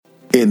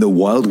In the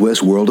Wild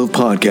West world of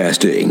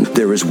podcasting,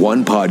 there is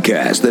one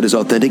podcast that is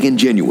authentic and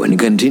genuine and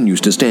continues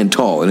to stand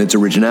tall in its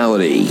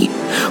originality.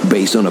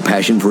 Based on a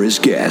passion for his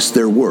guests,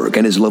 their work,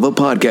 and his love of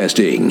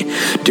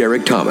podcasting,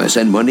 Derek Thomas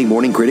and Monday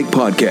Morning Critic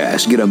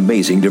Podcast get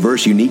amazing,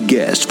 diverse, unique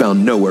guests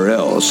found nowhere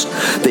else.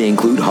 They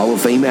include Hall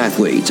of Fame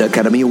athletes,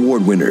 Academy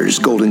Award winners,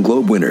 Golden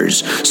Globe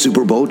winners,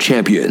 Super Bowl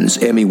champions,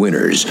 Emmy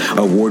winners,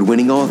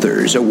 award-winning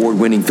authors,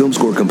 award-winning film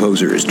score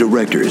composers,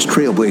 directors,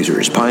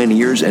 trailblazers,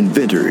 pioneers, and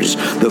inventors.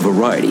 The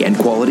variety and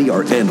quality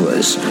are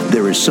endless.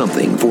 There is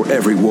something for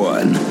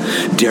everyone.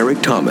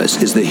 Derek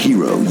Thomas is the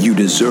hero you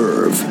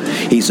deserve.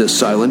 He's a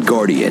silent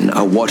guardian,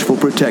 a watchful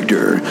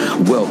protector.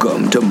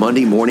 Welcome to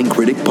Monday Morning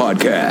Critic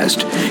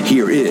Podcast.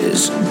 Here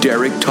is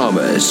Derek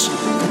Thomas.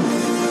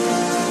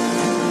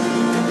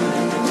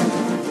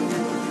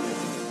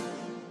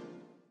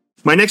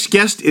 My next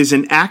guest is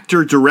an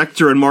actor,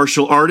 director, and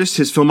martial artist.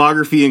 His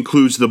filmography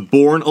includes The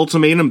Bourne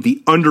Ultimatum,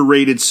 the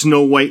underrated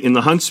Snow White and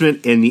the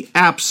Huntsman, and the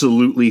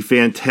absolutely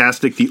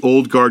fantastic The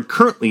Old Guard,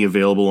 currently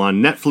available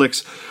on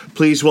Netflix.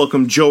 Please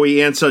welcome Joey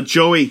Ansa.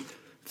 Joey,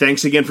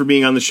 thanks again for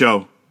being on the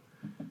show.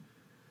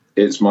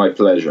 It's my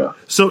pleasure.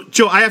 So,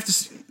 Joe,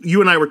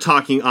 you and I were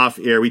talking off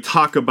air. We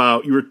talk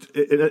about,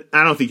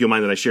 I don't think you'll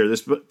mind that I share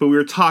this, but we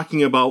were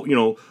talking about,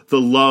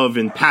 the love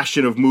and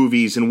passion of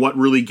movies and what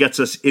really gets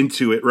us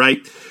into it,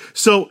 right?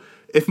 So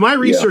if my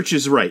research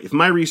is right,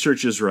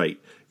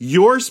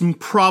 yours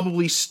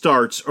probably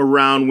starts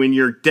around when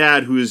your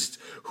dad, who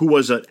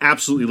was an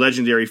absolutely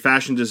legendary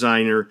fashion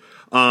designer,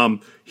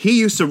 he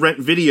used to rent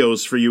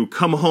videos for you,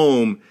 come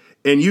home,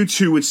 and you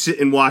two would sit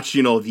and watch,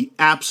 the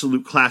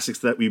absolute classics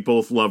that we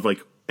both love,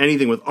 like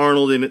anything with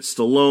Arnold in it,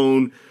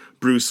 Stallone,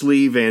 Bruce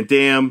Lee, Van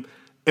Damme.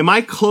 Am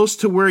I close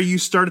to where you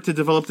started to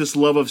develop this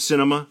love of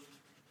cinema?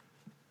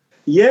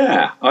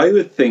 Yeah, I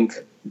would think,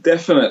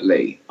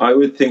 definitely.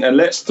 And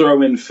let's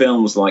throw in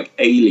films like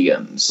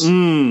Aliens.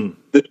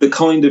 The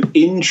kind of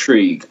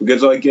intrigue,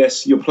 because I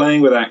guess you're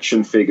playing with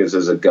action figures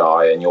as a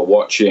guy and you're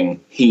watching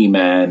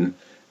He-Man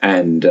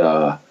and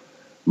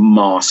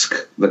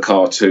Mask, the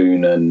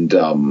cartoon.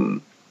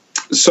 And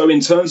so in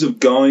terms of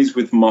guys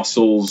with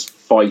muscles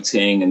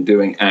fighting and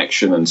doing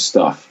action and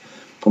stuff,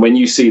 when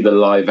you see the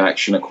live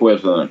action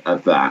equivalent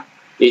of that,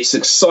 it's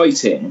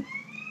exciting.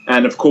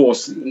 And of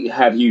course, it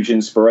had huge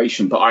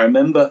inspiration. But I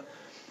remember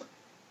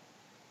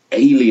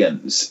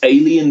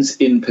Aliens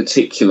in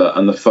particular,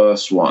 and the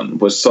first one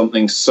was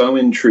something so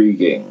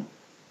intriguing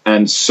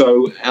and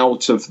so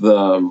out of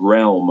the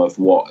realm of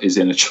what is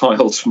in a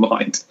child's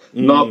mind.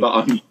 Not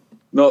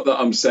that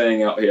I'm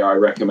saying out here I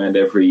recommend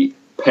every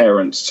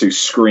parent to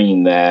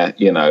screen their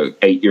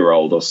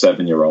 8-year-old or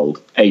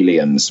 7-year-old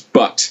Aliens,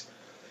 but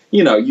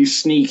you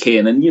sneak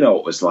in, and what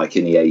it was like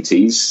in the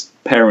 80s.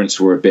 Parents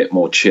were a bit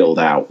more chilled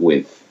out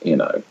with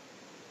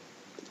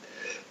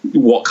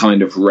what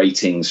kind of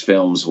ratings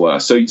films were.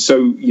 So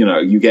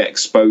you get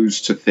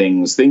exposed to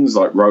things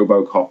like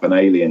RoboCop and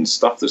Alien,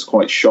 stuff that's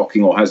quite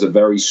shocking or has a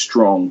very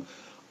strong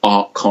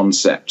art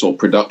concept or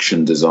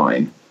production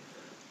design.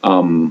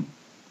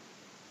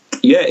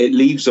 It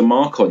leaves a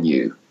mark on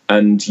you,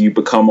 and you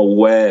become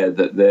aware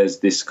that there's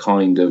this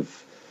kind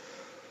of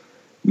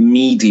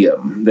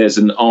medium, there's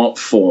an art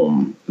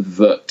form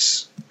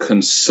that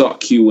can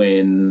suck you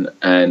in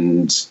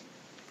and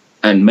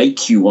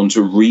make you want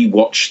to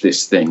rewatch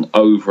this thing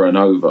over and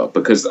over,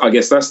 because I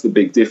guess that's the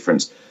big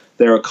difference.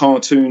 There are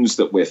cartoons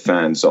that we're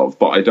fans of,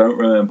 but I don't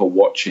remember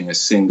watching a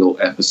single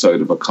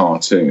episode of a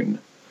cartoon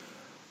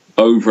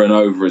over and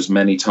over as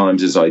many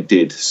times as I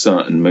did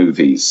certain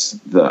movies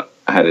that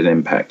had an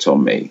impact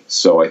on me.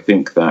 So I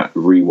think that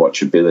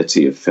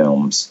rewatchability of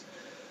films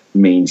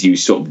means you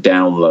sort of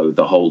download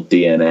the whole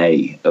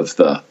DNA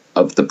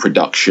of the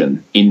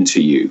production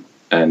into you,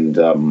 and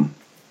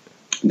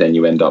then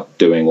you end up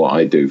doing what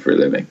I do for a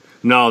living.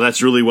 No,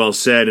 that's really well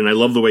said, and I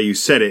love the way you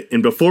said it.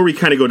 And before we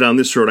kind of go down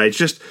this road,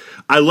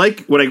 I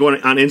like when I go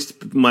on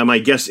my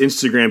guest's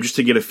Instagram just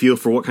to get a feel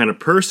for what kind of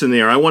person they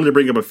are. I wanted to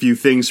bring up a few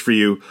things for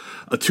you,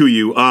 to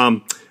you.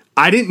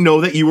 I didn't know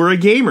that you were a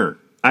gamer.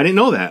 I didn't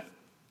know that.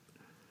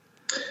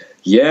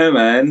 Yeah,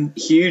 man,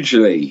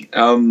 hugely.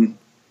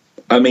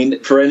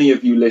 For any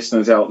of you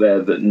listeners out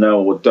there that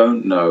know or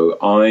don't know,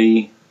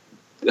 I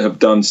have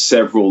done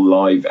several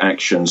live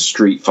action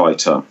Street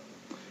Fighter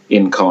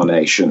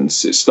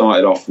incarnations. It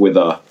started off with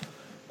a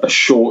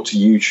short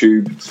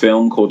YouTube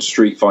film called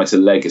Street Fighter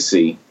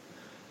Legacy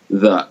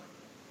that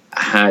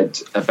had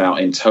about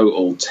in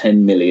total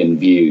 10 million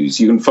views.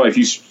 You can find, if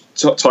you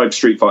type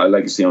Street Fighter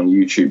Legacy on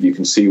YouTube, you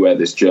can see where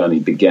this journey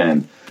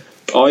began.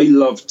 I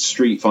loved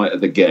Street Fighter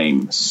the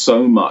game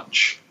so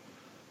much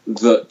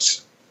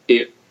that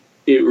it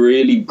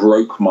really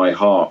broke my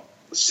heart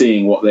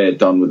seeing what they had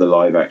done with the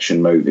live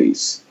action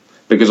movies.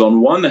 Because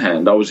on one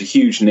hand, I was a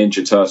huge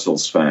Ninja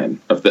Turtles fan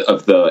of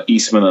the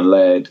Eastman and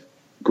Laird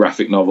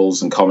graphic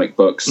novels and comic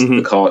books,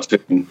 the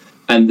cartoon.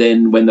 And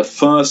then when the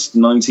first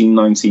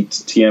 1990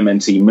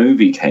 TMNT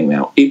movie came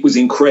out, it was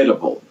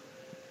incredible.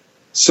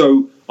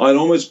 So I'd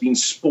almost been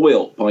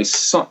spoilt by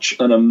such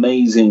an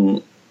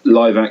amazing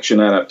live action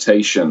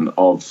adaptation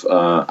of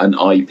an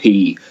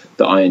IP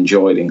that I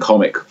enjoyed in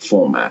comic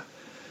format.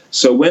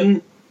 So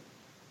when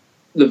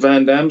the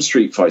Van Damme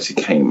Street Fighter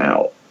came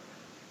out,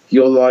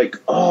 you're like,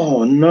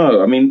 oh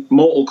no. I mean,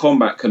 Mortal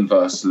Kombat,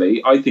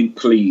 conversely, I think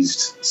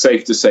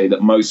safe to say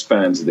that most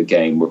fans of the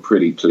game were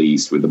pretty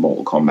pleased with the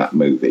Mortal Kombat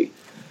movie.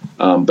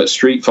 But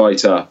Street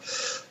Fighter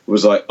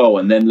was like, oh,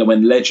 and then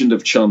when Legend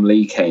of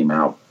Chun-Li came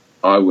out,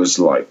 I was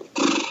like,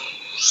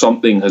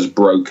 something has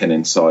broken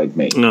inside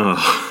me.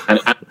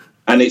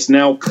 And it's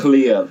now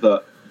clear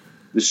that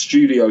the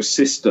studio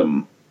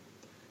system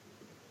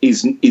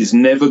is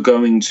never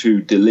going to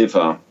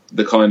deliver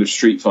the kind of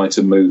Street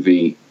Fighter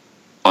movie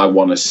I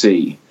want to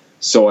see.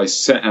 So I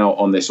set out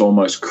on this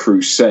almost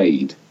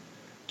crusade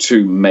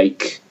to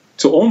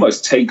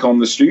almost take on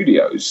the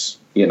studios,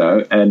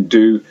 and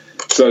do.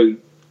 So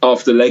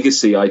after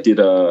Legacy, I did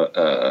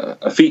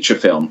a feature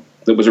film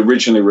that was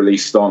originally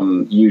released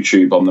on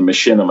YouTube on the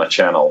Machinima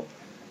channel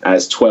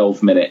as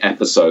 12-minute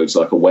episodes,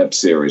 like a web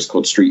series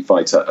called Street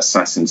Fighter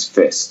Assassin's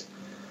Fist,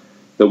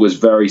 that was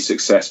very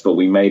successful.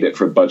 We made it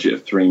for a budget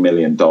of $3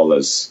 million,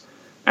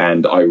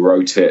 and I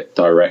wrote it,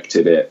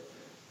 directed it,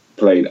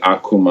 played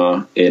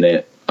Akuma in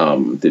it,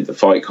 did the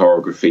fight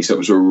choreography. So it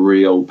was a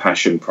real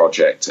passion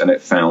project, and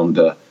it found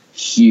a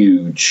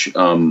huge,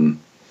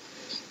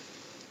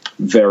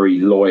 very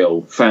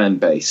loyal fan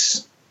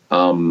base.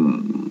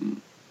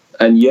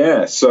 And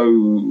yeah,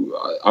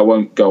 so I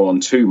won't go on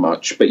too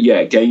much, but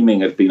yeah,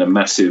 gaming has been a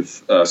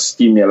massive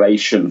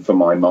stimulation for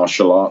my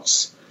martial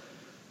arts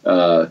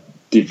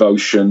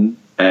devotion,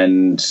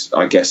 and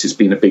I guess it's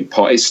been a big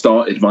part. It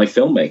started my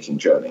filmmaking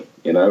journey,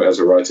 as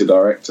a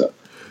writer-director.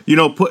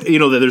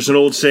 There's an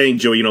old saying,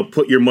 Joe,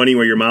 put your money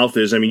where your mouth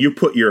is. I mean, you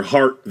put your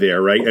heart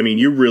there, right? I mean,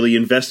 you really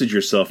invested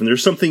yourself, and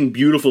there's something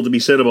beautiful to be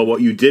said about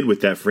what you did with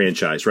that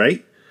franchise,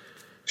 right?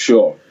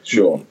 Sure.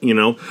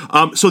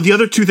 So the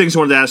other two things I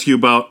wanted to ask you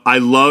about, I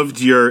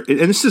loved and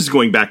this is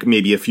going back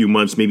maybe a few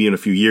months, maybe in a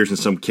few years in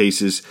some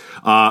cases,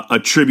 a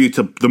tribute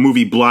to the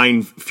movie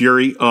Blind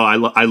Fury. Oh,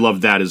 I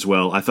loved that as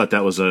well. I thought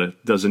that was a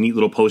neat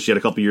little post you had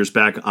a couple years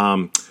back.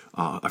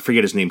 I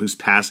forget his name.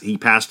 He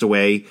passed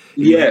away.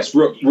 Yes,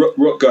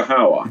 Rutger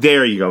Hauer.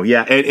 There you go.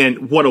 Yeah,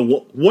 and what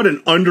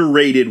an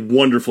underrated,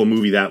 wonderful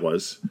movie that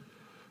was.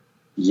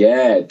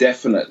 Yeah,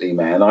 definitely,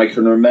 man. I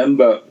can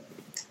remember.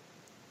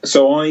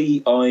 So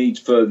I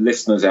for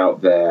listeners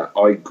out there,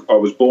 I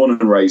was born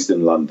and raised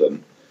in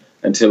London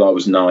until I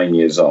was 9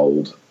 years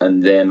old,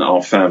 and then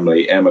our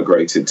family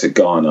emigrated to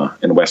Ghana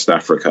in West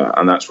Africa,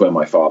 and that's where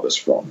my father's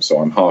from. So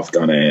I'm half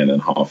Ghanaian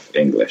and half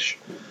English.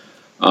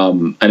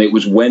 And it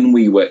was when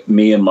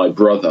me and my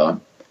brother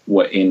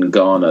were in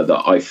Ghana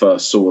that I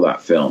first saw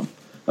that film.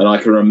 And I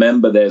can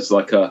remember there's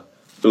like a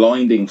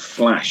blinding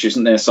flash.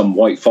 Isn't there some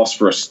white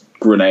phosphorus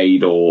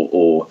grenade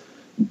or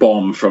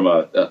bomb from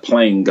a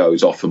plane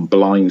goes off and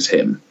blinds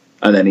him?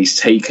 And then he's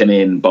taken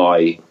in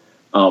by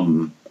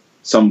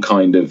some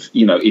kind of,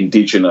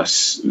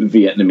 indigenous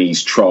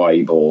Vietnamese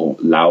tribe or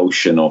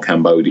Laotian or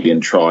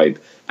Cambodian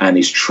tribe, and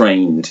is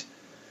trained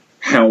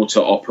how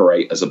to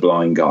operate as a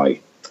blind guy.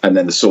 And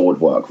then the sword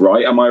work,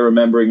 right? Am I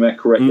remembering that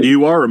correctly?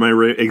 You are.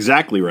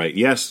 Exactly right,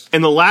 yes.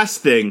 And the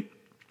last thing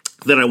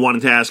that I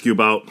wanted to ask you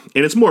about,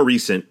 and it's more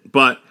recent,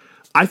 but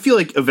I feel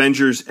like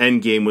Avengers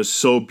Endgame was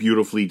so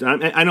beautifully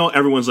done. I know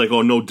everyone's like,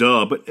 oh, no,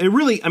 duh. But it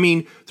really,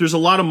 there's a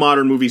lot of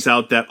modern movies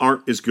out that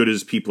aren't as good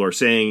as people are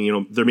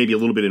saying. They're maybe a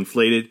little bit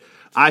inflated.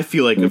 I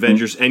feel like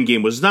Avengers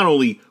Endgame was not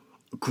only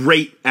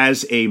great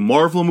as a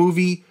Marvel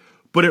movie,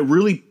 but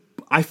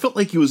I felt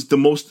like it was the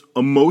most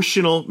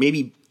emotional,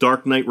 maybe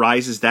Dark Knight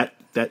Rises, that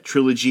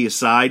trilogy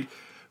aside,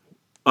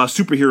 a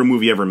superhero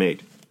movie ever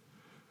made.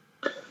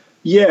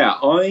 Yeah,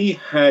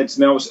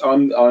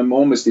 I'm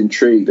almost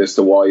intrigued as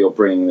to why you're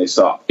bringing this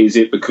up. Is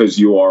it because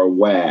you are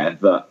aware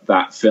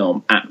that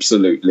film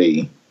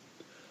absolutely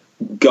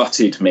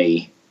gutted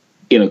me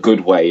in a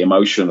good way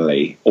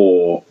emotionally,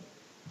 or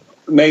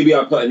maybe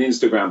I put an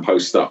Instagram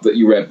post up that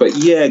you read, but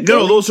yeah.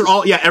 No, those are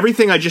all,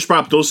 everything I just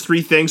brought up, those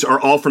three things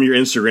are all from your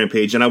Instagram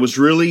page, and I was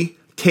really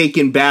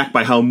taken back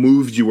by how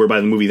moved you were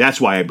by the movie.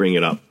 That's why I bring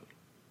it up.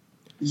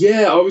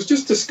 Yeah, I was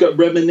just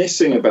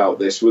reminiscing about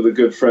this with a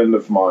good friend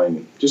of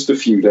mine just a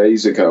few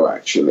days ago,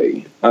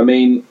 actually.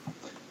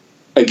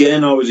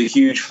 Again, I was a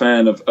huge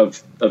fan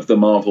of the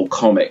Marvel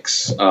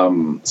comics,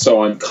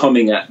 so I'm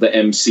coming at the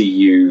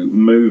MCU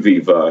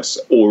movieverse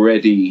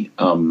already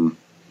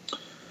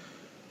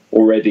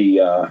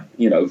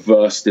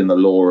versed in the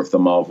lore of the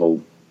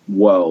Marvel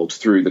world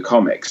through the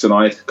comics, and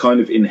I kind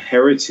of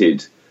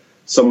inherited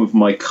some of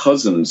my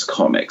cousin's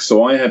comics.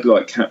 So I had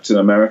like Captain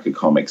America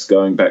comics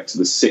going back to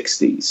the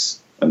 60s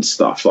and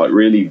stuff, like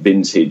really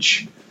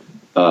vintage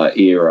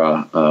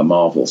era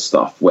Marvel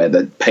stuff where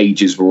the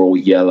pages were all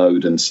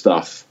yellowed and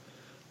stuff.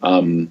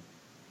 But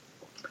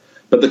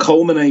the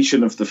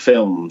culmination of the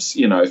films,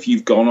 if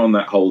you've gone on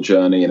that whole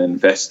journey and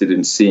invested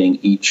in seeing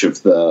each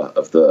of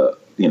the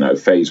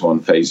phase 1,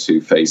 phase 2,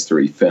 phase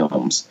 3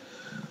 films,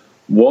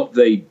 what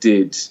they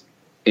did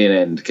in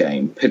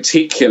Endgame,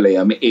 particularly,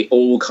 it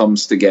all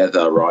comes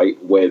together, right,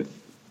 with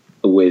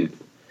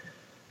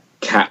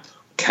Cap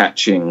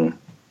catching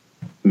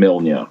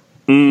Mjolnir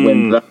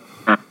when that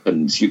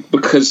happens.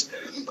 Because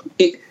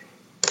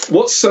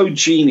what's so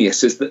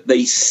genius is that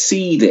they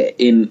seed it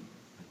in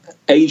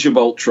Age of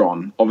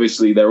Ultron.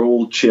 Obviously, they're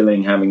all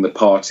chilling, having the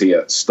party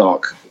at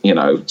Stark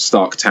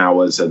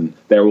Towers, and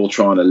they're all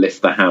trying to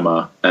lift the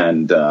hammer,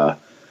 and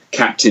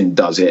Captain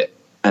does it,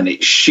 and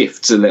it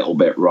shifts a little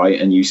bit,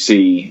 right? And you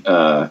see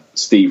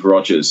Steve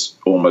Rogers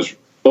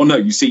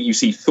you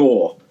see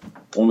Thor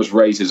almost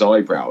raise his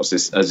eyebrows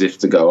as if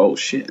to go, "Oh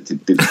shit!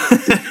 Did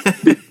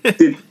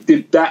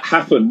that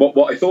happen?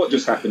 What I thought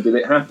just happened? Did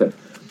it happen?"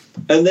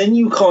 And then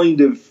you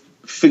kind of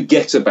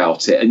forget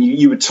about it, and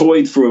you were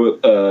toyed through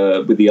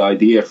with the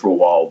idea for a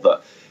while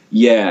that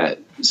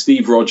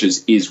Steve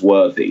Rogers is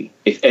worthy.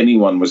 If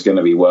anyone was going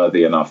to be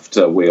worthy enough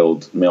to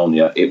wield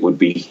Mjolnir, it would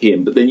be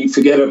him. But then you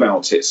forget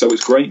about it, so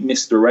it's great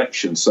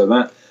misdirection. So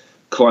that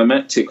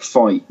climactic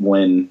fight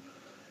when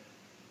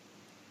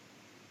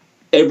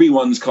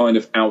everyone's kind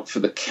of out for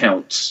the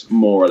count,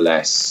 more or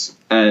less,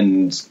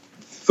 and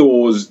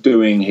Thor's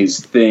doing his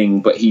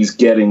thing, but he's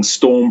getting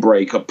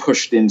Stormbreaker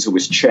pushed into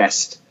his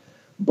chest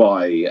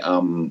by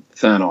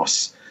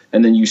Thanos,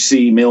 and then you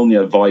see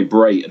Mjolnir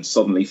vibrate and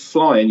suddenly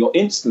fly, and your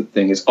instant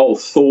thing is, oh,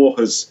 Thor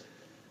has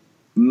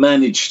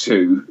managed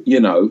to,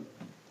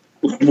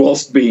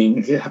 whilst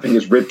having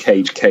his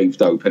ribcage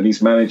caved open,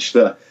 he's managed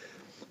to,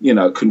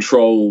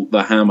 control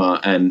the hammer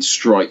and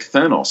strike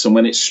Thanos, and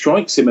when it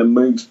strikes him and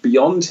moves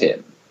beyond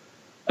him,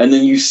 and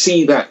then you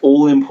see that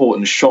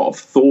all-important shot of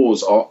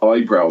Thor's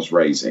eyebrows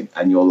raising,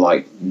 and you're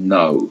like,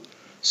 no,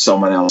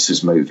 someone else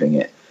is moving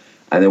it.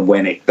 And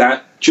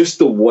then just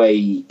the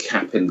way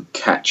Captain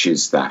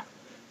catches that,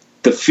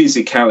 the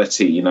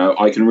physicality,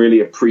 I can really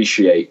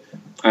appreciate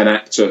an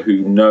actor who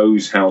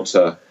knows how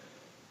to.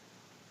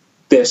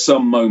 There's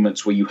some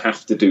moments where you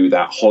have to do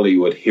that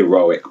Hollywood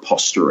heroic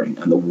posturing,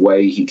 and the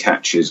way he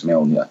catches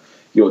Mjolnir,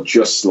 you're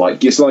just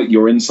like, it's like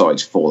your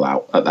insides fall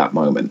out at that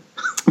moment.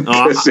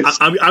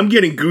 I'm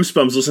getting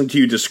goosebumps listening to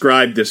you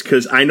describe this,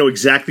 because I know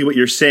exactly what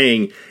you're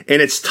saying,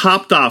 and it's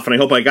topped off, and I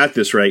hope I got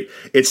this right.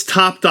 It's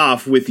topped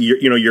off with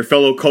your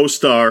fellow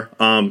co-star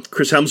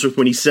Chris Hemsworth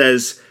when he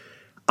says,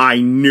 "I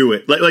knew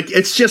it." Like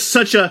it's just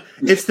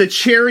it's the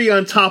cherry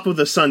on top of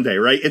the sundae,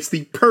 right? It's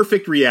the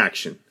perfect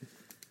reaction.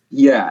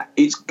 Yeah,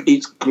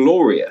 it's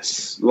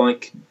glorious.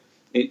 Like,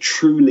 it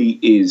truly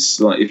is.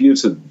 Like, if you were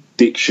to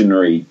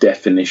dictionary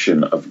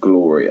definition of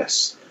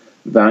glorious,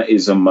 that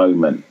is a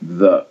moment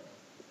that.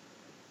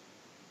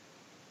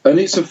 And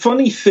it's a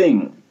funny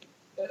thing,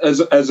 as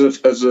a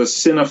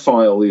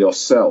cinephile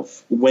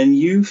yourself, when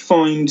you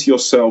find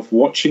yourself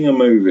watching a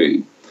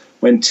movie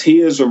when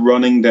tears are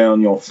running down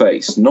your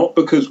face, not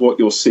because what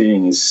you're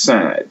seeing is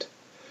sad,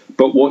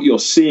 but what you're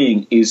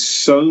seeing is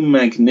so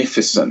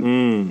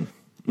magnificent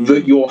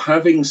that you're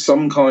having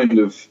some kind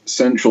of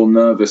central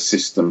nervous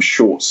system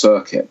short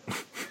circuit.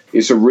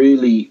 It's a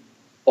really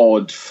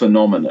odd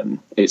phenomenon.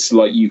 It's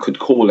like you could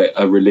call it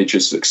a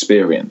religious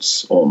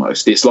experience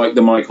almost. It's like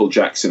the Michael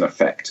Jackson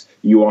effect.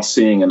 You are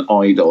seeing an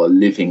idol, a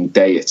living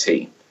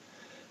deity.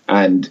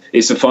 And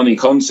it's a funny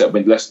concept.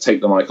 Let's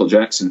take the Michael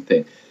Jackson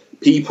thing.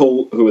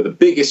 People who are the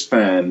biggest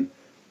fan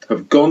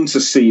have gone to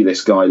see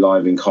this guy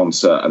live in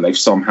concert, and they've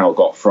somehow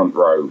got front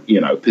row,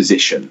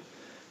 position.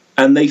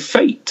 And they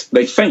faint,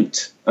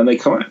 and they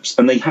collapse,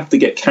 and they have to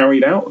get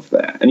carried out of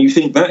there. And you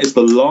think that is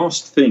the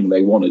last thing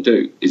they want to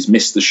do, is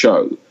miss the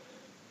show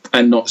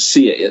and not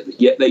see it.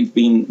 Yet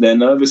their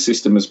nervous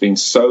system has been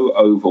so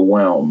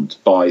overwhelmed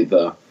by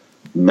the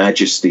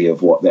majesty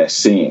of what they're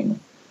seeing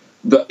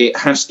that it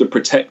has to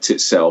protect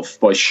itself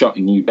by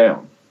shutting you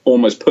down,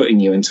 almost putting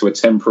you into a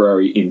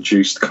temporary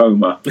induced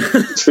coma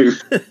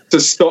to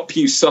stop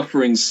you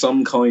suffering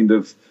some kind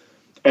of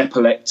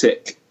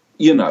epileptic,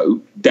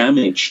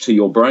 damage to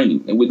your brain.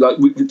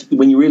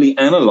 When you really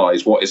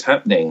analyze what is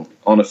happening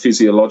on a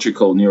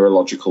physiological,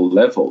 neurological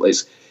level,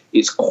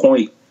 it's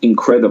quite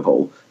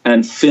incredible.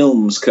 And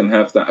films can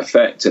have that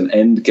effect. And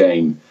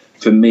Endgame,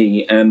 for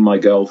me and my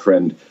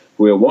girlfriend,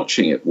 we were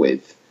watching it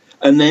with.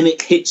 And then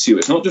it hits you.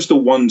 It's not just a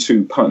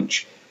 1-2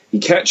 punch. He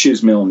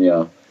catches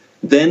Mjolnir.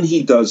 Then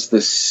he does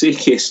the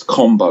sickest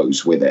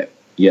combos with it,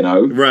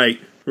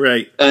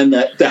 Right. And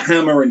the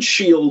hammer and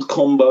shield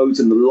combos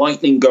and the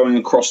lightning going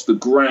across the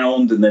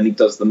ground. And then he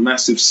does the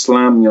massive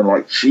slam. And you're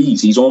like,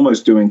 geez, he's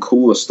almost doing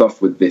cooler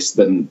stuff with this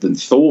than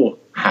Thor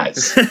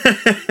has.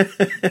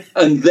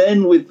 And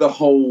then with the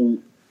whole,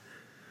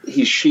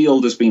 his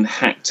shield has been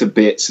hacked to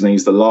bits and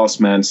he's the last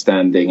man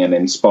standing. And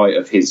in spite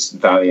of his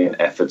valiant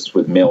efforts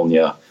with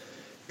Mjolnir,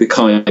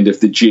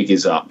 the jig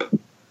is up.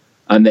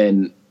 And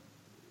then,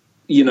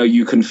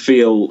 you can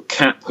feel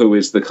Cap, who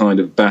is the kind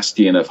of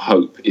bastion of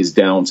hope, is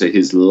down to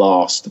his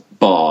last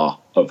bar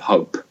of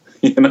hope,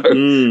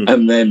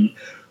 And then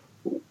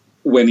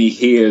when he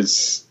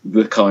hears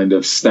the kind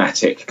of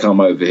static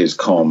come over his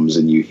comms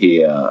and you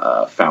hear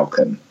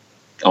Falcon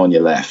on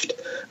your left,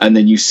 and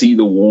then you see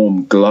the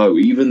warm glow,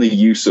 even the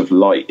use of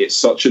light, it's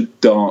such a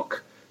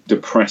dark,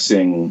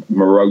 depressing,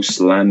 morose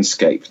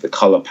landscape, the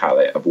color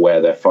palette of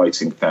where they're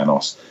fighting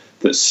Thanos,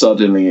 that's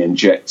suddenly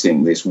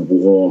injecting this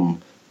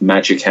warm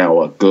magic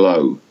hour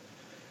glow.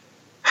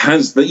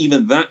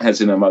 even that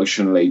has an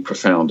emotionally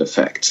profound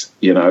effect,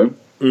 you know.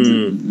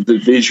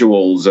 The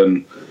visuals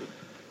and,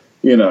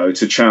 you know,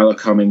 T'Challa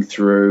coming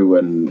through,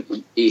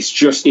 and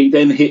it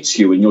then hits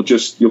you, and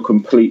you're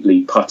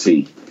completely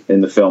putty in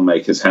the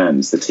filmmaker's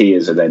hands. The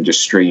tears are then just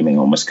streaming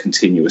almost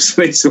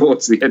continuously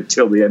towards the end,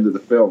 till the end of the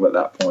film at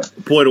that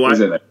point. Boy, do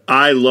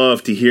I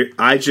love to hear.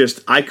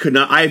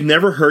 I've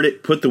never heard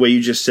it put the way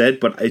you just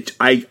said, but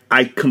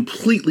I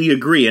completely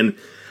agree. And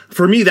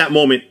for me, that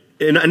moment,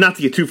 and not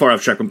to get too far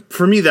off track, but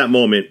for me, that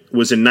moment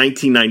was in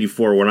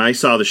 1994 when I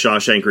saw The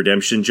Shawshank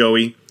Redemption,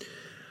 Joey.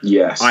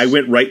 Yes. I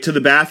went right to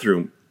the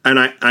bathroom, and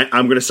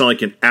I'm going to sound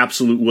like an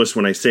absolute wuss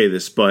when I say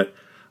this, but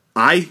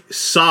I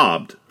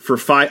sobbed for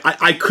 5.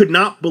 I could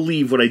not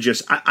believe what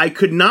I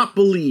could not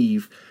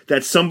believe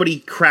that somebody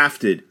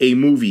crafted a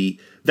movie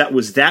that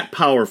was that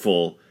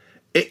powerful.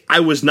 I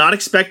was not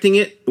expecting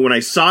it. When I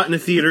saw it in the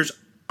theaters,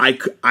 I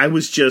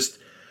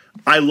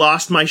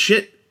lost my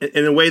shit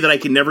in a way that I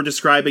can never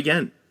describe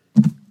again.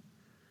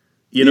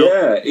 You know?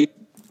 Yeah,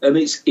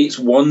 it's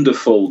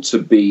wonderful to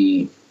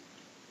be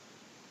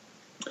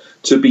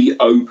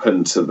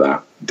open to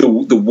that.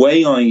 The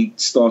way I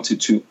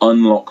started to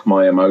unlock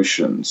my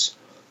emotions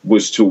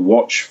was to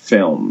watch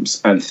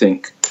films and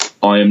think,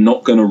 I am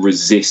not going to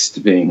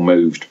resist being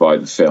moved by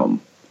the film.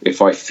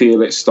 If I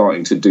feel it's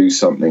starting to do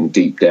something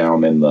deep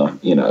down in the,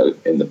 you know,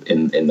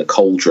 in the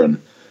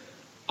cauldron,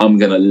 I'm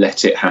going to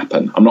let it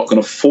happen. I'm not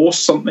going to force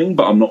something,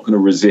 but I'm not going to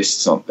resist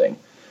something.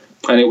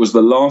 And it was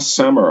The Last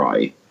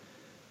Samurai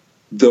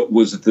that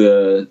was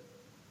the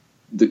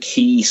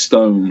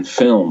keystone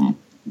film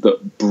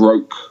that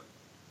broke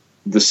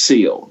the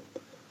seal.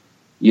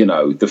 You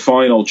know, the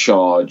final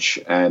charge,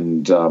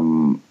 and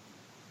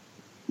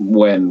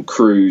when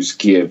Cruz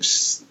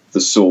gives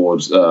the sword,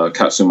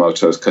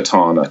 Katsumoto's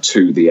katana,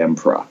 to the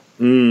Emperor,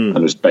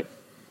 and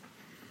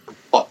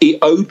it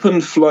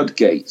opened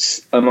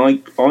floodgates, and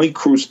I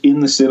was in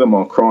the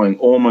cinema crying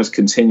almost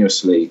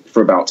continuously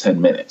for about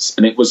 10 minutes,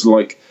 and it was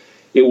like,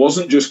 it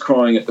wasn't just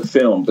crying at the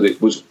film, but it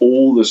was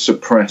all the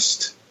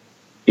suppressed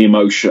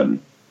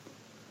emotion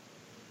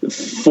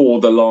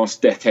for the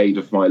last decade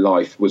of my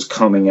life was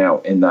coming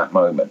out in that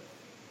moment.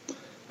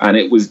 And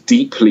it was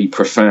deeply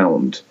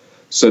profound.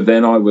 So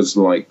then I was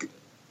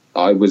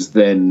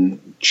then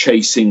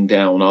chasing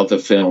down other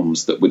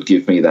films that would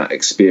give me that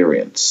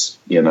experience,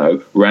 you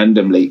know,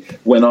 randomly.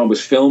 When I was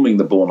filming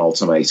The Bourne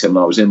Ultimatum,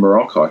 I was in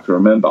Morocco, I can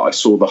remember, I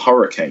saw The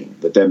Hurricane,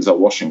 the Denzel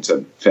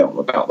Washington film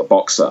about the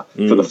boxer,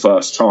 for the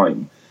first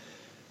time.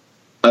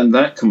 And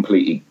that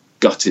completely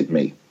gutted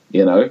me,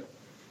 you know.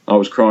 I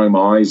was crying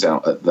my eyes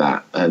out at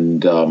that.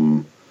 And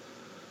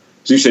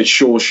as you said,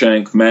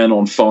 Shawshank, Man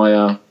on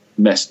Fire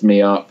messed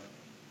me up.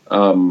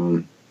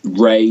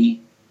 Ray.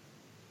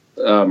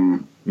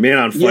 Man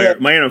on Fire. Yeah.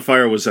 Man on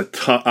Fire was a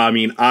tough. I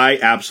mean, I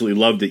absolutely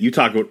loved it.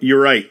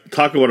 You're right.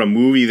 Talk about a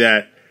movie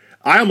that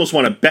I almost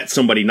want to bet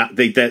somebody that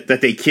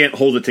they can't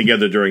hold it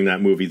together during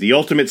that movie. The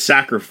Ultimate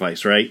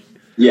Sacrifice, right?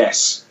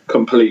 Yes,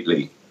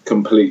 completely.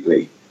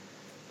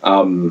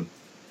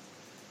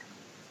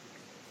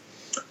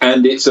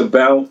 And it's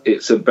about.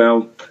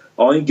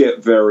 I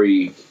get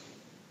very.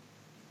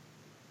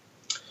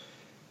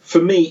 For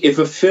me, if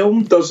a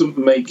film doesn't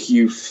make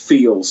you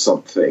feel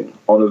something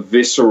on a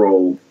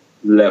visceral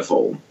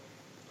level,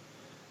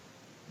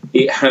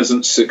 it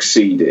hasn't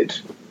succeeded.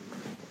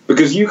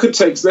 Because you could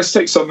let's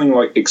take something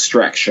like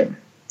Extraction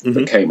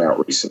that came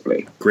out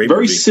recently. Great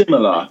Very movie.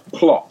 Similar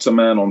plot to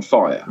Man on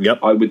Fire. Yep.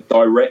 I would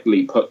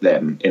directly put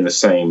them in the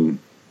same,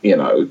 you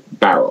know,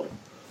 barrel.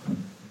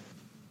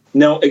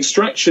 Now,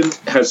 Extraction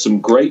has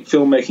some great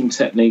filmmaking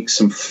techniques,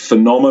 some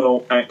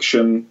phenomenal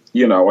action.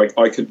 You know,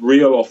 I could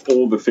reel off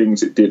all the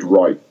things it did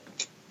right.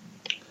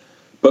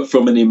 But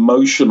from an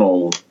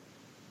emotional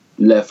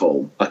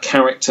level, a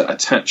character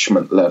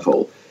attachment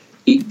level,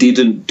 it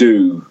didn't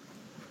do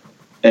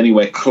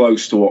anywhere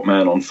close to what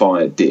Man on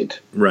Fire did.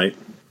 Right.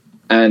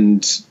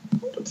 And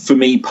for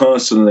me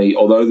personally,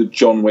 although the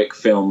John Wick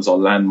films are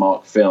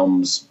landmark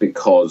films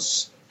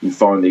because you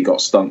finally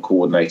got stunt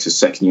coordinators,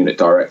 second unit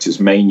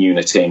directors, main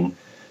uniting,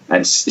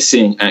 and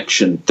seeing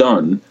action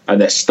done, and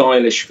they're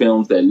stylish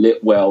films, they're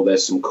lit well,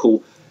 there's some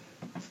cool.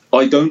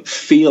 I don't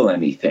feel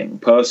anything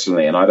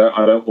personally, and I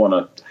don't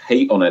want to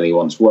hate on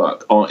anyone's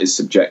work. Art is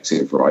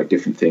subjective, right?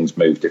 Different things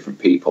move different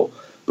people.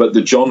 But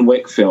the John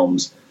Wick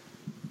films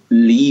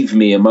leave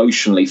me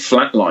emotionally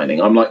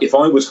flatlining. I'm like, if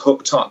I was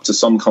hooked up to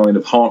some kind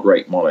of heart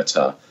rate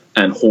monitor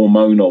and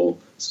hormonal,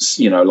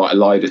 you know, like a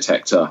lie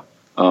detector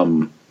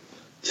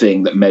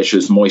thing that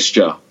measures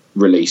moisture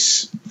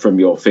release from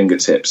your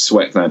fingertips,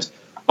 sweat glands,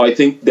 I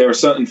think there are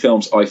certain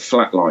films I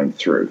flatline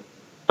through.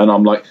 And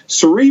I'm like,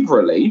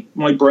 cerebrally,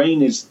 my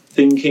brain is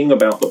thinking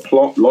about the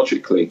plot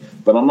logically,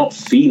 but I'm not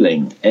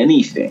feeling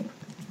anything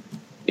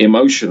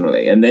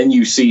emotionally. And then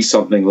you see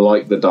something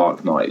like The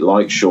Dark Knight,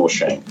 like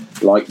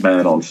Shawshank, like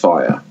Man on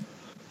Fire,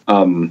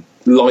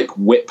 like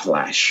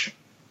Whiplash.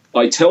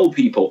 I tell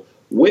people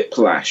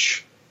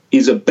Whiplash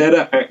is a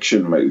better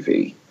action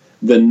movie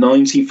than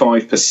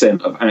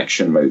 95% of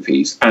action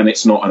movies, and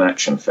it's not an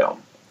action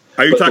film.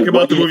 Are you But talking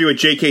about the movie with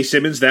J.K.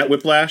 Simmons, that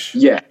Whiplash?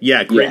 Yeah.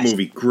 Yeah, great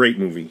movie. Great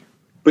movie.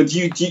 But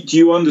do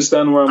you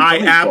understand where I'm coming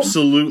from?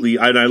 Absolutely,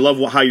 and I love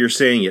how you're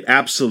saying it.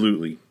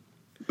 Absolutely.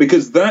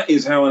 Because that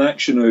is how an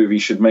action movie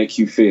should make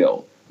you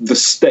feel. The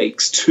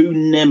stakes, two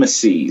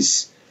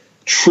nemeses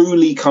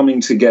truly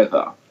coming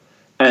together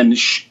and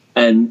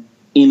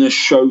in a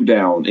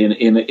showdown.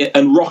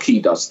 And Rocky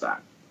does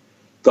that.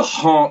 The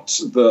heart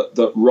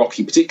that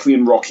Rocky,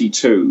 particularly in Rocky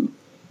 2,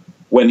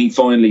 when he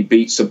finally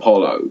beats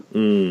Apollo,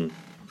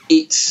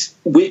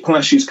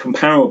 Whiplash is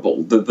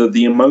comparable.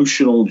 The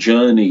emotional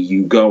journey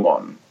you go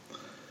on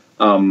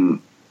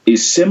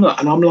is similar.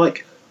 And I'm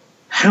like,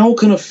 how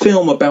can a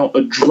film about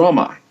a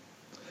drummer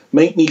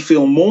make me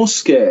feel more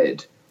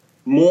scared,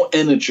 more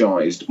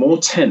energized, more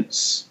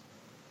tense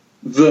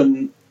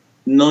than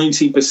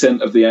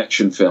 90% of the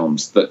action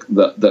films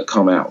that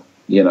come out,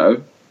 you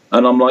know?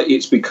 And I'm like,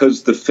 it's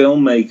because the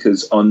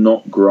filmmakers are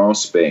not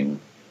grasping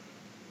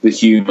the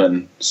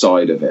human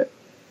side of it,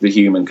 the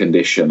human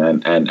condition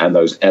and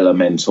those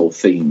elemental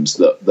themes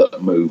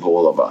that move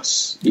all of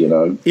us, you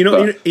know?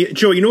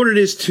 Joe, you know what it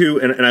is too,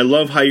 and I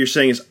love how you're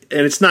saying is,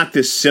 and it's not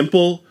this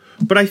simple,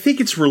 but I think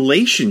it's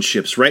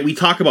relationships, right? We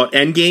talk about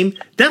Endgame.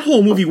 That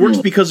whole movie works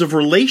because of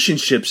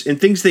relationships and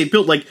things they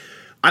built. Like,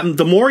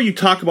 the more you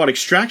talk about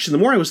Extraction, the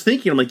more I was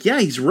thinking, I'm like, yeah,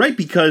 he's right,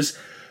 because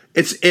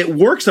it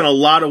works in a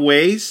lot of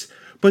ways,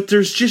 but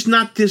there's just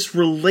not this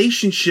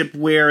relationship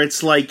where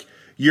it's like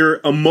you're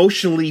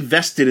emotionally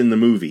vested in the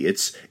movie.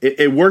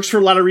 It works for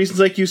a lot of reasons,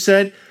 like you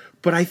said,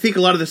 but I think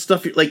a lot of the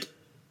stuff, like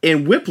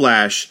in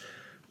Whiplash,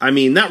 I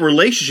mean, that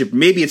relationship,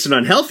 maybe it's an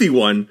unhealthy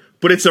one,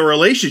 but it's a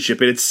relationship,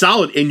 and it's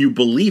solid, and you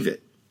believe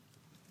it.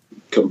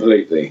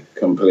 Completely.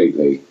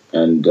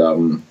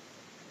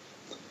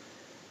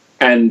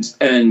 And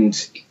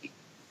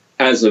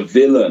as a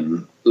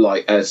villain,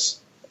 like as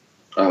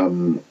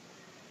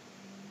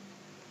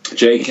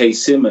J.K.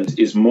 Simmons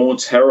is more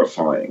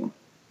terrifying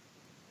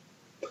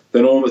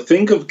than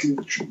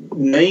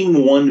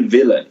name one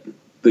villain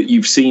that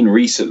you've seen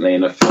recently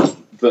in a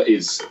film that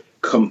is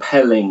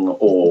compelling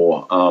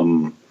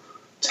or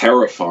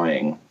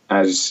terrifying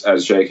as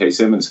J.K.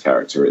 Simmons'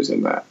 character is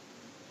in that.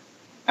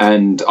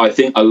 And I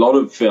think a lot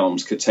of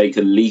films could take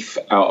a leaf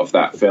out of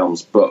that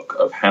film's book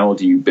of how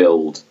do you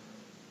build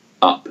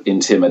up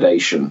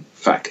intimidation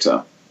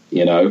factor,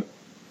 you know?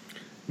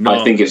 No.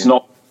 I think it's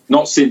not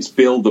since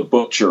Bill the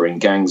Butcher in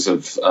Gangs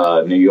of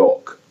New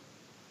York,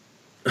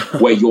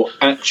 where you're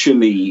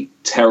actually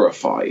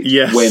terrified.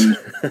 Yes.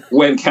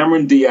 When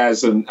Cameron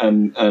Diaz and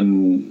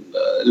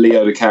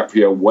Leo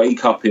DiCaprio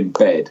wake up in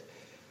bed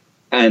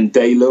and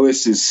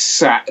Day-Lewis is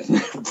sat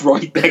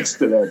right next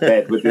to their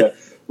bed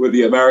with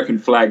the American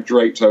flag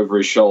draped over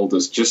his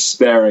shoulders, just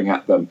staring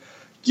at them,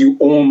 you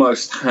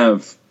almost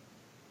have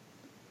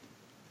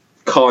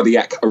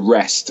cardiac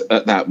arrest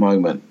at that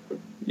moment,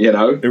 you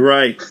know?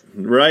 Right.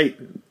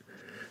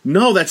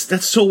 No,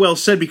 that's so well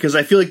said, because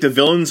I feel like a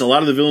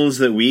lot of the villains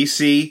that we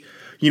see,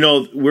 you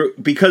know,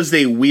 because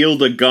they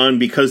wield a gun,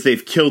 because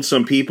they've killed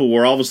some people,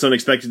 we're all of a sudden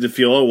expected to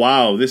feel, oh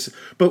wow, this.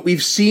 But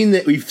we've seen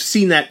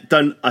that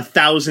done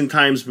 1,000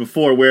 times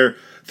before, where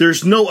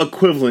there's no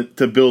equivalent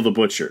to Bill the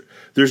Butcher.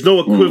 There's no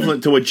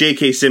equivalent to what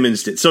J.K.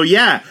 Simmons did. So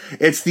yeah,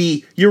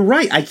 you're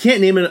right. I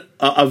can't name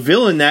a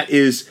villain that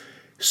is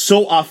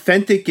so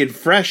authentic and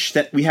fresh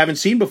that we haven't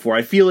seen before.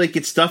 I feel like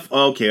it's stuff,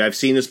 okay, I've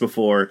seen this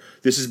before.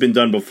 This has been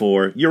done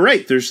before. You're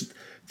right.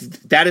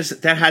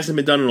 That hasn't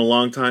been done in a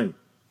long time.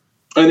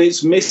 And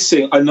it's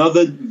missing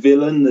another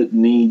villain that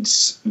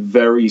needs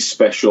very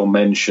special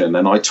mention.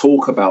 And I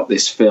talk about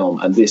this film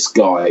and this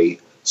guy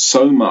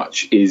so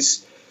much,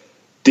 is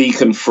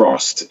Deacon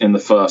Frost in the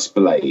first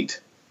Blade.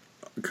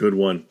 Good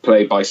one.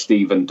 Played by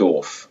Stephen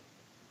Dorff.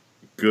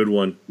 Good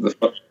one.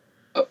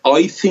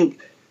 I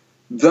think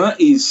that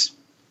is...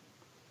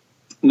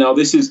 Now,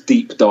 this is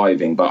deep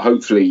diving, but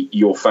hopefully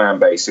your fan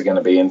base are going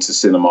to be into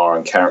cinema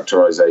and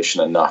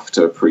characterization enough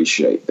to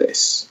appreciate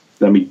this.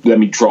 Let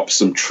me drop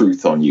some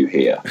truth on you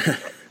here.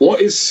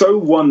 What is so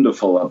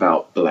wonderful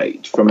about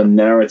Blade, from a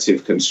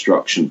narrative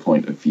construction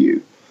point of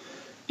view,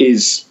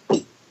 is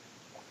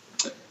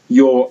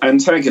your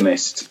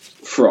antagonist,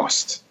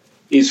 Frost,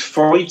 is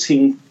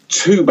fighting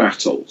two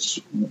battles.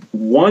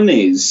 One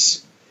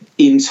is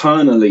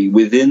internally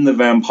within the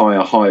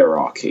vampire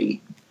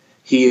hierarchy.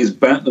 He is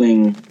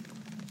battling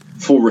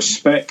for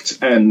respect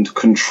and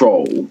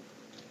control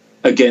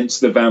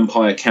against the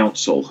Vampire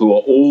Council, who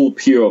are all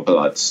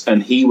purebloods,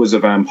 and he was a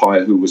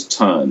vampire who was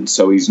turned,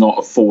 so he's not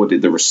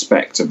afforded the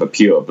respect of a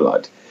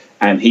pureblood.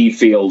 And he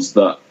feels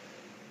that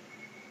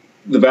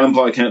the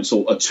Vampire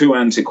Council are too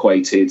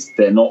antiquated,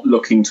 they're not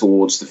looking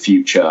towards the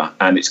future,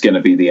 and it's going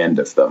to be the end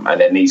of them.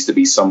 And there needs to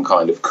be some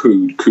kind of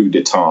coup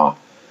d'etat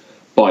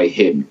by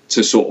him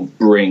to sort of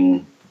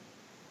bring...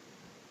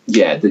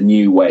 the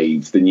new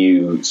wave, the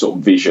new sort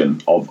of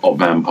vision of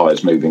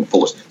vampires moving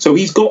forward. So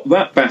he's got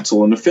that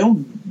battle, and the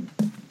film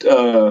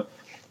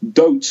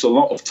dotes a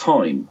lot of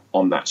time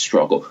on that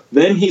struggle.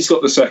 Then he's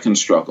got the second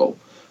struggle.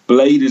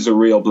 Blade is a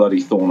real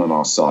bloody thorn on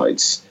our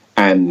sides,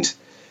 and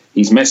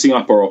He's messing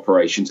up our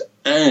operations,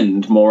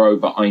 and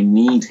moreover, I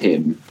need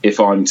him if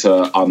I'm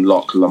to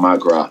unlock La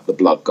Magra, the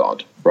blood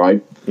god,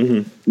 right?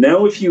 Mm-hmm.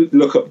 Now, if you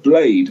look at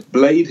Blade,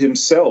 Blade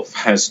himself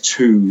has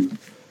two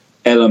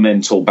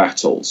elemental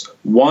battles.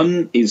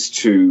 One is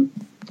to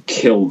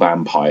kill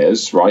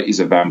vampires, right?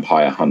 He's a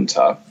vampire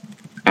hunter,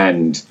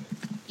 and,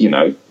 you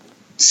know,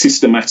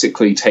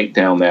 systematically take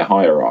down their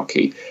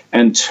hierarchy.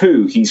 And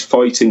two, he's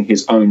fighting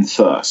his own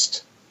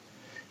thirst.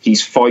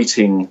 He's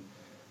fighting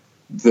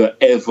the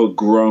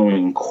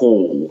ever-growing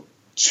call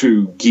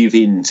to give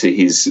in to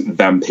his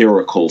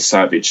vampirical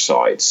savage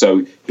side.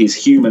 So his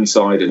human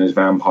side and his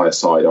vampire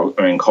side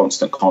are in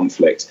constant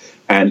conflict.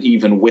 And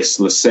even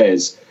Whistler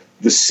says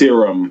the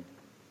serum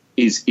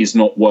is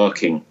not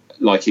working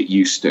like it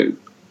used to,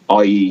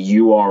 i.e.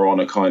 you are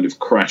on a kind of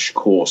crash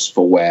course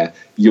for where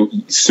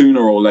sooner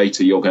or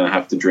later you're going to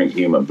have to drink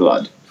human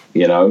blood,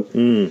 you know?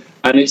 And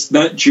it's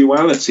that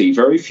duality.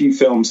 Very few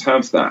films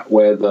have that,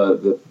 where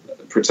the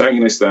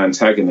protagonist and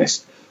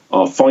antagonist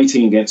are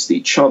fighting against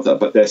each other,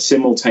 but they're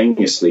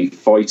simultaneously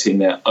fighting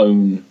their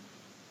own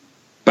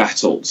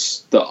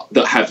battles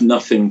that have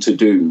nothing to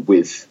do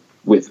with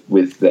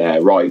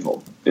their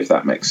rival, if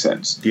that makes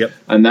sense. Yep.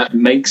 And that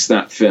makes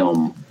that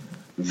film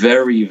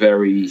very,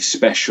 very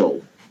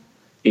special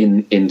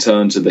in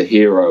terms of the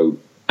hero.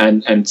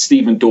 And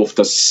Stephen Dorff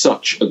does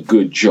such a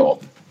good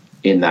job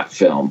in that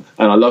film.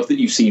 And I love that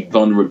you see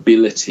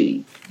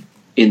vulnerability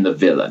in the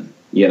villain,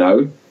 you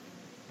know?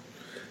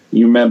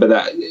 You remember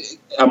that?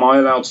 Am I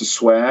allowed to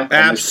swear?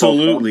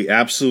 Absolutely,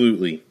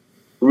 absolutely.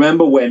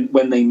 Remember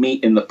when they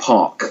meet in the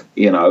park,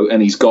 you know,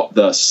 and he's got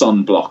the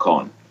sunblock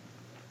on,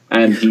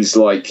 and he's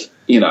like,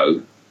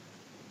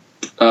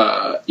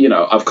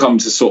 I've come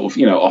to sort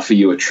of, offer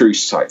you a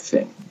truce type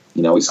thing.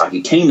 You know, it's like,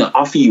 he came to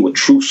offer you a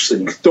truce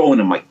and you're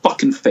throwing in my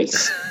fucking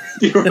face.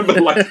 You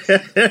remember, like,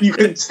 you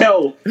can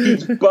tell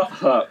he's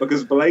butthurt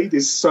because Blade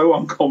is so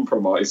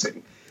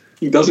uncompromising.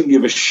 He doesn't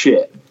give a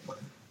shit.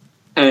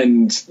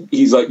 And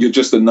he's like, you're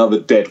just another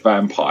dead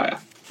vampire.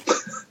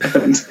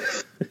 And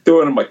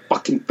throwing in my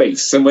fucking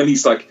face. And when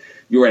he's like,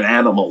 you're an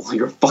animal,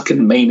 you're a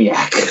fucking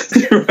maniac.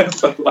 You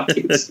remember,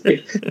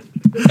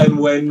 and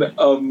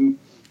when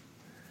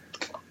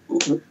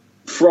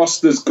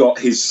Frost has got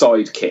his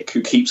sidekick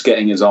who keeps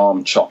getting his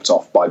arm chopped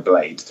off by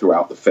Blade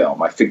throughout the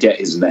film. I forget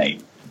his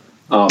name.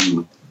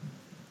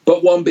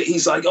 But one bit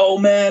he's like, oh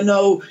man,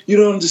 no, you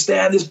don't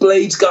understand. This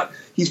Blade's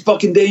he's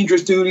fucking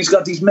dangerous, dude. He's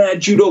got these mad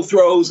judo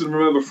throws. And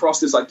remember,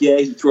 Frost is like, yeah,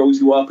 he throws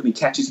you up and he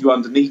catches you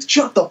underneath.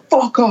 Shut the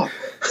fuck up.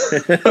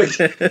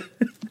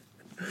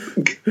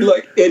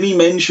 like any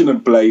mention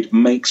of Blade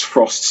makes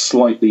Frost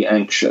slightly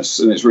anxious.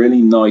 And it's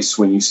really nice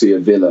when you see a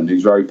villain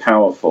who's very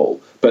powerful,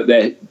 but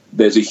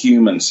there's a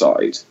human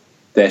side.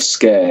 They're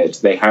scared.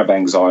 They have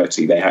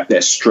anxiety.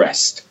 They're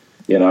stressed.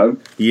 You know,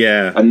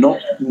 yeah, and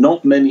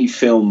not many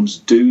films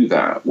do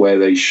that, where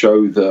they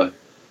show the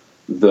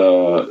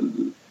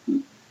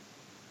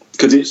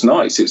because it's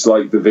nice. It's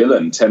like the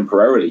villain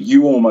temporarily.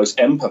 You almost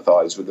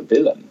empathize with the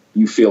villain.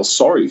 You feel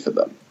sorry for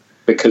them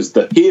because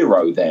the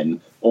hero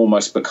then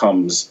almost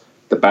becomes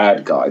the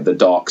bad guy, the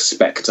dark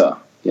specter.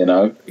 You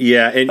know,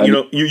 yeah, and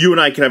you and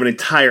I could have an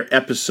entire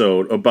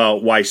episode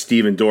about why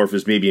Stephen Dorff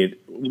is maybe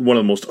one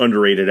of the most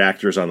underrated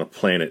actors on the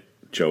planet,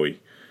 Joey.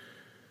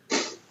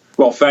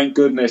 Well, thank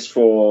goodness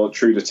for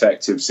True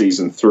Detective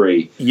season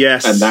 3.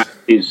 Yes, and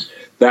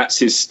that's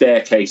his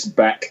staircase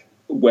back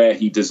where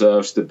he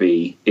deserves to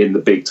be in the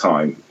big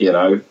time. You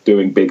know,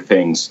 doing big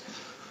things.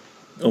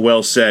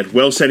 Well said.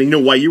 Well said. And you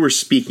know, while you were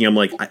speaking, I'm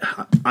like,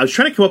 I was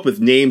trying to come up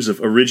with names of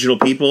original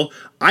people.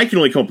 I can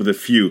only come up with a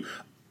few.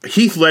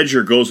 Heath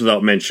Ledger goes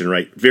without mention,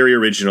 right? Very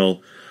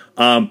original.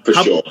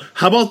 Sure.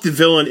 How about the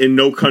villain in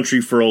No Country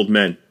for Old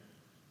Men?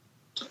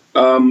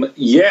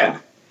 Yeah,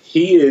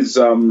 he is.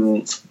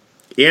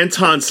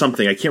 Anton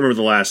something. I can't remember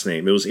the last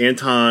name. It was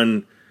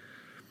Anton.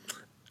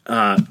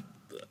 But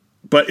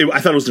I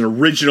thought it was an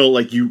original.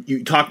 Like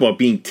you talk about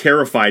being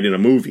terrified in a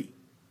movie.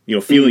 You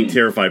know, feeling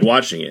terrified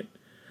watching it.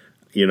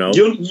 You know,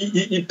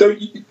 you don't.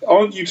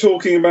 Aren't you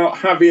talking about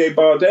Javier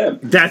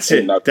Bardem? That's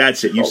it.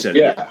 That's it. You said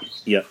it.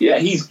 Yeah.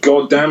 He's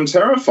goddamn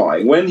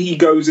terrifying. When he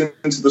goes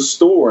into the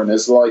store and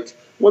is like,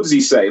 what does he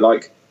say?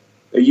 Like,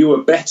 are you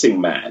a betting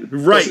man?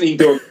 Right. Doesn't he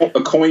do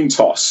a coin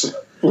toss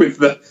with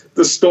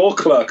the store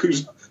clerk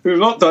who's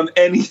not done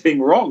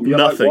anything wrong? You're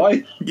Nothing.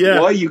 Like, why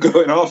are you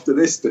going after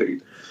this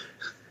dude?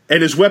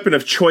 And his weapon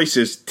of choice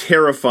is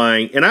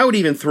terrifying. And I would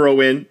even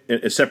throw in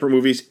separate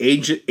movies,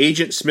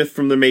 Agent Smith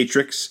from The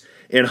Matrix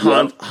and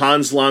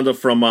Hans Landa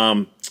from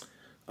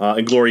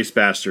Inglourious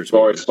Basterds.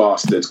 Inglourious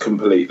Basterds,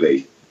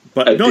 completely.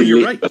 But no,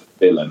 you're right.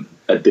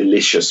 A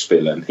delicious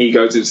villain. He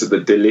goes into the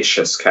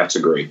delicious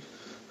category.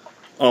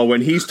 Oh,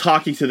 when he's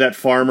talking to that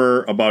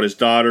farmer about his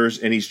daughters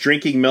and he's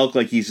drinking milk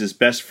like he's his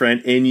best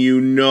friend and you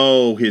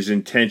know his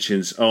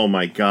intentions. Oh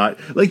my God.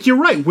 Like, you're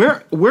right.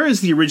 Where is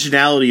the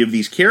originality of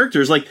these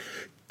characters? Like,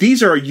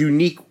 these are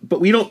unique,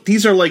 but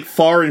these are like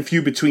far and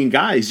few between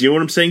guys. You know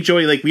what I'm saying,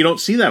 Joey? Like, we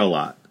don't see that a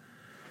lot.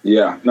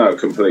 Yeah, no,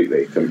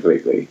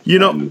 completely. You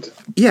know,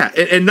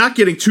 and not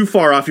getting too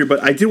far off here,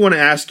 but I did want to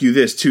ask you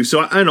this too.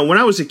 So I know when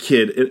I was a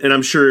kid, and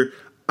I'm sure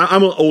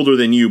I'm older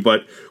than you,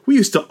 but we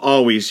used to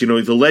always,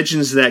 the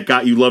legends that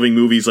got you loving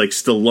movies like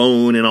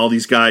Stallone and all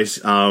these guys,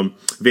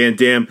 Van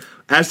Damme.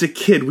 As a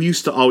kid, we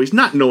used to always,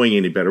 not knowing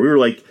any better, we were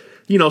like,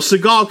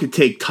 Seagal could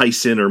take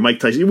Tyson or Mike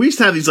Tyson. We used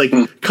to have these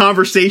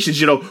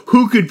conversations,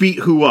 who could beat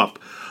who up.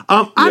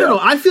 I don't know.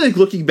 I feel like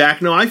looking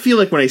back now, I feel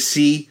like when I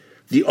see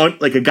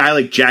like a guy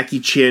like Jackie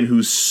Chan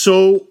who's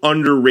so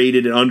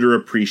underrated and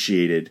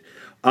underappreciated,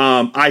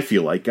 I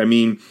feel like,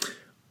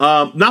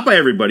 not by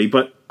everybody,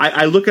 but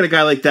I look at a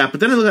guy like that, but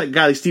then I look at a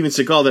guy like Steven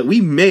Seagal that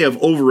we may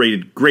have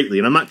overrated greatly.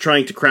 And I'm not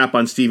trying to crap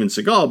on Steven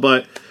Seagal,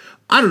 but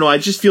I don't know. I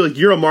just feel like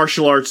you're a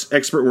martial arts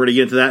expert. We're going to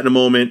get into that in a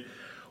moment.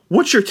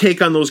 What's your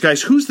take on those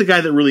guys? Who's the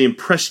guy that really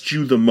impressed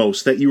you the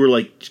most? That you were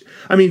like,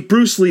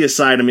 Bruce Lee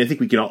aside, I think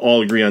we can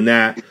all agree on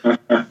that.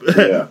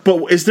 Yeah.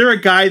 But is there a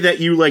guy that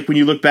you like when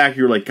you look back,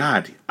 you're like,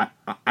 God,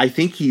 I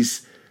think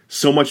he's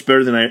so much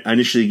better than I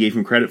initially gave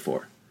him credit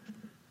for?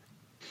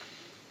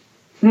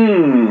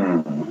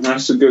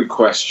 That's a good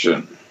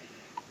question.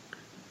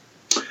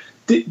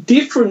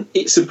 Different.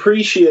 It's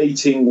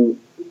appreciating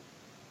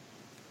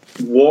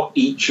what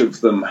each of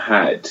them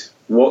had,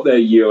 what their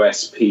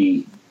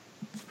USP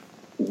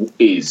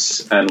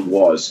is and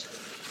was.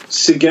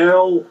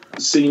 Seagal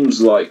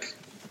seems like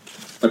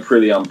a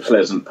pretty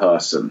unpleasant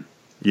person,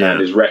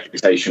 and his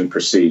reputation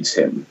precedes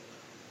him.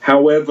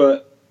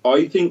 However,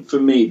 I think for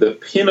me, the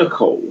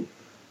pinnacle,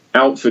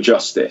 Out for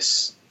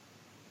Justice,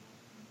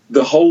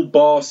 the whole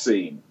bar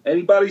scene.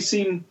 Anybody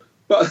seen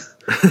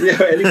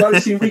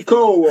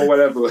Rico or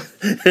whatever?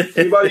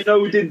 Anybody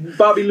know who did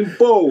Bobby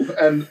Lupo?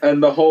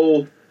 And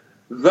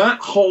that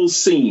whole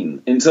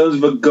scene, in terms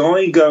of a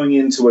guy going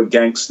into a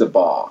gangster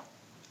bar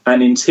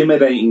and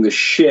intimidating the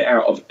shit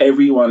out of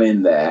everyone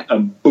in there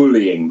and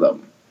bullying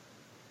them.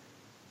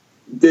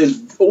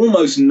 There's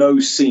almost no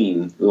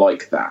scene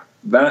like that.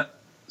 That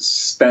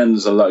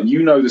stands alone.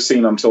 You know the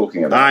scene I'm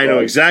talking about. I know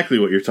exactly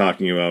what you're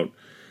talking about.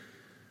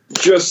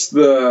 Just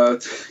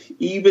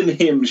even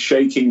him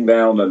shaking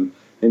down and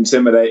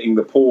intimidating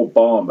the poor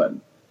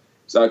barman.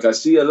 It's like, I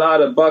see a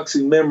lot of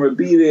boxing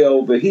memorabilia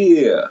over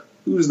here.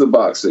 Who's the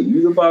boxer?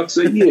 You the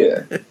boxer?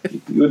 Yeah.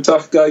 You a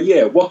tough guy?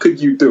 Yeah. What could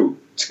you do?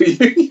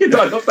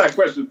 I love that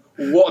question.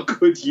 What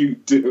could you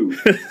do?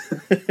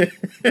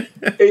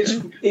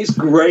 It's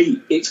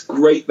great. It's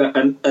great that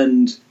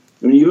and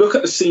when you look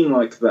at a scene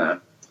like that,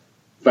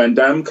 Van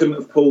Damme couldn't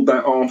have pulled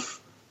that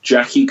off.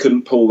 Jackie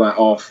couldn't pull that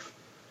off.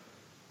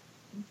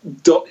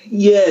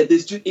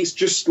 It's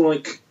just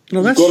like,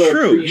 no, that's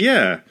true.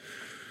 Yeah,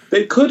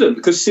 they couldn't,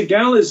 because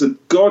Seagal is a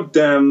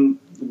goddamn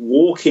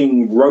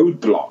walking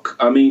roadblock.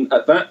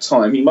 At that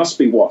time, he must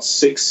be, 6'6",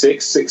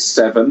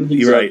 6'7".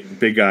 You're right,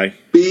 big guy.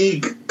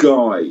 Big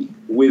guy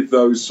with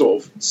those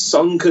sort of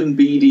sunken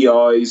beady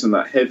eyes and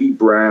that heavy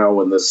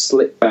brow and the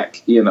slick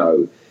back,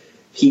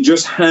 He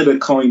just had a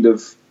kind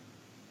of...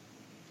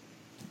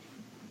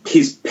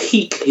 His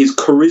peak, his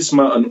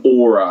charisma and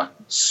aura,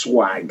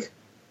 swag,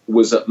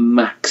 was at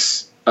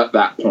max at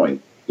that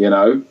point,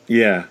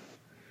 Yeah.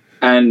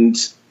 And...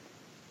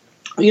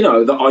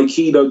 the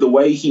Aikido, the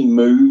way he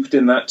moved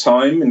in that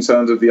time, in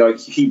terms of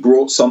he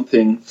brought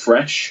something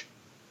fresh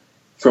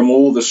from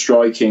all the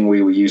striking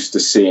we were used to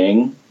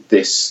seeing.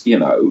 This,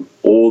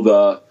 all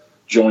the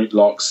joint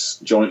locks,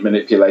 joint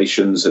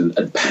manipulations,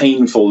 and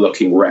painful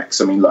looking wrecks.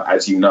 Look,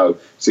 as you know,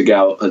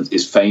 Seagal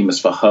is famous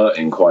for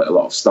hurting quite a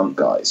lot of stunt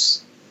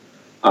guys.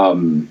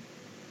 That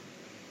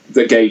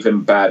gave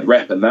him bad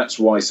rep, and that's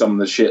why some of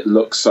the shit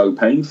looks so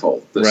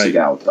painful that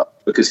Seagal does,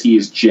 because he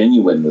is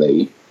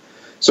genuinely...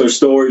 So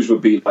stories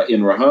would be like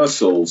in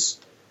rehearsals,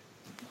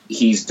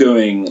 he's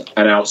doing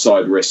an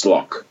outside wrist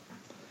lock,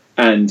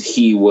 and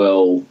he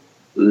will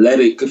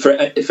let it. For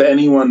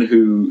anyone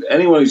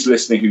who's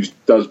listening who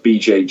does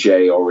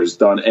BJJ or has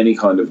done any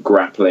kind of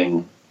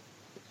grappling,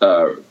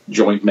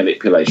 joint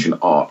manipulation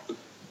art,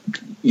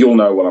 you'll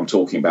know what I'm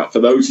talking about. For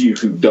those of you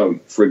who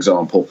don't, for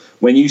example,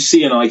 when you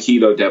see an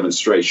Aikido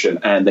demonstration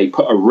and they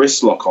put a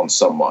wrist lock on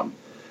someone,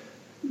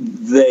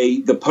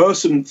 the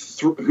person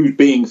who's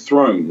being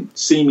thrown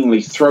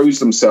seemingly throws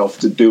themselves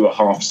to do a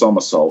half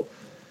somersault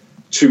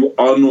to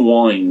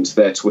unwind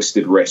their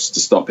twisted wrist to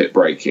stop it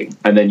breaking,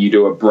 and then you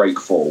do a break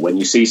fall. When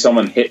you see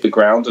someone hit the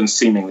ground and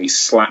seemingly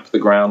slap the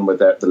ground with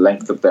the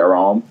length of their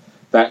arm,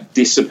 that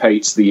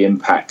dissipates the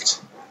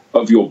impact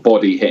of your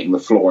body hitting the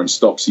floor and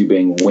stops you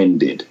being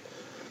winded.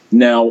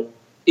 Now,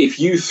 if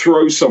you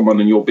throw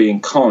someone and you're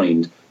being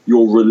kind,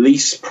 you'll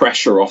release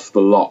pressure off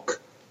the lock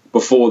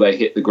before they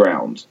hit the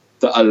ground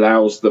that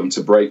allows them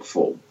to break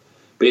fall.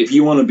 But if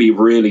you want to be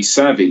really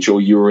savage,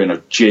 or you're in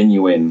a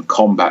genuine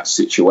combat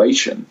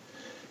situation,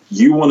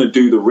 you want to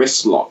do the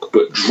wrist lock,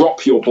 but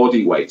drop your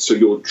body weight so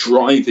you're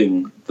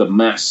driving the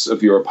mass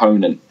of your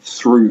opponent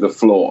through the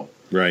floor.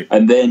 Right.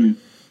 And then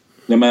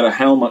no matter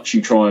how much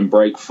you try and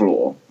break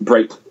fall,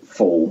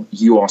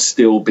 you are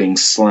still being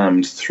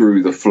slammed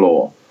through the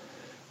floor.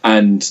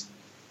 And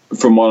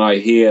from what I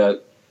hear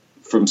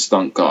from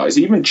stunt guys.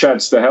 Even Chad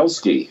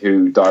Stahelski,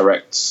 who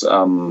directs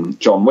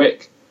John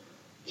Wick,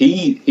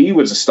 he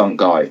was a stunt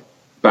guy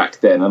back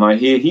then, and I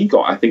hear he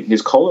got, I think,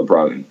 his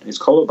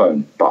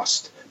collarbone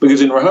bust,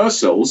 because in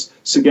rehearsals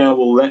Seagal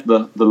will let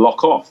the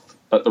lock off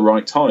at the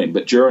right time,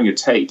 but during a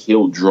take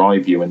he'll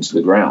drive you into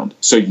the ground,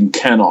 so you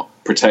cannot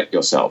protect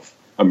yourself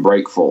and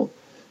break fall,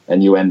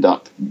 and you end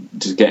up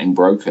just getting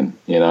broken,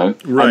 you know.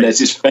 Right. And there's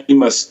this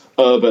famous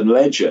urban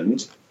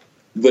legend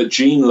that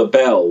Gene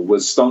LaBelle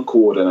was stunt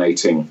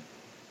coordinating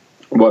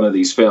one of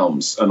these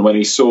films, and when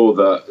he saw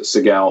that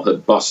Seagal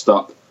had bust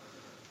up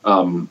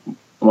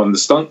one of the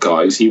stunt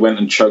guys, he went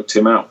and choked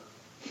him out.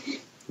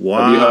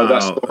 Wow. Have you heard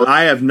that story?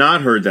 I have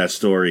not heard that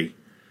story.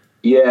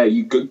 Yeah,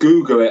 you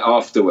Google it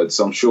afterwards.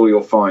 I'm sure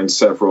you'll find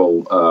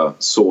several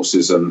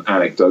sources and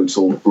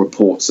anecdotal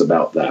reports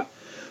about that.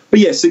 But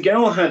yeah,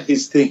 Seagal had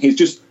his thing. He's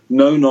just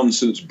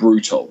no-nonsense,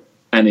 brutal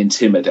and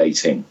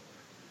intimidating.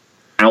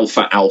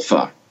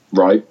 Alpha,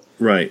 right?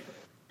 Right.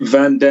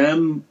 Van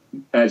Damme,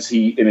 as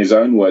he, in his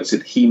own words,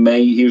 said, he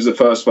was the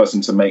first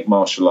person to make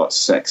martial arts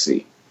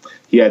sexy.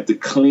 He had the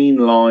clean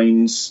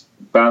lines,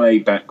 ballet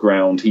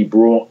background. He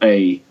brought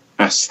a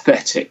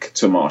aesthetic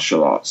to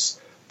martial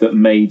arts that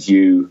made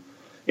you,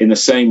 in the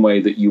same way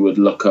that you would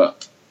look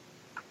at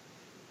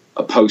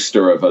a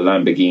poster of a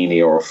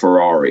Lamborghini or a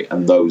Ferrari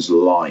and those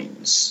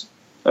lines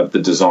of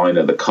the design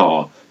of the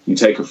car, you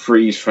take a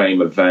freeze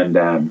frame of Van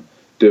Damme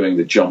doing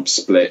the jump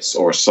splits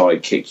or a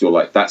side kick, you're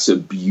like, that's a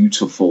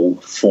beautiful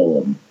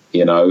form,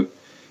 you know?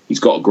 He's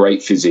got a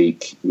great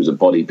physique. He was a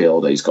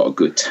bodybuilder. He's got a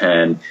good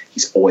tan.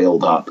 He's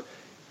oiled up.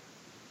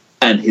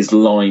 And his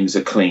lines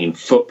are clean.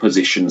 Foot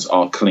positions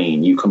are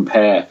clean. You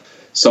compare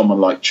someone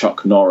like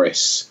Chuck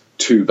Norris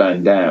to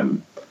Van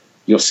Damme,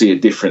 you'll see a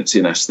difference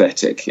in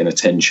aesthetic, in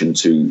attention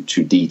to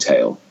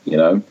detail, you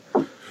know?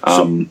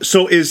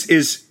 So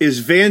is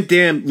Van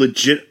Damme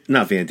legit?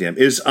 Not Van Damme.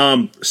 Is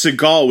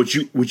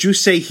Seagal? Would you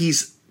say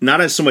he's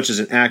not as so much as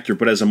an actor,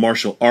 but as a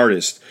martial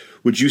artist?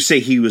 Would you say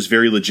he was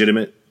very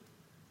legitimate?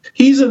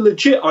 He's a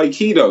legit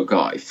Aikido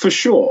guy for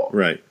sure.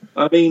 Right.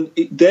 I mean,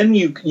 then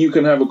you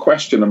can have a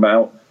question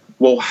about,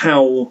 well,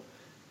 how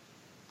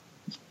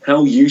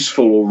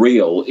useful or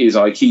real is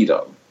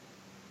Aikido?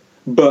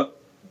 But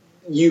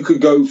you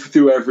could go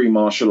through every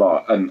martial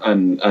art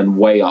and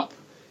weigh up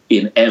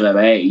in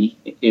MMA,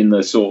 in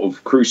the sort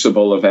of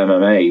crucible of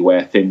MMA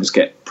where things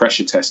get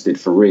pressure tested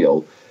for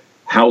real.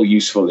 How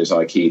useful is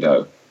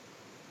Aikido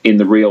in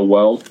the real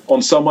world?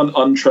 On someone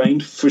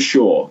untrained, for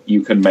sure,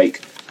 you can make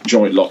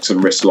joint locks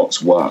and wrist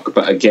locks work,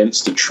 but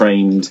against a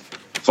trained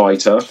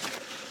fighter.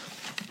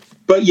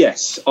 But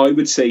yes, I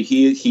would say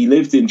he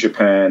lived in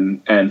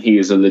Japan and he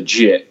is a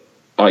legit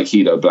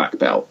Aikido black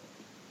belt.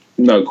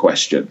 No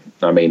question.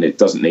 I mean, it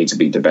doesn't need to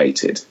be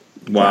debated.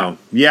 Wow.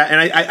 Yeah, and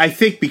I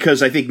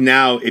think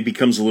now it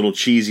becomes a little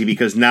cheesy,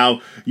 because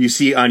now you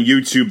see on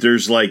YouTube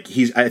there's like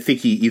I think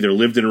he either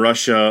lived in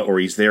Russia or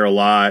he's there a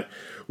lot,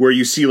 where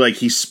you see like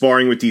he's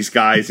sparring with these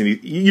guys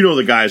and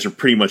the guys are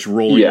pretty much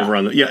rolling over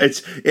on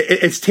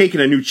it's taken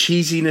a new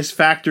cheesiness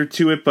factor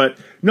to it. But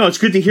no, it's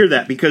good to hear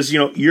that, because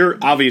you're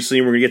obviously,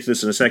 and we're gonna get to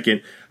this in a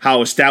second,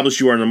 how established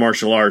you are in the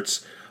martial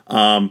arts.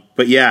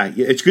 But yeah,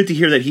 it's good to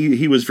hear that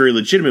he was very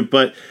legitimate,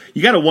 but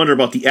you got to wonder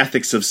about the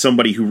ethics of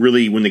somebody who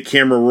really, when the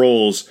camera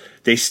rolls,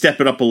 they step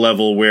it up a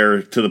level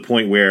to the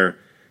point where,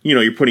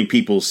 you're putting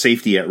people's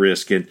safety at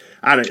risk. And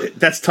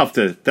that's tough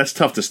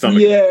to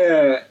stomach.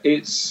 Yeah,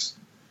 it's,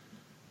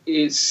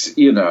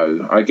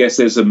 I guess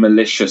there's a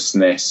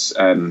maliciousness,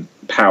 and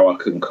power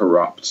can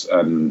corrupt,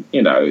 and,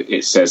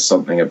 it says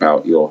something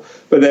about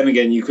but then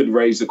again, you could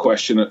raise the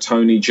question at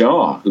Tony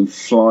Jaa, who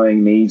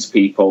flying knees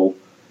people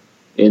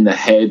in the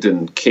head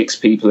and kicks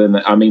people in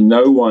the... I mean,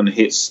 no one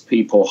hits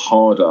people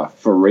harder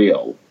for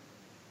real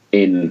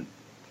in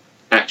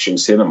action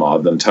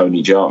cinema than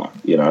Tony Jaa,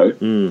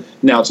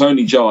 Now,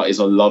 Tony Jaa is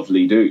a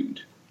lovely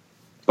dude,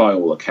 by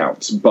all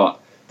accounts,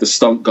 but the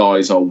stunt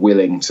guys are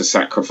willing to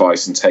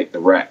sacrifice and take the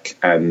wreck,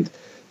 and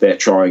they're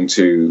trying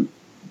to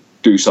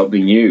do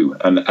something new.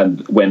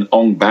 And when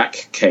Ong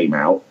Bak came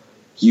out,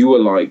 you were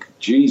like,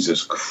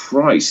 Jesus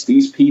Christ,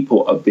 these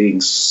people are being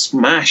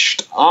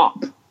smashed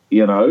up,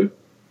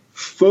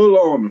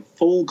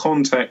 full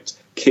contact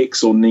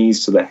kicks or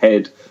knees to the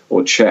head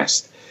or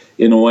chest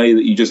in a way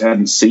that you just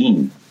hadn't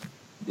seen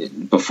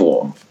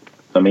before.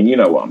 I mean, you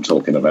know what I'm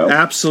talking about.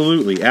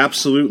 Absolutely.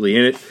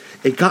 And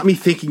it got me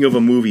thinking of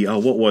a movie. Oh,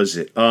 what was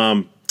it?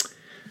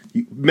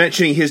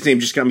 Mentioning his name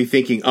just got me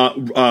thinking.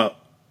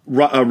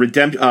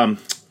 Redemption.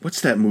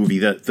 What's that movie?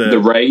 The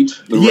Raid.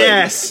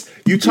 Yes, Raid.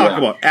 You talk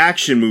about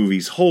action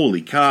movies.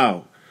 Holy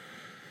cow!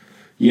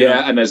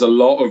 Yeah, and there's a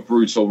lot of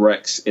brutal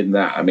wrecks in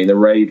that. I mean, The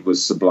Raid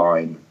was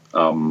sublime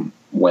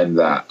when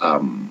that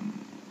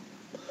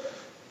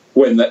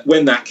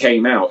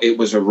came out. It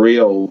was a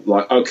real,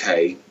 like,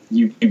 okay,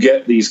 you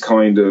get these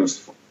kind of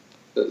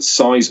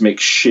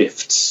seismic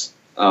shifts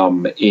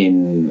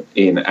in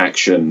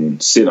action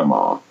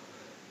cinema,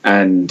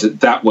 and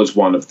that was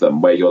one of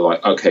them where you're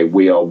like, okay,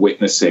 we are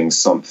witnessing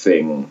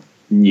something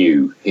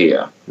new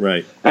here.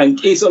 Right. And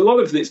a lot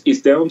of this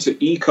is down to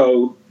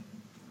Iko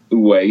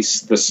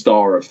Uwais, the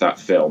star of that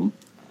film,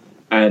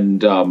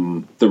 and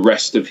the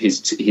rest of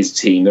his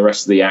team, the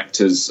rest of the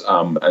actors,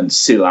 and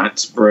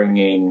Silat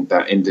bringing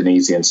that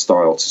Indonesian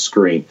style to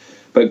screen.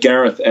 But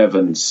Gareth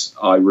Evans,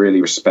 I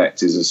really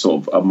respect, is a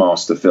sort of a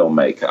master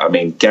filmmaker. I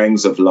mean,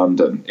 Gangs of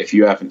London, if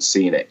you haven't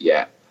seen it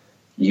yet,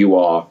 you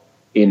are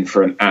in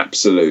for an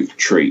absolute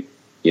treat,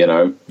 you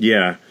know?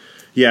 Yeah,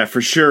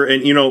 for sure.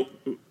 And, you know,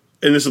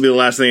 and this will be the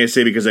last thing I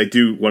say because I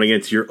do want to get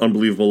into your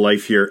unbelievable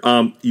life here.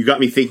 You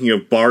got me thinking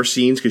of bar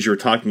scenes because you were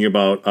talking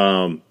about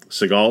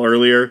Seagal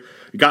earlier.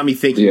 It got me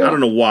thinking, I don't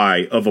know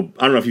why, I don't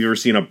know if you've ever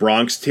seen A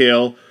Bronx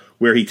Tale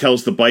where he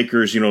tells the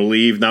bikers, you know,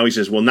 leave. Now he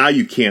says, well, now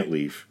you can't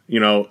leave,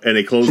 you know, and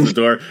they close the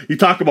door. You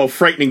talk about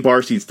frightening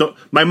bar scenes.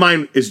 My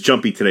mind is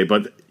jumpy today,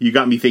 but you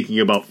got me thinking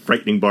about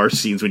frightening bar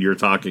scenes when you were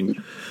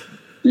talking.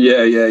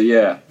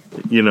 Yeah.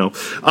 You know,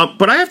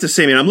 but I have to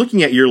say, man, I'm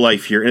looking at your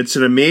life here, and it's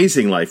an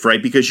amazing life,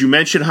 right? Because you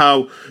mentioned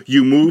how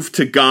you moved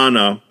to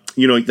Ghana.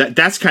 You know,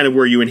 that's kind of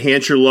where you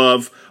enhance your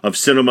love of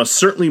cinema,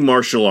 certainly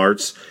martial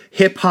arts,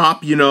 hip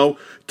hop, you know,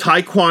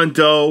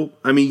 Taekwondo.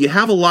 I mean, you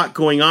have a lot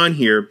going on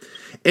here.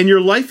 And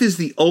your life is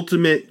the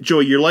ultimate,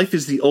 Joey, your life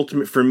is the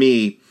ultimate for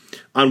me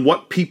on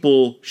what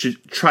people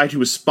should try to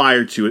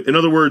aspire to. In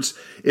other words,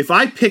 if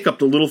I pick up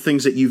the little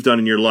things that you've done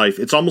in your life,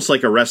 it's almost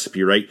like a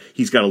recipe, right?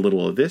 He's got a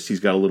little of this,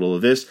 he's got a little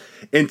of this.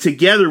 And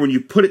together, when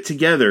you put it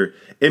together,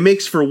 it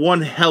makes for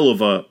one hell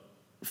of a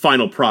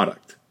final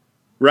product,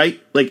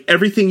 right? Like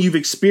everything you've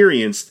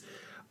experienced,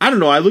 I don't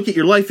know, I look at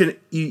your life and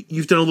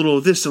you've done a little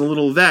of this and a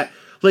little of that.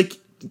 Like,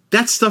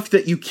 that's stuff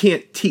that you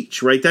can't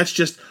teach, right? That's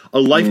just a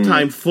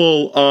lifetime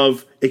full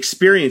of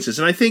experiences.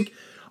 And I think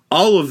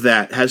all of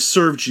that has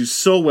served you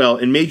so well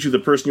and made you the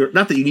person you're.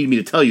 Not that you need me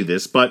to tell you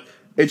this, but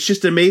it's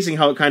just amazing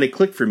how it kind of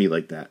clicked for me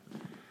like that.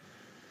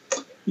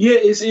 Yeah,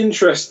 it's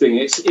interesting.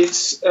 It's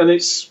the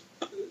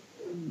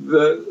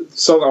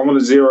something I want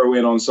to zero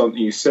in on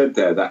something you said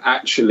there that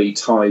actually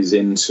ties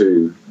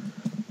into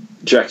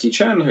Jackie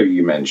Chan, who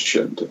you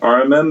mentioned. I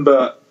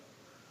remember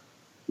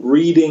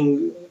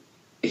reading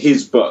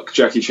his book,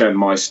 Jackie Chan,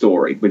 My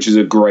Story, which is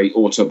a great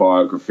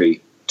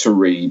autobiography to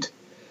read.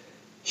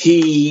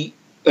 And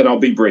I'll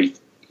be brief,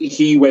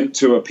 he went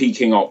to a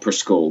Peking opera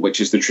school, which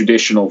is the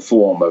traditional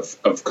form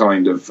of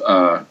kind of,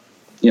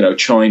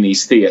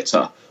 Chinese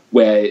theatre,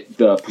 where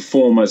the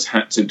performers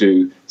had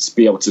to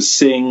be able to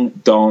sing,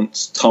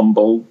 dance,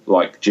 tumble,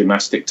 like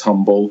gymnastic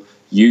tumble,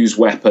 use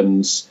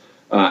weapons,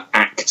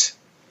 act.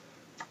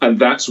 And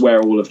that's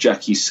where all of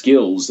Jackie's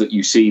skills that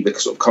you see, the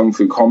sort of kung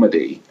fu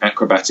comedy,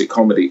 acrobatic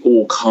comedy,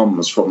 all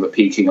comes from the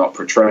Peking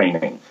opera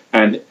training.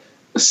 And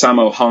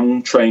Sammo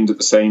Hung trained at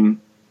the same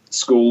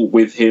school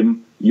with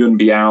him, Yun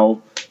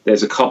Biao.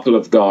 There's a couple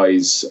of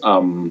guys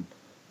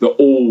that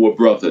all were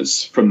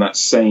brothers from that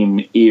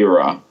same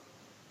era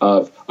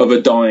of a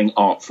dying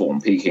art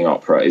form. Peking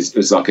opera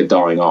is like a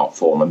dying art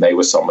form, and they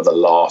were some of the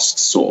last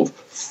sort of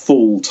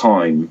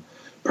full-time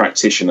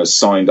practitioners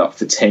signed up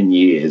for 10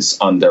 years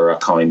under a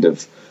kind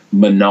of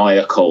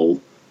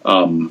maniacal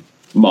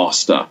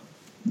master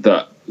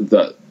that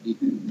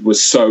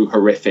was so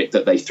horrific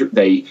that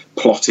they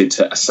plotted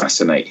to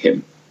assassinate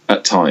him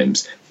at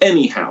times.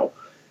 Anyhow,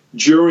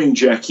 during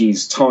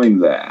Jackie's time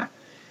there,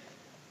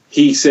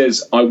 he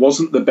says, I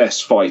wasn't the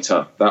best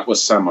fighter. That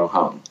was Sammo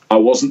Hung. I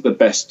wasn't the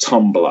best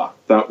tumbler.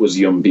 That was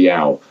Yun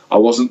Biao. I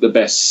wasn't the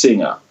best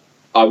singer.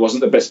 I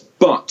wasn't the best,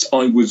 but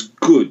I was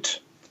good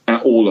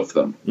at all of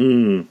them.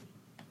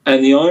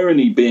 And the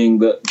irony being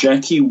that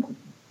Jackie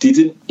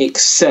didn't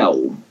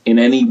excel in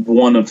any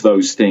one of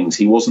those things.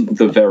 He wasn't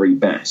the very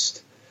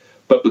best.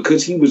 But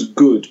because he was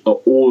good at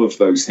all of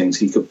those things,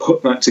 he could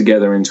put that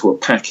together into a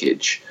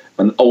package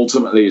and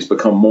ultimately has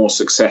become more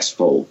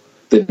successful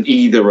than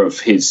either of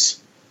his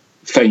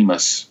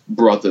famous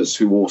brothers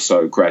who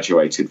also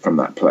graduated from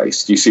that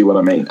place. Do you see what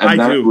I mean? And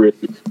that really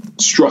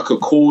struck a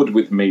chord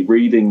with me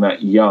reading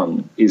that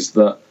young, is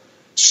that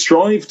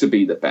strive to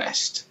be the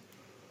best.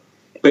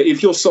 But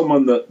if you're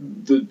someone that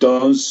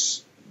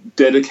does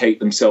dedicate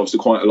themselves to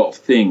quite a lot of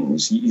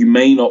things, you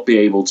may not be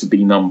able to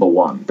be number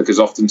one, because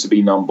often to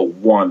be number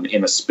one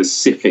in a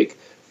specific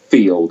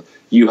field,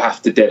 you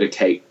have to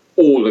dedicate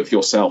all of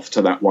yourself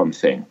to that one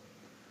thing.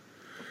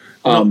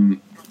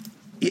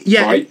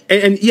 Yeah, right?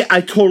 and I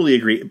totally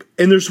agree.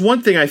 And there's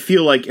one thing I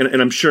feel like,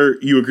 and I'm sure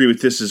you agree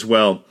with this as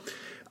well,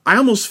 I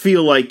almost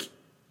feel like,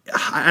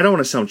 I don't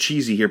want to sound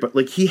cheesy here, but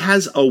like he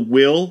has a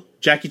will,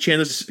 Jackie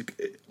Chan,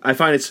 I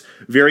find it's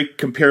very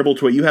comparable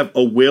to what you have,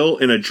 a will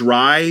and a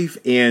drive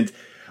and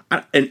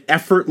an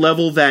effort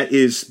level that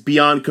is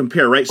beyond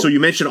compare, right? So you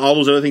mentioned all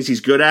those other things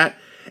he's good at,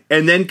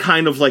 and then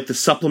kind of like the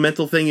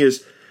supplemental thing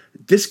is,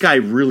 this guy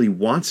really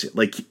wants it.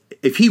 Like,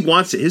 if he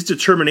wants it, his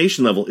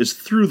determination level is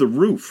through the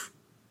roof.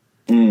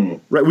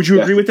 Right? Would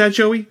you agree with that,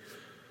 Joey?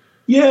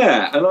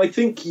 Yeah, and I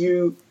think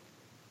your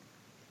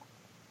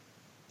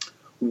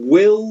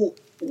will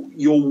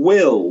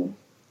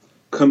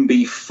can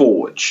be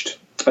forged.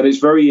 And it's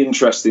very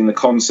interesting, the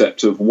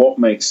concept of what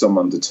makes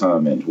someone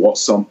determined,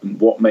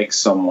 what makes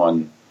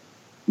someone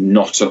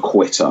not a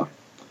quitter,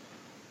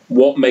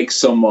 what makes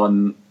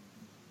someone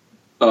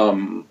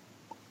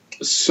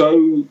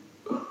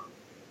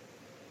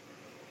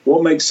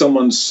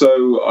someone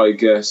so, I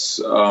guess,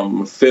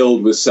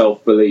 filled with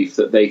self-belief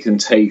that they can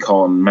take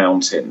on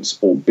mountains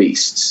or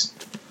beasts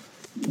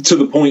to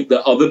the point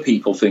that other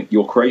people think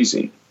you're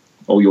crazy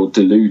or you're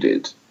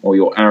deluded or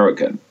you're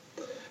arrogant?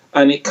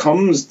 And it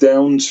comes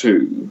down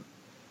to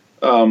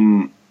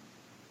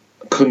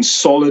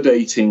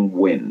consolidating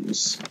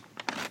wins.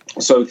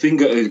 So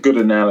think a good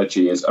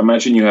analogy is,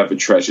 imagine you have a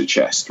treasure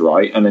chest,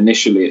 right? And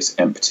initially it's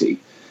empty.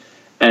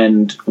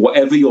 And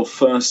whatever your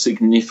first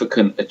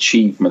significant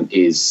achievement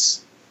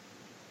is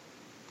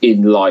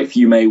in life,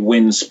 you may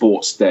win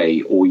sports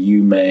day, or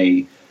you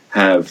may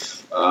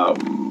have,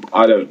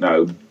 I don't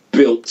know,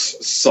 built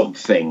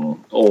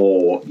something,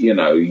 or, you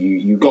know,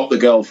 you got the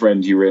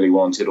girlfriend you really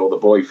wanted, or the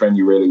boyfriend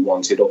you really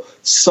wanted, or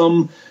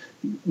some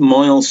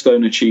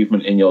milestone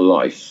achievement in your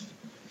life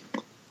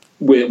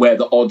where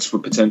the odds were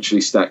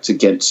potentially stacked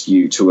against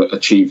you to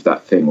achieve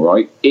that thing,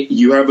 right?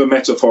 You have a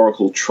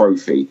metaphorical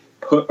trophy.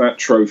 Put that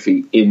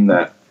trophy in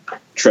that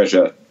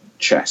treasure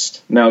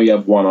chest. Now you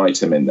have one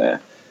item in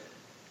there.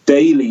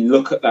 Daily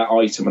look at that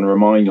item and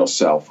remind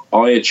yourself,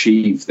 I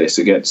achieved this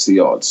against the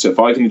odds. So if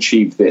I can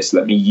achieve this,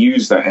 let me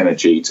use that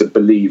energy to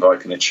believe I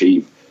can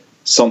achieve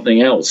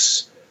something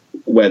else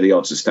where the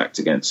odds are stacked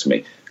against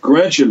me.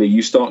 Gradually,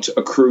 you start to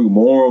accrue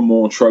more and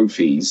more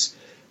trophies,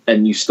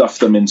 and you stuff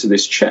them into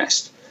this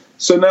chest.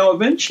 So now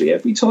eventually,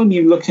 every time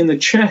you look in the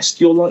chest,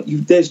 you're like,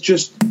 there's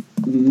just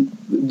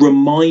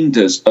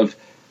reminders of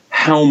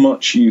how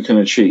much you can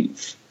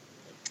achieve.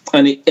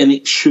 And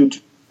it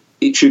should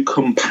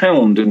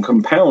compound and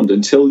compound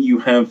until you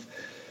have,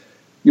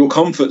 your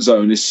comfort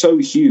zone is so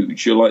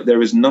huge, you're like,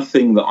 there is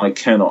nothing that I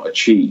cannot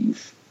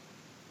achieve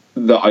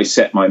that I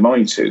set my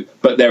mind to,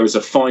 but there is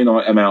a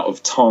finite amount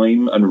of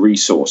time and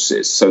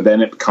resources. So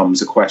then it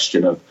becomes a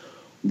question of,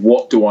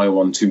 what do I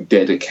want to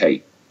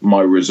dedicate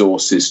my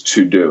resources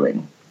to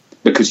doing?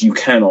 Because you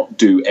cannot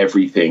do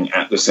everything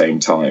at the same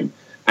time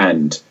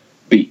and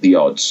beat the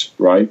odds,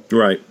 right?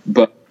 Right.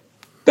 But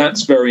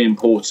that's very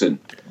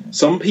important.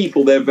 Some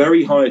people, they're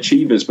very high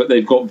achievers, but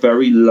they've got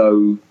very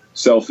low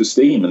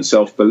self-esteem and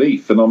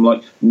self-belief. And I'm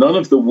like, none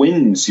of the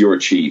wins you're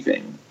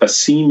achieving are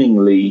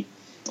seemingly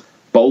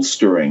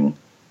bolstering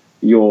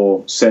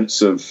your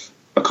sense of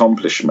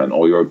accomplishment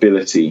or your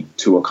ability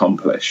to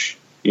accomplish,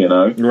 you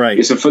know? Right.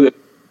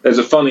 There's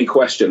a funny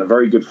question. A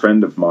very good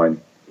friend of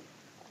mine,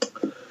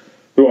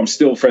 who I'm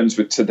still friends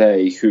with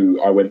today,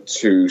 who I went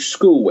to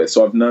school with.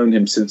 So I've known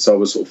him since I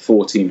was sort of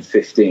 14,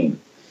 15.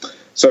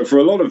 So for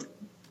a lot of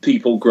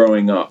people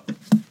growing up,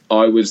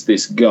 I was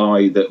this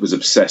guy that was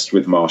obsessed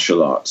with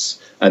martial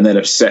arts, and then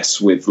obsessed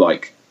with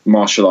like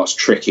martial arts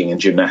tricking and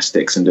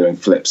gymnastics and doing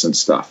flips and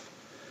stuff.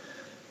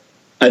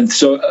 And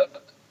so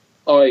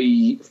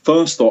I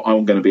first thought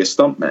I'm going to be a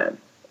stuntman.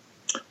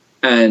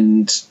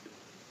 And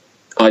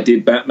I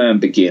did Batman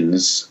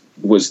Begins,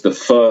 was the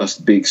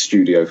first big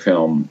studio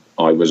film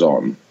I was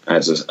on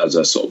as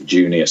a sort of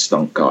junior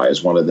stunt guy,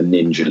 as one of the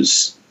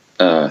ninjas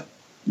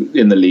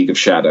in the League of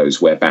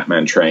Shadows, where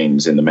Batman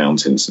trains in the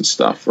mountains and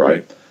stuff,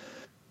 right?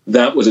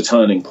 That was a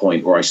turning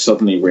point where I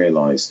suddenly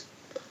realized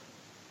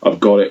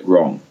I've got it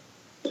wrong.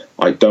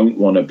 I don't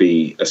want to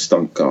be a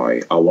stunt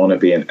guy. I want to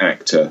be an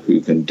actor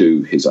who can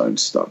do his own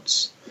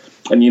stunts.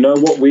 And you know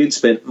what? We had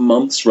spent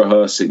months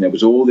rehearsing. There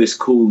was all this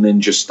cool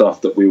ninja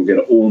stuff that we were going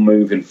to all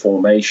move in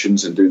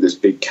formations and do this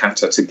big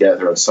kata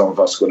together, and some of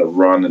us were going to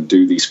run and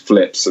do these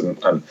flips,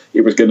 and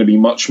it was going to be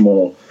much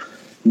more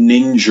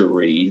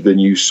ninja-y than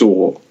you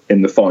saw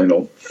in the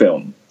final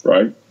film,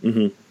 right?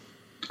 Mm-hmm.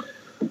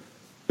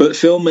 But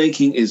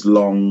filmmaking is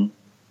long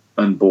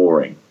and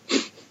boring,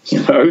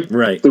 you know?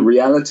 Right. The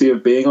reality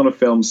of being on a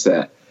film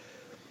set.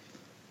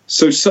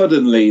 So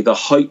suddenly the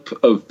hype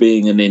of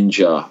being a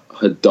ninja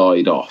had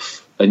died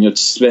off, and you're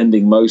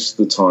spending most of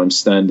the time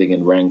standing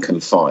in rank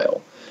and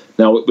file.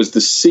 Now, it was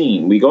the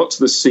scene, we got to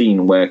the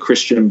scene where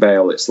Christian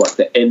Bale, it's like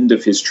the end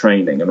of his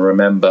training, and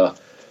remember,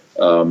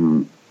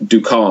 Ducard,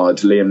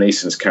 Liam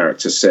Neeson's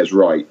character, says,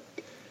 right,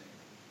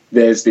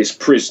 there's this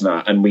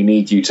prisoner and we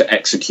need you to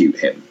execute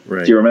him.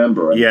 Right. Do you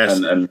remember? Yes.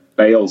 And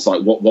Bale's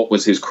like, what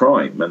was his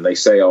crime? And they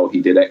say, oh,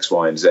 he did X,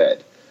 Y, and Z.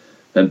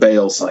 And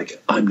Bale's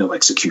like, I'm no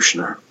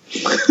executioner.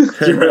 Do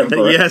you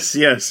remember? Yes,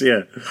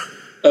 yeah.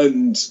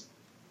 And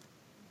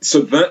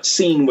so that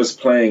scene was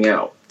playing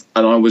out,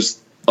 and I'm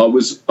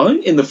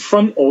in the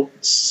front or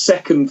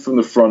second from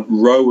the front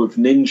row of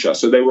ninja,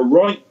 so they were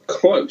right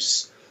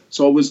close.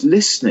 So I was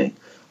listening,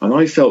 and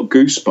I felt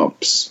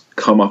goosebumps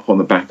come up on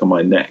the back of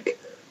my neck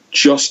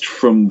just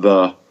from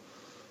the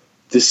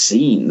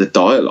scene, the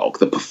dialogue,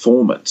 the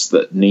performance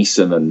that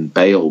Neeson and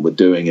Bale were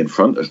doing in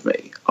front of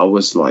me. I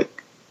was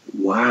like,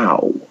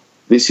 wow,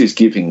 this is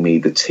giving me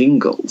the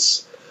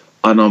tingles.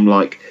 And I'm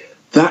like,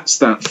 that's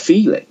that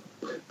feeling.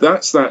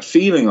 That's that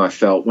feeling I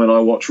felt when I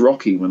watched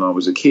Rocky when I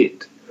was a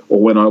kid, or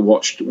when I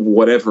watched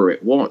whatever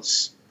it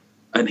was.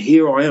 And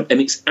here I am. And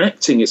it's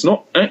acting. It's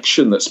not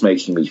action that's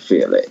making me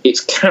feel it.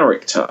 It's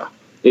character.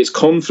 It's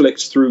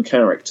conflict through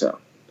character.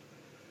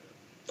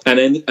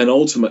 And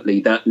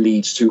ultimately that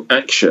leads to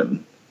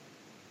action.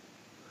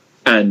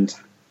 And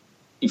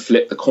you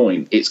flip the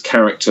coin. It's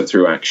character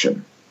through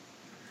action.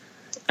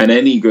 And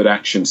any good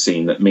action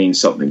scene that means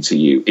something to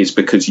you is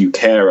because you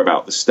care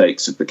about the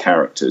stakes of the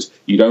characters.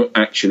 You don't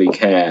actually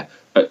care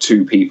at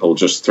two people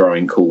just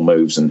throwing cool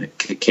moves and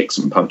kicks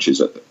and punches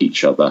at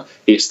each other.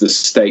 It's the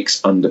stakes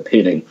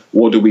underpinning.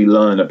 What do we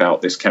learn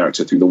about this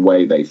character through the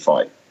way they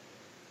fight,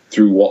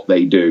 through what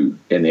they do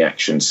in the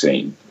action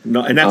scene?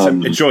 No, and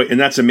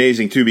that's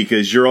amazing too,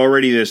 because you're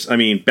already this. I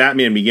mean,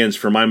 Batman Begins,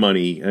 for my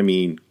money, I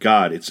mean,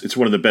 God, it's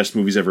one of the best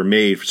movies ever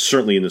made,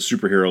 certainly in the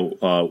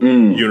superhero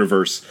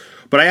universe.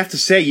 But I have to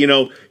say,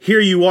 here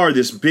you are,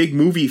 this big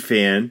movie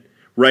fan,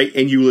 right?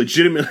 And you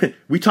legitimately,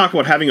 we talk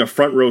about having a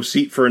front row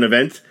seat for an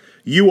event.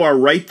 You are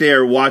right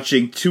there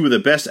watching two of the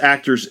best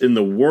actors in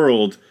the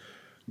world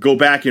go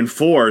back and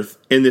forth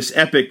in this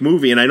epic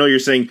movie. And I know you're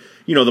saying,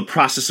 the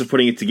process of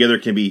putting it together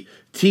can be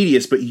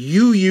tedious, but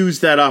you use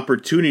that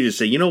opportunity to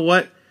say, you know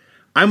what?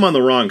 I'm on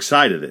the wrong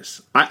side of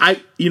this. I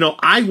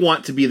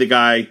want to be the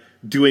guy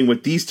doing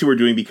what these two are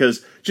doing,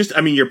 because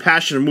your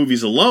passion of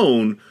movies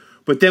alone.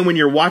 But then when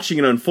you're watching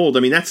it unfold,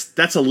 I mean,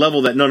 that's a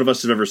level that none of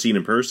us have ever seen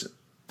in person.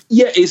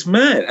 Yeah, it's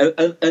mad.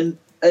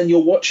 And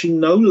you're watching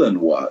Nolan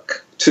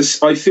work.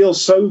 I feel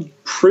so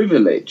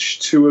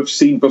privileged to have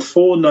seen,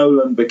 before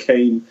Nolan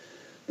became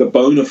the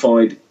bona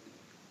fide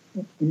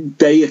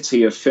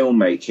deity of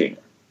filmmaking,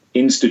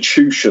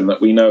 institution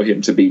that we know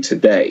him to be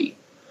today.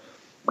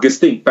 Because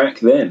think, back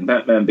then,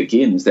 Batman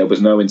Begins, there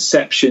was no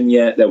Inception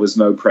yet, there was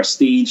no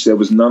Prestige, there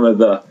was none of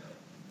the,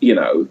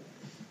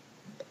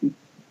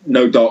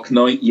 no Dark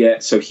Knight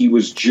yet, so he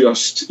was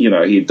just, he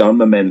had done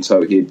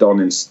Memento, he had done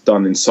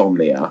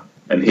Insomnia,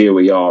 and here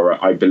we are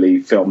at, I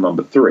believe, film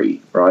number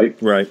 3, right?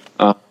 Right.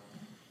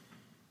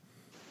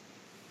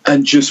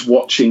 And just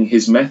watching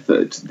his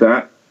method,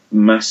 that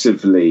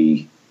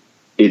massively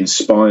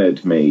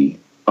inspired me,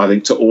 I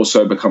think, to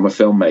also become a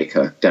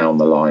filmmaker down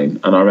the line.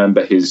 And I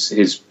remember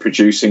his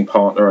producing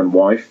partner and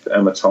wife,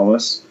 Emma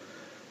Thomas,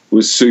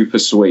 was super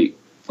sweet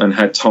and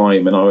had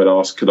time, and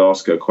could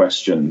ask her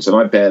questions. And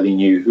I barely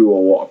knew who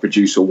or what a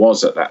producer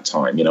was at that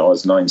time. I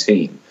was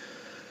 19.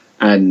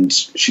 And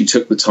she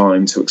took the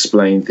time to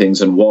explain things.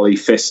 And Wally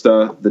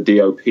Pfister, the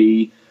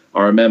DOP,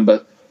 I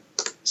remember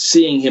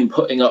seeing him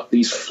putting up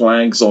these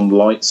flags on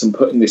lights and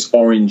putting this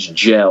orange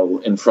gel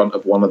in front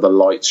of one of the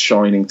lights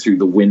shining through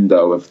the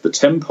window of the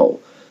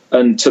temple.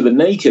 And to the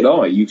naked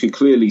eye, you could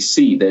clearly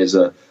see there's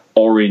a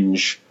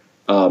orange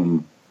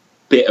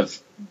bit of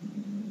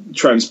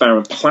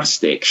transparent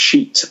plastic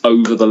sheet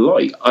over the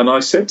light. And I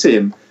said to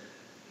him,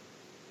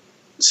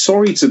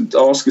 sorry to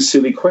ask a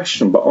silly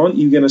question, but aren't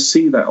you going to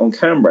see that on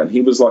camera? And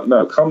he was like,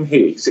 no, come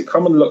here. He said,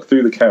 come and look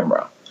through the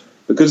camera.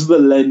 Because of the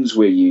lens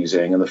we're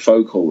using and the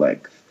focal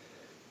length,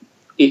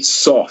 it's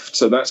soft,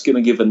 so that's going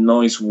to give a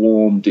nice,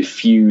 warm,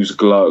 diffuse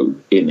glow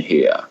in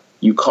here.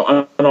 You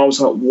can't, and I was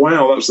like,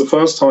 wow, that was the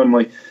first time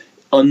I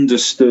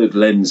understood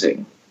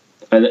lensing.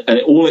 And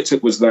all it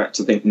took was that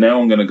to think,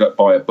 now I'm going to go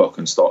buy a book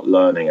and start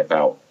learning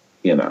about,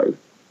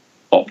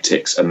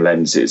 optics and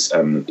lenses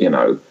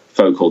and,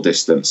 focal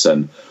distance,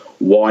 and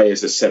why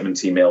is a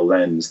 70mm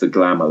lens the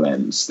glamour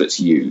lens that's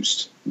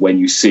used. When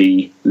you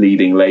see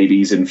leading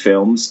ladies in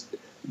films,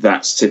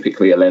 that's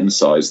typically a lens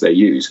size they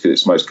use because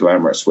it's most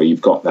glamorous, where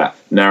you've got that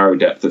narrow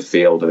depth of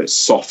field and it's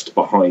soft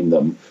behind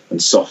them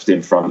and soft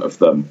in front of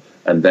them,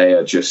 and they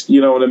are just, you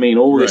know what I mean?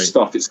 All this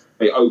stuff,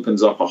 it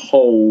opens up a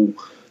whole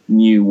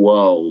new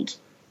world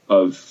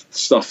of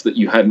stuff that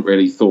you hadn't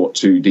really thought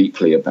too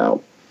deeply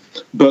about.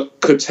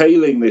 But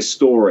curtailing this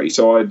story,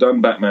 so I had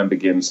done Batman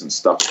Begins and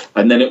stuff,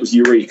 and then it was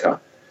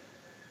Eureka.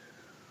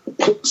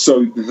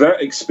 So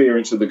that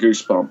experience of the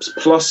goosebumps,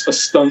 plus a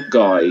stunt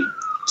guy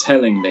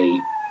telling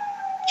me,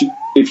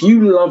 if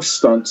you love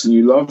stunts and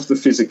you love the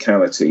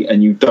physicality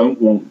and you don't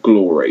want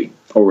glory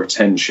or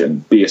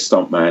attention, be a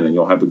stuntman and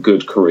you'll have a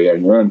good career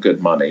and you'll earn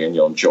good money and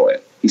you'll enjoy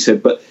it. He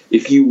said, but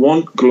if you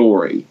want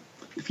glory,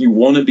 if you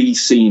want to be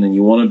seen and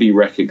you want to be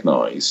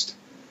recognized,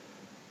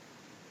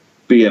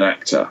 be an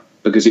actor,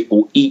 because it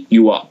will eat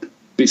you up.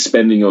 Be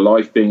spending your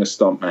life being a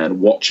stuntman,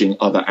 watching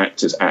other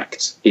actors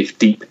act, if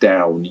deep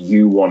down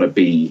you want to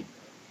be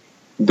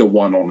the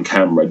one on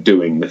camera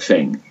doing the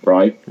thing,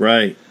 right?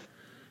 Right.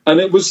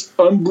 And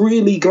I'm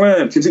really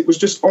glad, because it was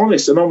just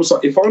honest. And I was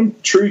like, if I'm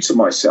true to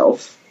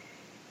myself,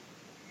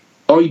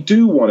 I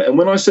do want it. And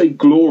when I say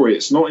glory,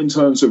 it's not in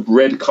terms of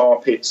red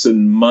carpets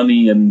and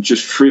money and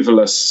just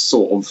frivolous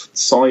sort of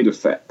side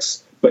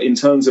effects, but in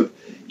terms of,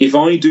 if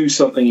I do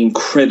something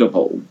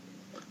incredible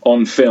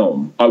on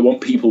film, I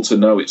want people to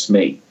know it's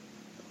me.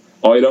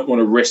 I don't want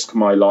to risk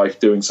my life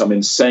doing some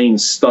insane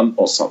stunt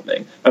or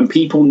something and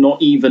people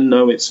not even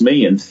know it's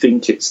me and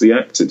think it's the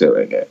actor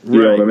doing it.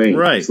 You know what I mean?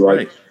 Right,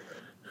 right.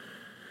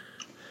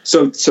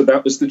 So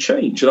that was the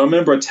change. And I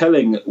remember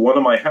telling one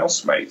of my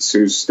housemates,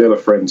 who's still a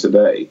friend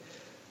today,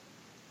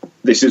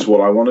 this is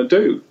what I want to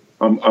do.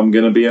 I'm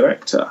going to be an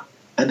actor.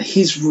 And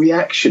his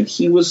reaction,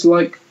 he was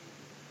like,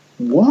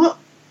 what?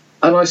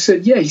 And I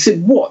said, yeah. He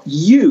said, what?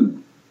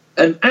 You,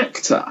 an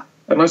actor?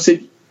 And I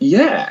said,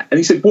 yeah. And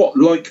he said, what?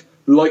 Like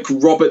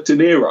Robert De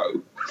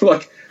Niro?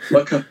 like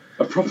a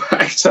a proper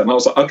actor. And I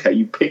was like, okay,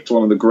 you picked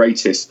one of the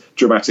greatest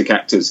dramatic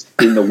actors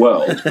in the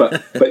world.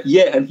 But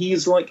yeah, and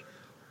he's like,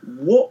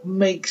 what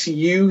makes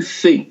you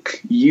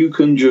think you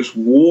can just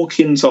walk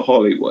into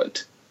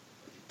Hollywood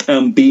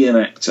and be an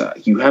actor?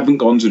 You haven't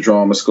gone to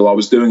drama school. I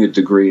was doing a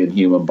degree in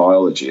human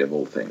biology, of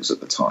all things,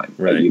 at the time,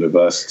 at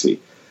university.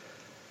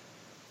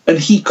 And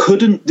he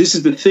couldn't, this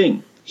is the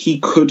thing, he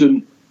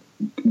couldn't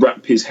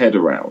wrap his head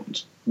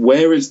around,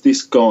 where is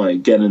this guy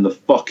getting the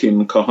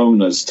fucking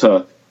cojones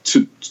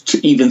to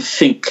even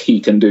think he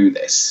can do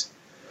this?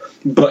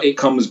 But it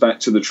comes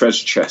back to the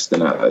treasure chest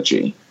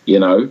analogy, you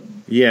know?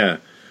 Yeah.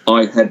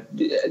 I had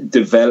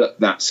developed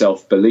that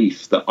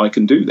self-belief that I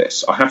can do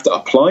this. I have to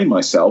apply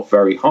myself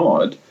very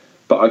hard,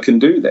 but I can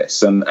do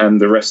this. And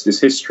the rest is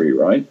history,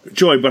 right?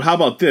 Joy, but how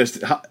about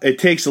this? It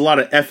takes a lot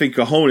of effing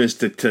cojones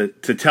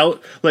to tell.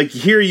 Like,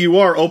 here you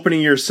are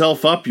opening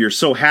yourself up. You're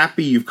so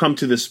happy. You've come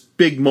to this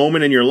big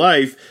moment in your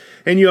life.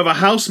 And you have a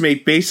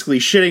housemate basically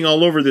shitting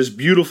all over this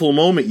beautiful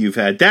moment you've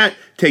had. That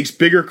takes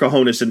bigger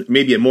cojones in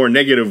maybe a more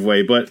negative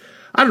way. But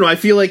I don't know. I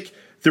feel like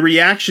the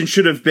reaction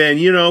should have been,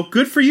 you know,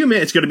 good for you,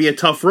 man. It's going to be a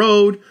tough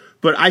road,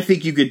 but I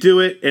think you could do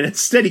it. And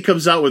instead he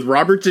comes out with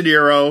Robert De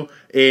Niro,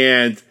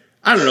 and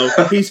I don't know.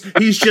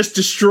 He's just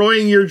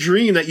destroying your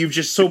dream that you've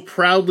just so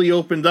proudly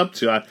opened up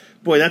to.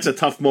 Boy, that's a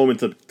tough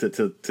moment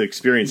to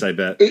experience, I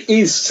bet. It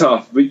is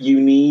tough, but you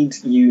need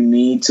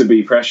to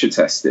be pressure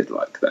tested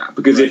like that.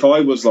 Because if I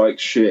was like,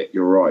 shit,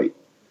 you're right,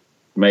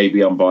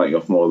 maybe I'm biting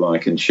off more than I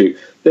can chew,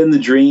 then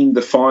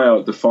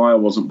the fire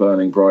wasn't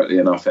burning brightly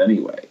enough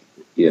anyway.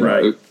 You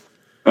know? Right.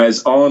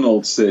 As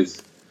Arnold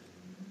says,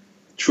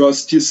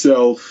 trust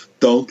yourself,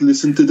 don't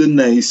listen to the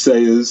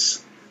naysayers.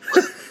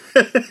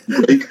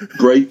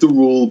 break the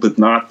rule, but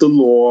not the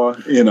law.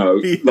 You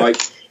know,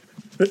 like,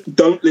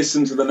 don't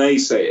listen to the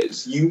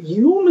naysayers.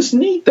 You almost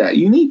need that.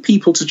 You need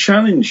people to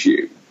challenge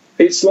you.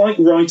 It's like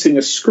writing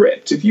a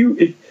script.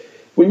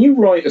 When you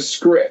write a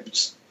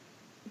script,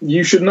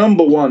 you should,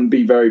 number one,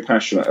 be very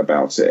passionate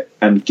about it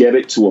and get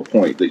it to a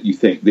point that you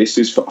think, this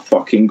is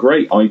fucking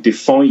great. I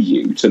defy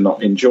you to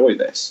not enjoy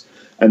this.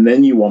 And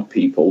then you want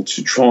people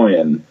to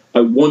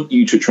I want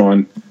you to try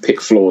and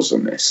pick flaws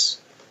on this.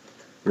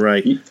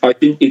 Right. I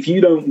think if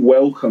you don't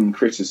welcome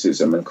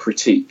criticism and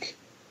critique,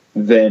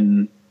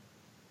 then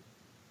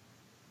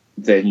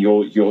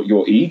your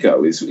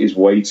ego is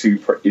way too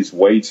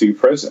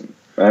present.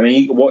 I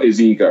mean, what is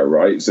ego,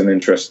 right? It's an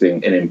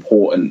interesting and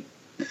important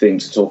thing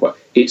to talk about.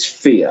 It's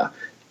fear.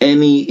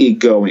 Any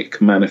egoic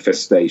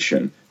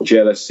manifestation,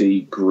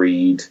 jealousy,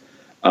 greed,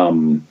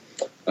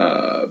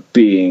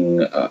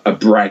 being a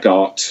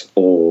braggart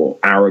or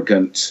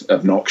arrogant,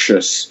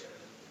 obnoxious,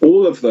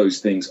 all of those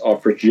things are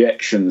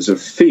projections of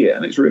fear.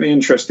 And it's really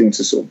interesting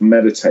to sort of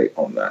meditate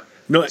on that.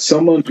 No,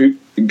 someone who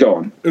go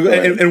on.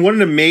 And what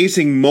an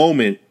amazing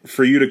moment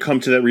for you to come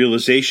to that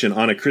realization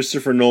on a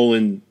Christopher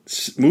Nolan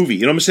movie.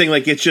 You know what I'm saying?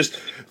 Like, it's just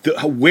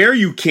where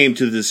you came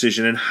to the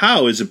decision and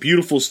how is a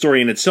beautiful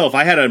story in itself.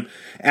 I had an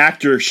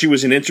actor, she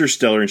was in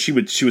Interstellar, and she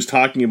was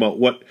talking about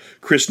what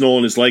Chris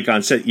Nolan is like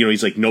on set. You know,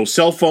 he's like, no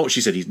cell phone. She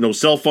said he's no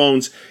cell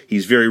phones.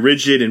 He's very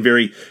rigid and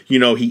very, you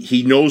know,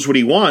 he knows what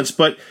he wants.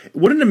 But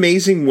what an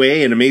amazing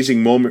way, an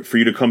amazing moment for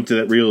you to come to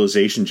that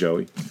realization,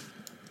 Joey.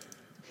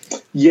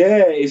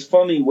 Yeah, it's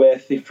funny where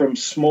from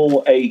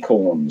small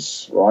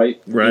acorns,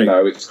 right? You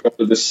know,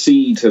 the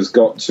seed has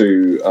got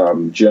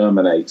to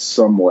germinate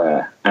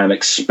somewhere and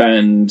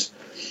expand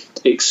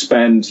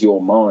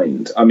your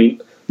mind. I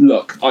mean,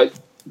 look,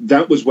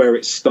 that was where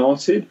it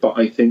started, but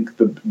I think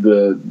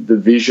the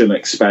vision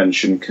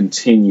expansion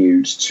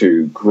continued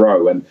to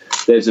grow, and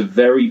there's a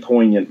very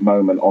poignant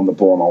moment on The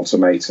Bourne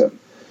Ultimatum.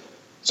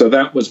 So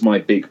that was my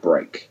big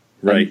break.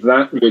 Right. And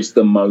that was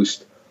the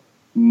most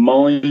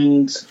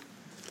mind-warping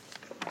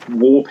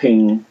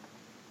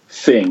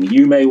thing.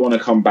 You may want to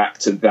come back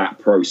to that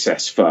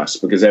process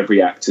first, because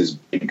every actor's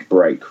big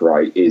break,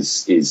 right,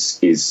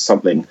 is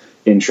something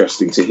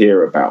interesting to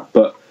hear about.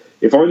 But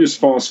if I just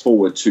fast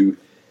forward to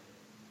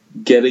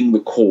getting the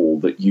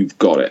call that you've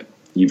got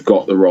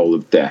the role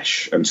of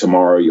Desh, and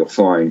tomorrow you're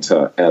flying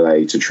to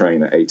LA to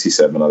train at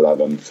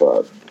 8711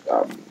 for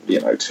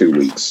 2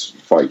 weeks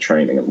fight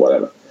training and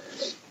whatever,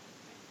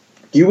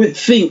 you would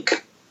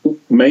think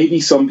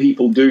maybe some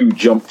people do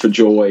jump for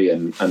joy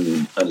and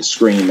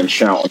scream and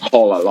shout and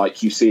holler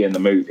like you see in the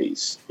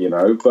movies, you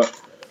know. But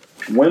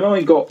when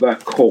I got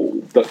that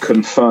call that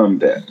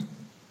confirmed it,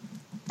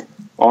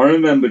 I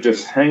remember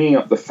just hanging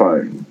up the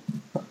phone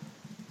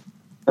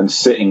and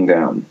sitting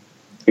down.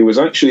 It was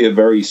actually a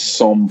very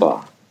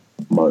somber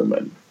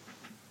moment.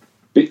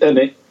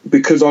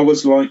 Because I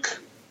was like,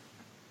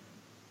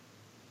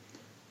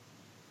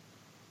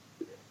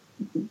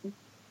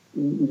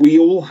 we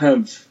all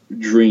have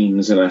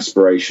dreams and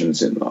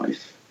aspirations in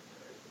life,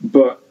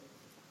 but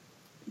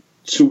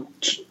to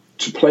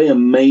play a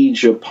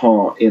major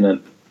part in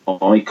an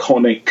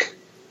iconic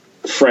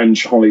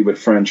French Hollywood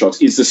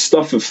franchise is the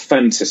stuff of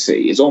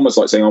fantasy. It's almost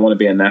like saying I want to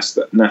be a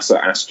NASA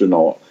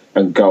astronaut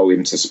and go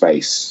into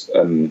space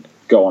and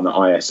go on the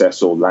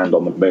ISS or land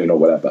on the moon or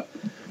whatever.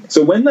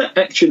 So when that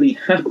actually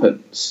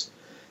happens,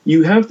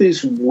 you have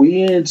this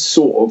weird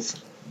sort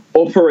of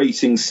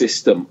operating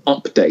system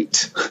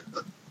update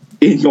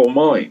in your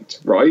mind,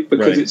 right?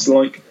 Because it's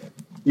like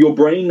your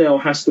brain now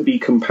has to be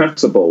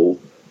compatible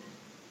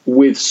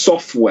with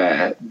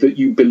software that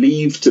you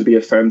believe to be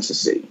a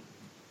fantasy,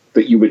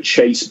 that you would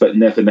chase but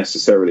never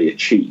necessarily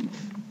achieve.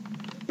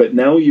 But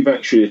now you've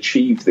actually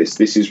achieved this.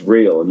 This is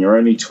real, and you're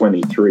only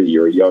 23.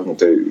 You're a young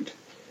dude.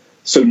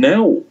 So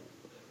now,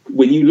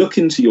 when you look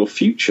into your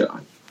future,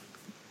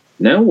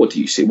 now what do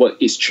you see? Well,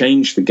 it's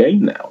changed the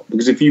game now.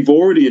 Because if you've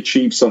already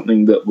achieved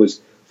something that was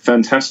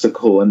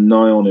fantastical and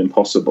nigh on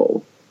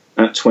impossible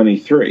at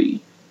 23,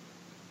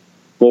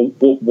 well,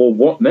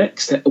 what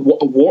next?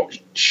 What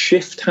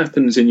shift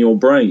happens in your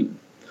brain?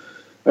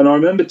 And I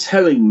remember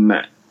telling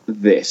Matt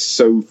this.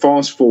 So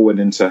fast forward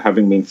into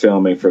having been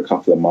filming for a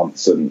couple of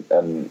months, and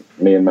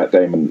me and Matt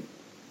Damon,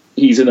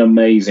 he's an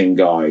amazing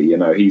guy. You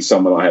know, he's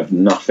someone I have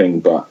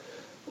nothing but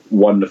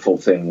wonderful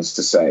things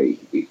to say.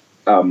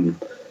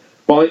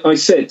 But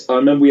I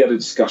remember we had a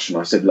discussion.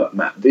 I said, look,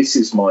 Matt, this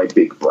is my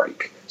big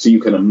break. So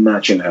you can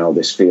imagine how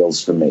this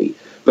feels for me.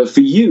 But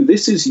for you,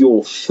 this is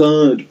your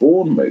third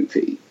Bourne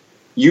movie.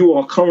 You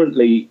are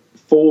currently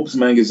Forbes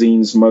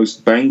magazine's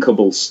most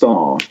bankable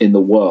star in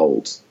the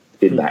world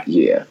in that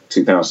year,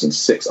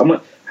 2006. I'm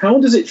like, how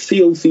does it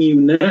feel for you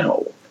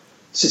now?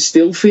 Does it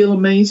still feel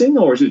amazing,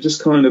 or is it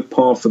just kind of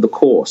par for the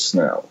course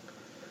now?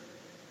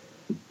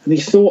 And he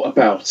thought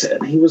about it,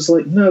 and he was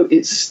like, no,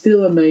 it's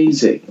still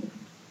amazing,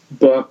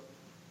 but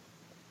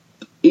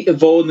it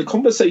evolved, and the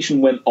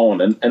conversation went on,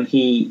 and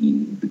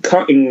he,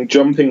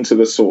 jumping to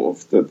the sort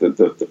of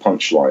the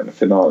punchline, the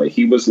finale,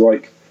 he was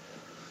like,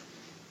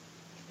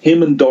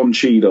 him and Don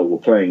Cheadle were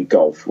playing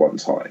golf one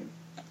time,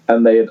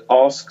 and they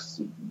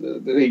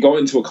got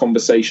into a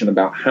conversation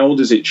about how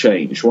does it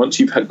change once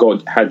you've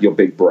had your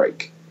big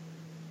break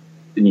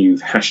and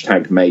you've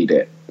 #made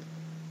it.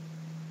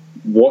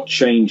 What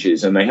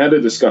changes? And they had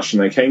a discussion.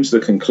 They came to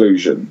the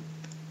conclusion,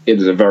 it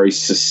is a very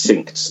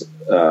succinct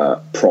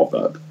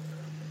proverb.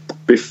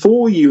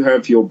 Before you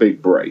have your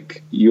big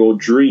break, your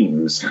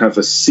dreams have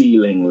a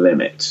ceiling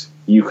limit.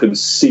 You can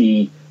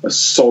see a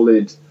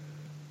solid,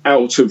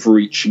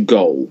 out-of-reach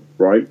goal,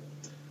 right?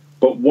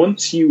 But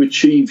once you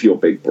achieve your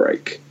big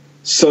break,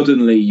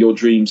 suddenly your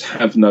dreams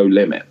have no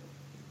limit.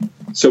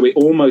 So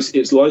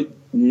it's like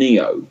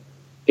Neo.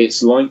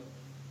 It's like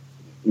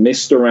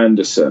Mr.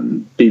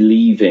 Anderson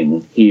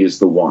believing he is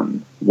the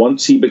one.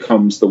 Once he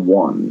becomes the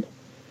one,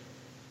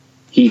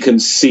 he can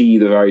see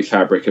the very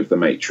fabric of the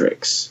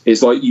Matrix.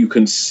 It's like you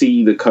can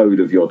see the code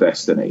of your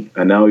destiny,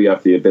 and now you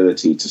have the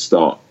ability to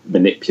start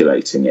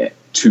manipulating it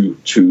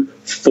to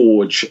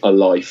forge a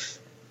life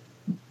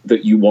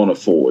that you want to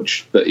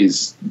forge, that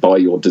is by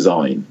your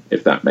design,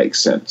 if that makes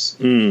sense.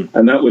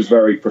 And that was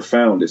very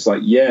profound. It's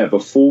like, yeah,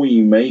 before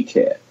you make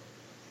it,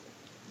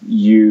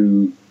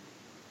 you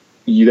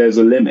there's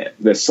a limit.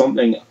 There's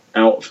something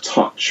out of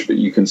touch, but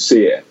you can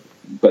see it.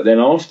 But then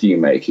after you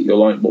make it, you're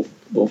like,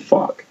 well,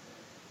 fuck.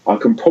 I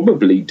can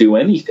probably do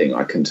anything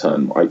I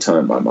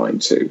turn my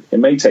mind to. It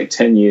may take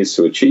 10 years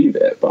to achieve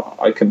it, but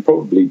I can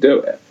probably do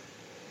it.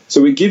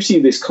 So it gives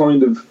you this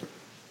kind of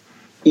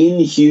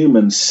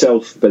inhuman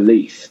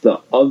self-belief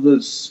that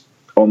others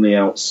on the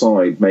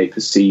outside may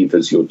perceive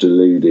as you're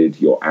deluded,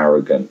 you're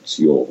arrogant,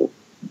 you're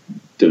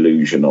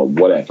delusional,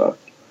 whatever.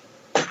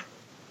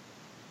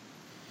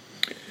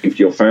 If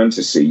your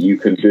fantasy, you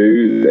can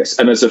do this.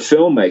 And as a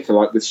filmmaker,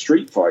 like with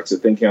Street Fighter,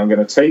 thinking I'm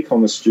going to take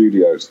on the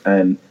studios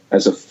and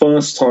as a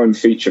first-time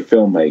feature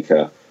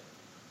filmmaker,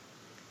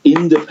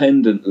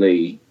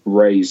 independently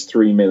raise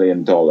 $3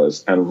 million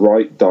and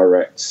write,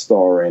 direct,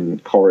 star in,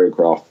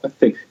 choreograph a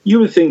thing,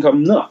 you would think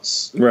I'm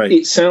nuts. Right.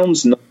 It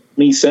sounds nuts,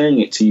 me saying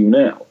it to you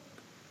now.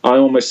 I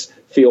almost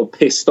feel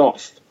pissed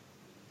off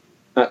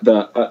at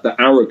the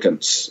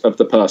arrogance of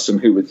the person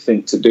who would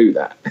think to do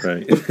that.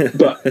 Right.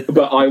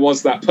 but I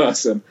was that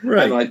person,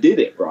 right. And I did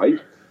it, right?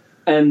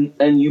 And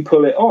you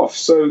pull it off.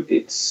 So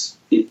it's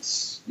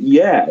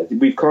yeah,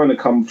 we've kind of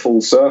come full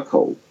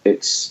circle.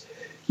 It's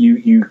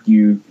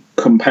you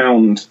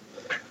compound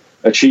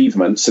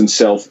achievements and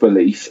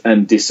self-belief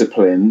and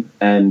discipline,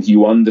 and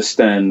you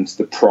understand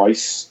the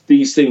price.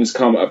 These things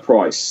come at a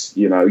price,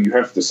 you know, you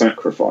have to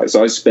sacrifice.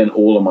 I spent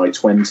all of my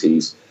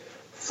 20s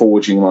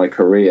forging my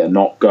career,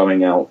 not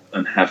going out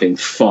and having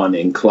fun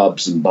in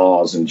clubs and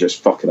bars and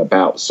just fucking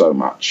about so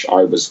much.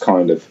 I was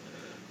kind of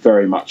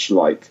very much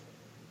like,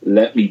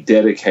 let me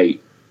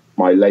dedicate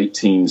my late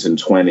teens and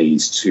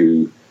 20s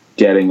to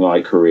getting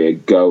my career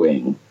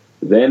going.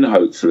 Then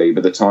hopefully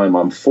by the time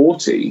I'm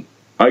 40,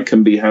 I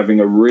can be having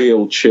a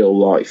real chill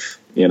life,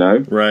 you know?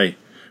 Right.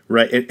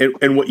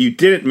 And what you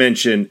didn't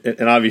mention,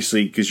 and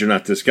obviously because you're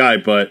not this guy,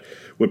 but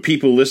what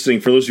people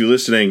listening, for those of you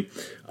listening,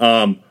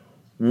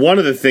 one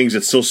of the things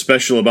that's so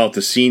special about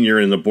the senior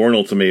in the Bourne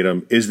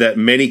Ultimatum is that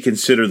many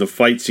consider the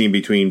fight scene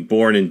between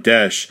Bourne and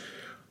Desh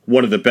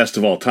one of the best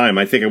of all time.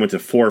 I think I went to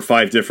 4 or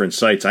 5 different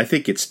sites. I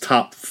think it's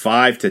top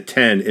 5 to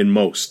 10 in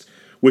most,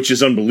 which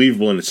is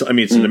unbelievable. And it's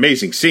an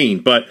amazing scene.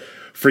 But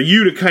for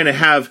you to kind of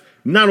have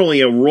not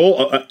only a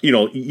role,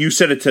 you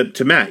said it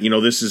to Matt,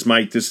 this is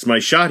my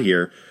shot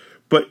here,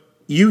 but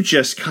you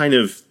just kind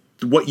of,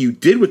 what you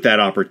did with that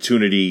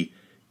opportunity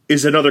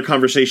is another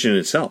conversation in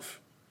itself.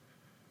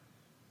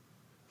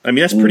 I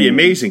mean, that's pretty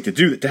amazing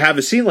to have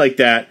a scene like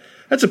that.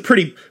 That's a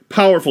pretty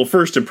powerful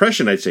first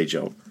impression, I'd say,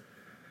 Joe.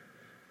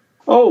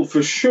 Oh,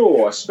 for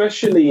sure,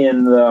 especially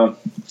in the.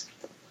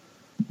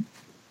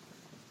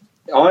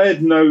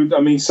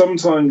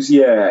 Sometimes,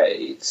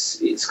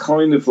 it's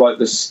kind of like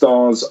the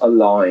stars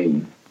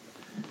align,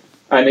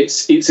 and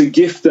it's a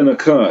gift and a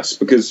curse,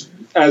 because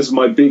as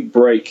my big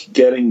break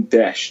getting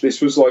Desh,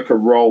 this was like a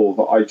role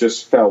that I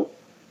just felt,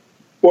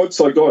 once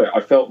I got it,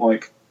 I felt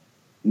like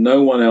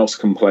no one else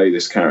can play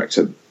this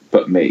character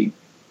but me.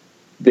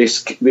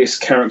 This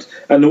character,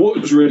 and what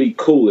was really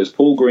cool is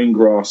Paul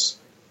Greengrass,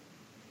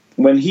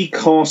 when he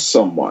casts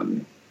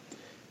someone,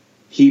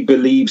 he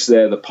believes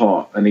they're the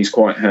part, and he's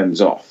quite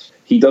hands off.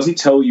 He doesn't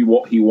tell you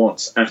what he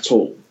wants at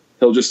all.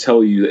 He'll just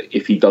tell you that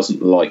if he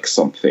doesn't like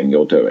something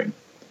you're doing.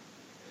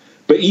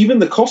 But even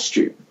the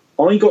costume,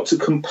 I got to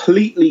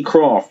completely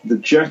craft the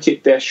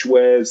jacket Desh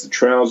wears, the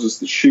trousers,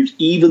 the shoes,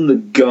 even the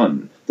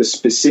gun, the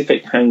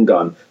specific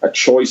handgun, a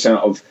choice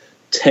out of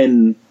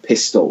 10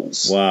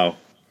 pistols. Wow.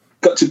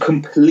 Got to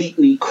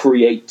completely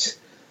create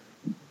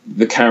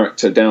the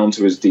character down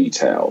to his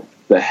detail.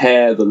 The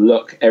hair, the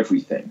look,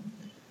 everything.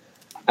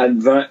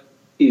 And that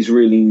is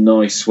really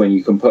nice when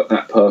you can put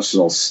that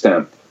personal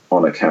stamp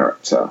on a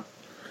character.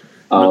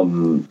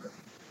 And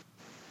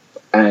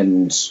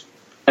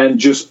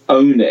just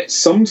own it.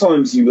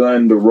 Sometimes you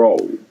land a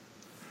role,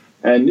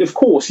 and of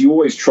course you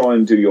always try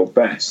and do your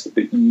best,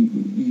 but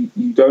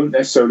you don't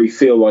necessarily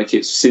feel like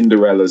it's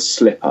Cinderella's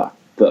slipper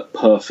that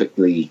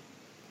perfectly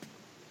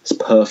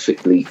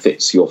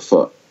fits your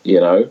foot,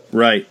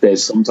 Right.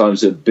 There's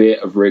sometimes a bit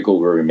of wriggle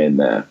room in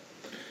there.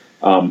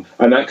 And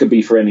that could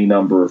be for any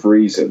number of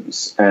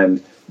reasons.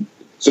 And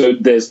so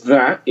there's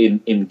that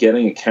in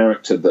getting a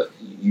character that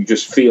you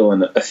just feel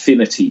an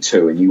affinity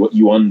to, and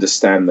you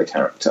understand the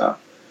character.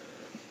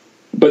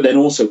 But then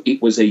also,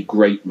 it was a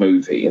great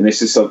movie. And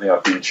this is something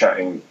I've been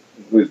chatting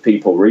with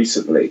people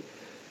recently.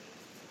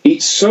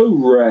 It's so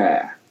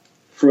rare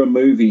for a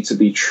movie to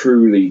be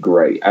truly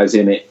great, as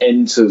in it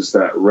enters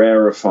that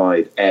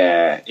rarefied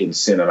air in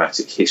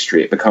cinematic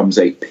history. It becomes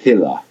a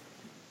pillar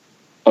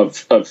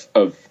of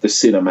the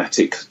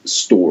cinematic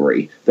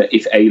story, that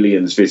if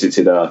aliens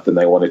visited Earth and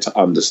they wanted to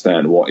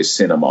understand what is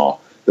cinema,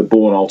 The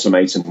Bourne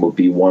Ultimatum would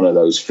be one of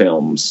those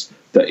films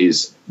that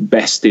is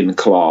best in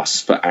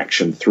class for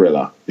action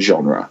thriller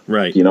genre.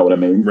 Right. You know what I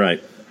mean?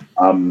 Right.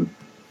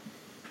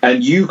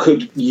 And you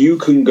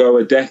can go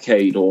a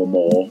decade or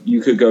more.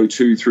 You could go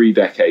 2-3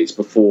 decades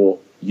before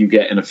you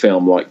get in a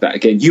film like that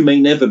again. You may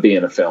never be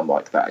in a film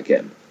like that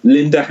again.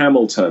 Linda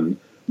Hamilton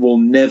will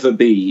never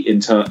be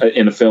in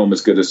a film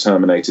as good as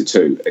Terminator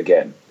 2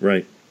 again.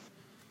 Right.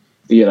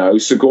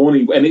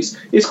 Sigourney, and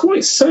it's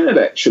quite sad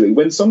actually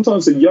when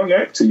sometimes a young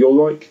actor, you're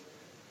like,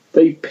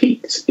 they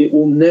peaked. It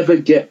will never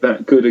get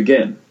that good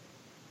again.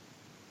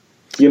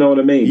 You know what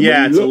I mean?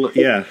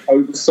 Yeah,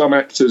 over some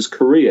actors'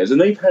 careers,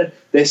 and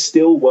they're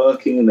still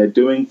working and they're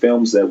doing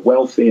films. They're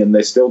wealthy and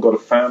they've still got a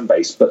fan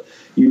base. But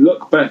you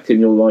look back and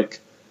you're like,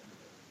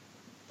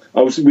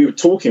 we were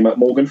talking about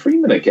Morgan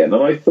Freeman again,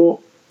 and I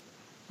thought,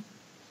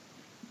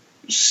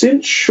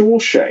 since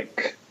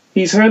Shawshank,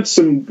 he's had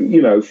some,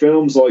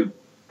 films like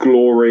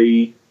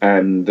Glory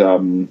and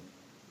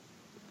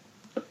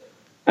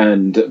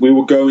we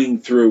were going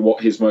through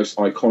what his most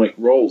iconic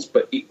roles,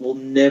 but it will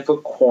never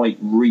quite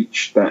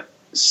reach that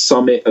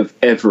summit of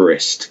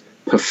Everest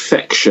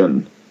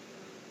perfection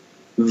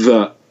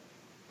that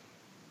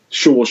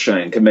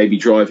Shawshank and maybe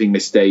Driving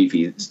Miss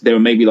Daisy. There were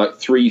maybe like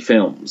 3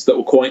 films that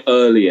were quite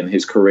early in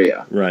his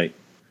career. Right.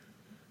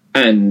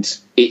 And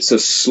it's a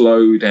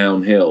slow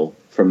downhill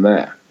from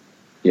there,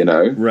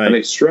 Right. And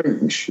it's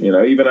strange,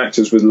 even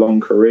actors with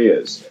long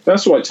careers.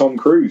 That's why Tom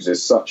Cruise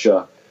is such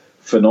a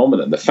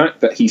phenomenon. The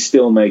fact that he's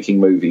still making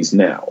movies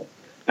now,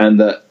 and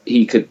that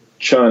he could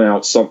churn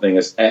out something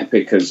as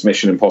epic as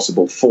Mission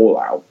Impossible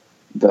Fallout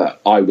that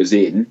I was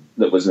in,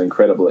 that was an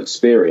incredible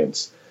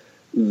experience,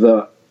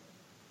 that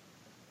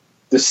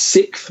the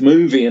 6th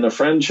movie in a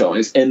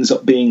franchise ends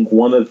up being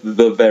one of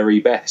the very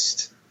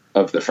best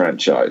of the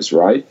franchise,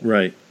 right?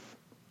 Right.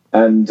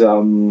 And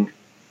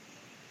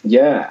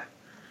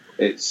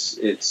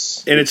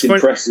it's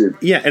impressive.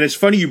 Yeah, and it's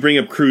funny you bring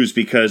up Cruise,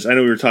 because I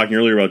know we were talking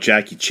earlier about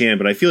Jackie Chan,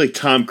 but I feel like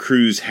Tom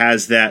Cruise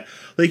has that.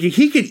 Like,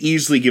 he could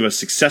easily give a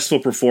successful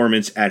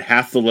performance at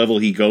half the level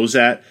he goes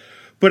at,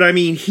 but I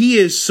mean, he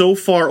is so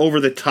far over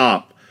the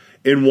top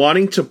in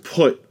wanting to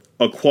put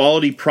a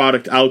quality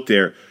product out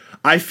there.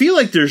 I feel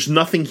like there's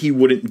nothing he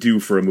wouldn't do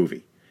for a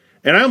movie,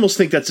 and I almost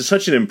think that's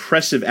such an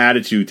impressive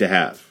attitude to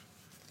have.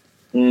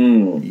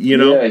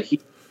 Yeah, he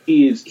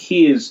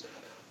is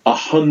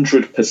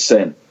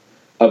 100%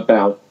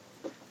 about,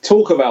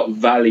 talk about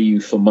value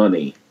for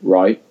money,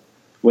 right?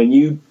 When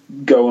you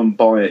go and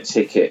buy a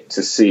ticket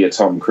to see a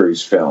Tom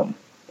Cruise film,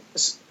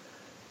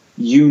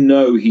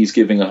 he's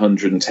giving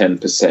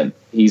 110%.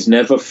 He's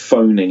never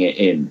phoning it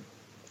in.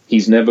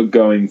 He's never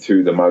going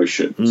through the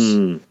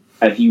motions.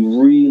 And he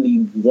really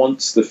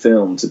wants the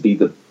film to be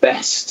the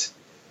best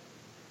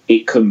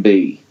it can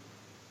be.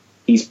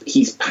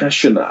 He's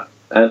passionate,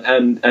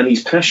 and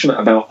he's passionate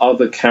about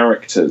other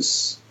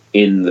characters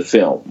in the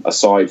film,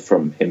 aside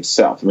from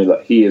himself. I mean,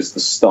 look, he is the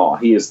star.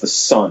 He is the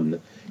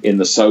sun in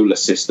the solar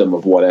system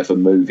of whatever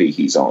movie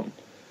he's on.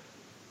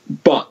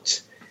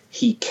 But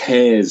he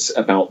cares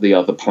about the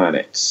other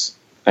planets,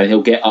 and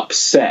he'll get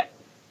upset.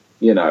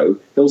 You know,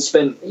 he'll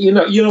spend. You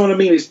know what I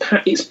mean.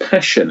 It's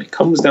passion. It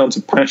comes down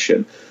to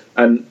passion.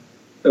 And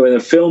when a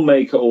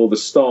filmmaker or the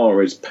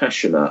star is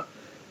passionate,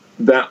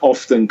 that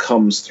often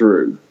comes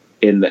through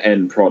in the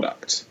end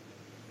product.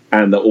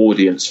 And the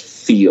audience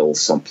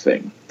feels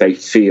something. They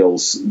feel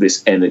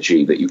this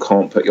energy that you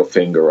can't put your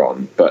finger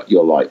on, but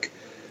you're like,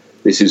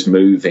 this is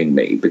moving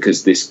me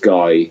because this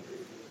guy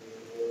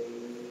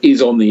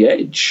is on the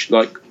edge.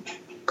 Like,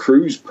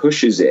 Cruise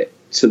pushes it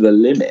to the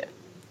limit.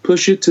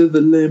 Push it to the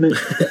limit.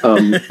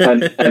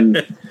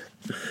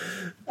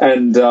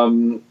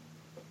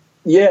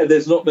 Yeah,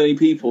 there's not many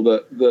people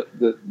that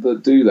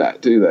do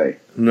that, do they?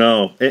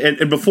 No.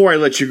 And before I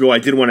let you go, I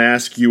did want to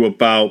ask you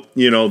about,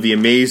 you know, the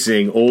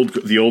amazing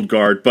old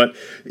guard. But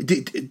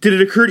did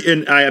it occur to you,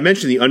 and I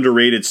mentioned the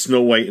underrated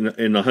Snow White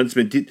and the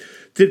Huntsman.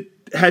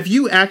 Have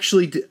you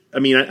actually? I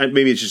mean,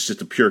 maybe it's just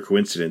a pure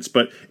coincidence,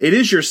 but it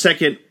is your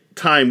second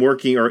time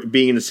working or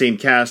being in the same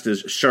cast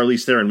as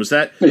Charlize Theron. Was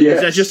that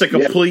is that just a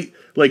complete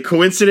like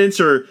coincidence,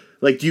 or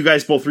like do you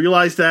guys both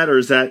realize that, or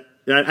is that?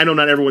 I know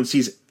not everyone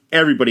sees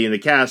everybody in the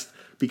cast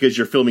because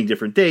you're filming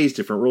different days,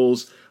 different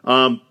roles.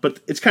 But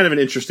it's kind of an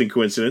interesting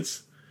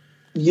coincidence.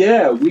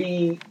 Yeah,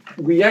 we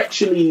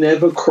actually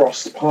never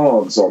crossed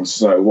paths on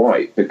Snow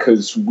White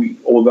because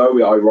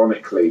although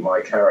ironically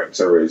my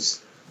character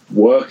is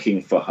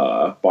working for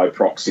her by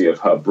proxy of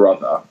her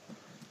brother,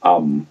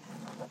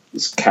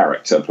 this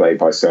character played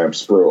by Sam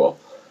Spruill,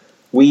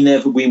 we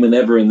were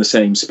never in the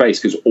same space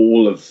because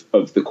all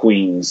of the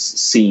Queen's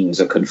scenes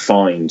are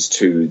confined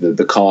to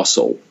the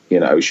castle. You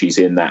know, she's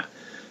in that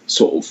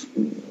sort of,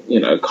 you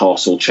know,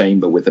 castle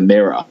chamber with a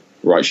mirror,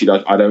 right?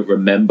 I don't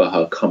remember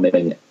her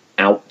coming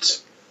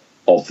out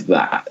of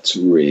that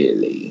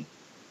really.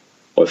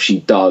 Or if she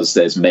does,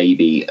 there's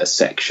maybe a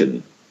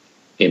section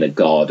in a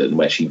garden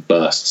where she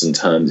bursts and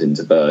turns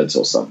into birds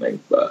or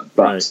something. But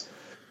right.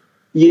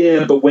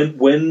 Yeah, but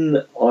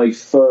when I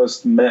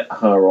first met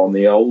her on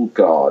the Old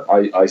Guard,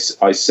 I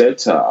said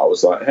to her, I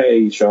was like,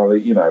 hey,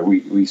 Charlie, you know,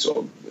 we sort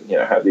of, you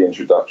know, had the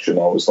introduction.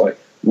 I was like,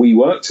 we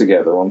worked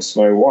together on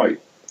Snow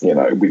White. You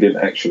know, we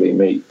didn't actually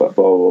meet, but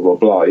blah, blah, blah,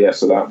 blah. Yeah,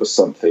 so that was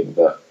something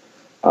that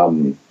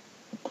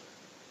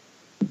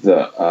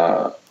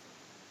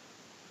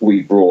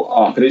we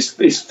brought up. And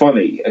it's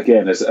funny,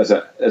 again, as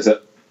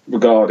a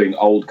regarding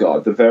Old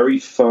Guard, the very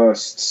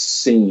first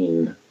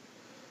scene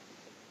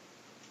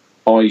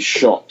I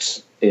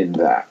shot in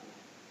that,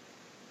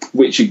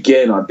 which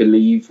again, I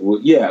believe, so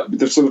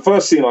the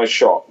first scene I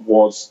shot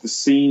was the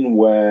scene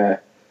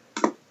where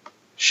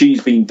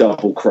she's been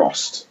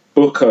double-crossed.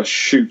 Booker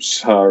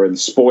shoots her, and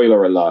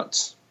spoiler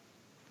alert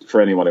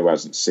for anyone who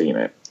hasn't seen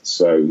it,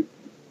 so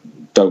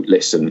don't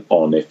listen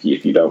on if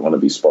you don't want to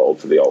be spoiled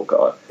for the Old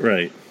Guard.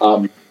 Right.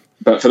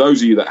 But for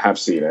those of you that have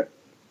seen it,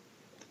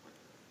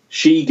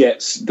 she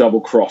gets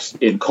double-crossed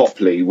in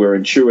Copley. We're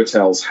in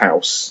Chiwetel's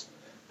house,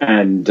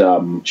 and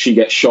she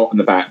gets shot in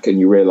the back, and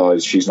you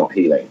realise she's not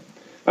healing.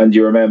 And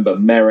you remember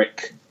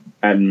Merrick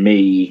and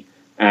me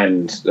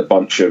and a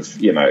bunch of,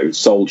 you know,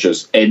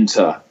 soldiers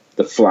enter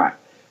the flat,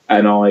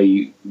 and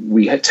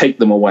we take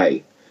them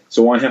away.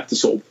 So I have to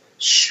sort of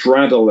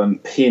straddle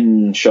and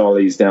pin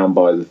Charlize down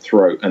by the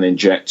throat and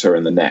inject her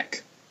in the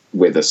neck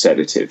with a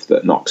sedative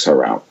that knocks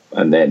her out,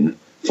 and then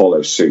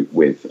follow suit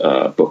with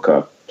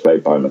Booker,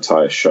 played by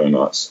Matthias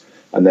Schoenaerts,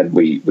 and then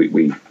we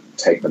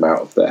take them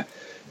out of there.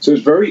 So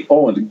it's very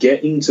odd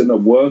getting to know,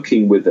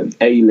 working with an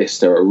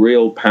A-lister, a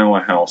real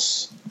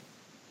powerhouse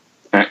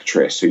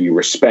actress who you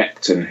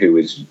respect and who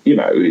is, you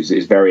know, is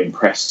very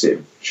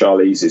impressive.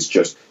 Charlize is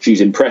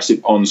she's impressive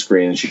on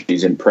screen and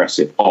she's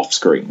impressive off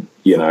screen,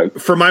 you know.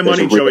 For my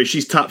money, Joey,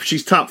 she's top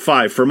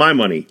 5 for my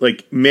money.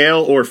 Like,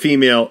 male or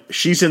female,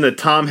 she's in the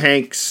Tom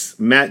Hanks,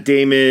 Matt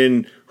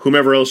Damon,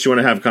 whomever else you want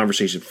to have a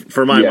conversation.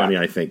 For my money,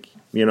 I think,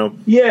 you know.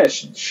 Yeah,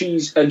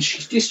 she's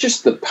it's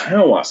just the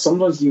power.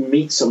 Sometimes you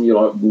meet someone,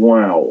 you're like,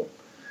 wow.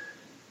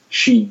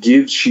 She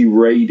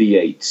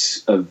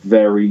radiates a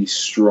very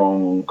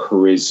strong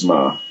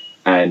charisma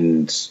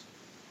and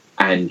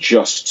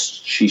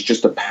she's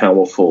just a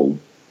powerful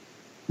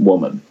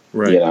woman,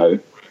 right? You know,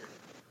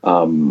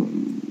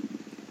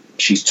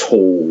 she's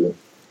tall,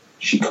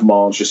 she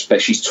commands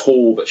respect. She's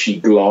tall, but she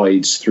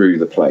glides through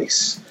the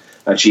place,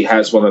 and she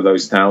has one of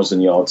those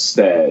 1,000-yard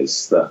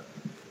stares that,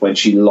 when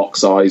she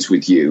locks eyes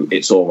with you,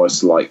 it's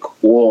almost like,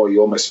 whoa,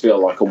 you almost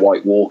feel like a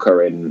White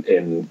Walker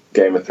in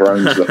Game of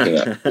Thrones looking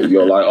at you.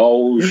 You're like,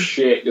 oh,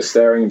 shit, you're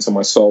staring into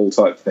my soul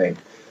type thing.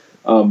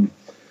 But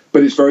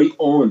it's very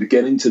odd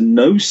getting to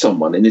know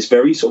someone in this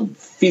very sort of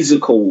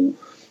physical,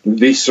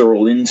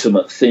 visceral,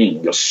 intimate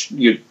thing.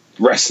 You're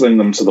wrestling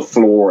them to the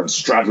floor and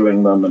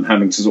straddling them and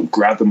having to sort of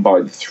grab them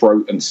by the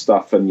throat and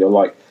stuff. And you're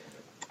like,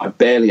 I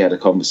barely had a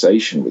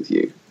conversation with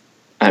you.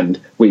 And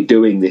we're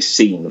doing this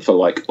scene for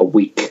like a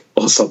week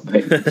or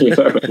something. You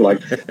know, like,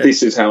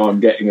 this is how I'm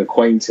getting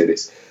acquainted.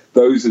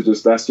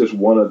 That's just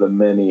one of the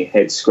many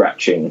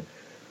head-scratching,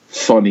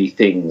 funny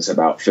things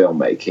about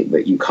filmmaking,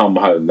 that you come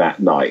home that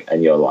night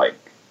and you're like,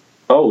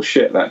 oh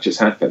shit, that just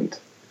happened.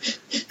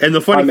 And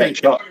the funny thing,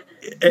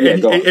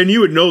 and you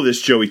would know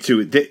this, Joey,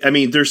 too.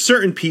 There's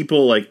certain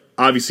people, like,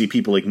 obviously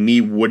people like me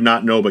would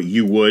not know, but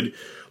you would.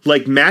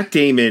 Like, Matt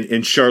Damon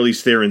and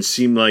Charlize Theron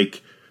seem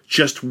like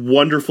just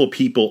wonderful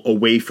people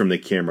away from the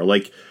camera.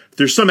 Like,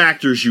 there's some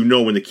actors, you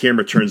know, when the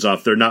camera turns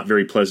off, they're not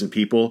very pleasant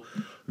people.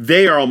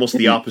 They are almost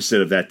the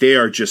opposite of that. They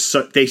are just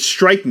they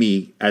strike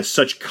me as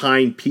such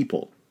kind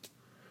people.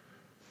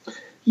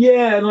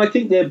 Yeah, and I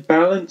think they're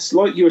balanced.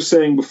 Like you were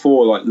saying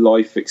before, like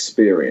life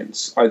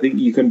experience. I think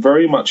you can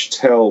very much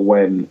tell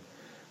when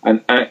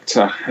an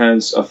actor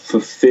has a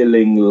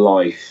fulfilling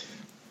life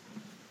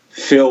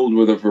filled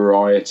with a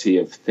variety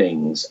of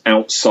things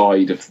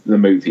outside of the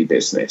movie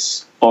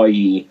business,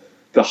 i.e.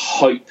 the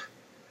hype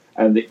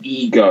and the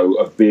ego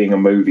of being a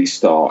movie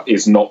star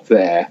is not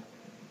their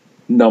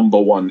number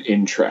one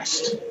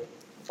interest.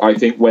 I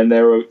think when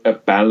they're a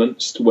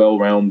balanced,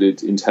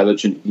 well-rounded,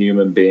 intelligent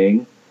human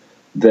being,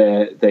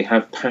 they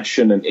have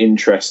passion and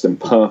interest and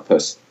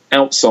purpose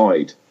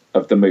outside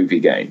of the movie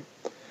game.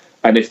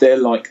 And if they're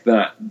like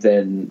that,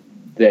 then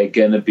they're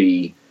going to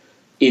be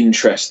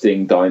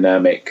interesting,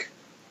 dynamic,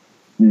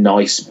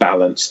 nice,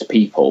 balanced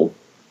people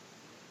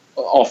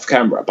off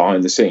camera,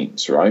 behind the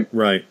scenes, right?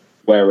 Right.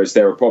 Whereas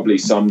there are probably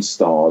some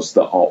stars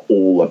that are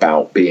all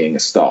about being a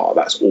star.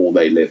 That's all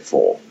they live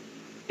for,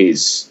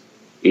 is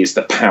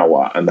the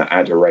power and the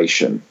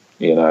adoration,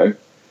 you know,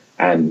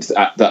 and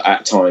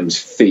at times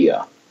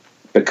fear.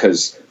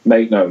 Because,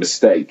 make no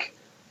mistake,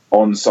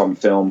 on some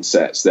film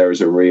sets there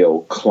is a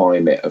real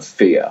climate of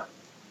fear,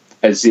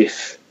 as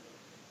if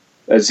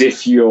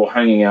you're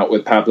hanging out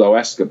with Pablo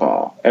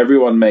Escobar.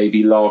 Everyone may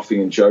be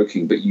laughing and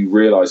joking, but you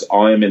realize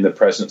I am in the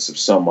presence of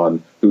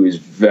someone who is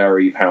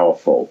very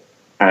powerful,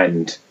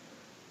 and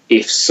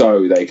if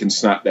so, they can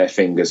snap their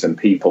fingers and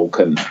people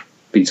can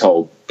be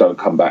told, don't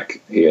come back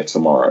here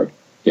tomorrow,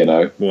 you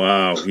know?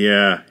 Wow,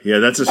 yeah,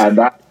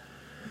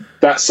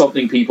 that's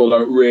something people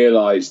don't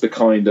realize, the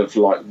kind of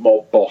like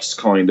mob boss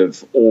kind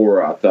of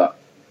aura that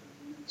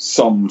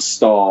some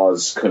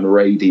stars can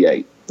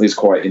radiate is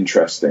quite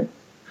interesting.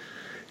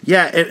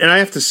 Yeah, and I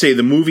have to say,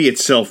 the movie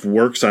itself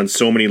works on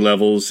so many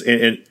levels.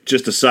 And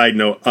just a side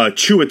note,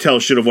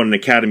 Chiwetel should have won an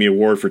Academy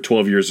Award for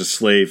 12 Years a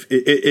Slave.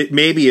 It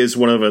maybe is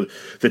one of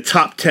the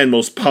top 10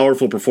 most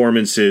powerful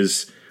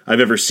performances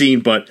I've ever seen.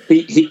 But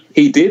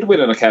he did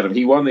win an Academy.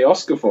 He won the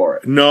Oscar for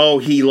it. No,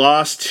 he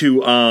lost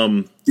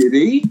to... did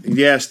he?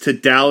 Yes, to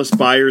Dallas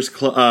Buyers,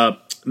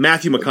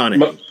 Matthew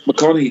McConaughey.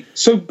 McConaughey.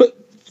 So, but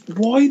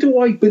why do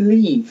I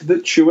believe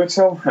that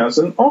Chiwetel has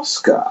an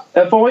Oscar?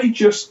 Have I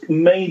just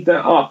made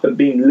that up and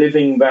been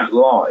living that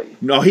lie?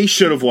 No, he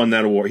should have won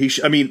that award.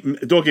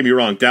 Don't get me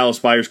wrong, Dallas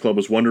Buyers Club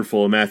was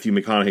wonderful, and Matthew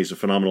McConaughey's a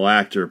phenomenal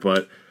actor,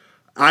 but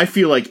I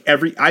feel like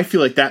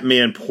that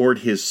man poured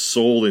his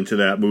soul into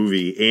that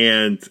movie,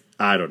 and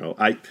I don't know.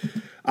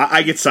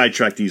 I get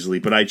sidetracked easily,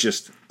 but I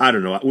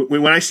don't know.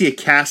 When I see a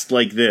cast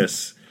like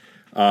this,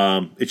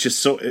 it's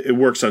just it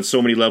works on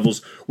so many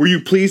levels. Were you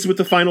pleased with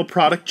the final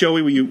product,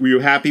 Joey? Were you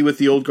happy with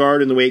The Old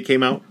Guard and the way it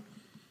came out?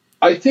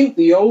 I think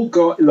The Old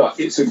Guard, look,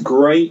 it's a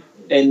great,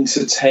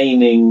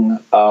 entertaining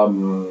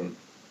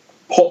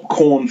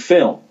popcorn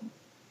film.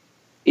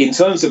 In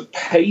terms of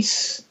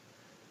pace,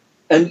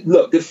 and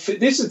look, this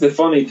is the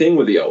funny thing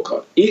with The Old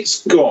Guard.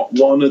 It's got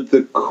one of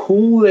the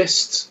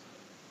coolest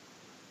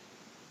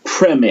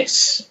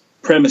premises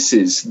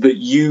that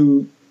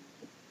you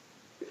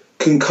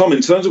can come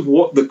in terms of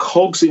what the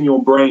cogs in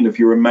your brain of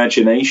your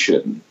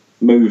imagination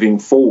moving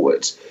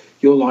forward.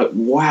 You're like,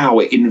 wow,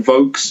 it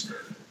invokes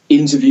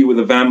Interview with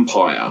a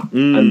Vampire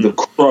and The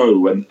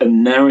Crow and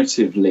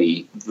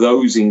narratively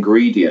those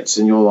ingredients,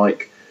 and you're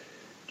like,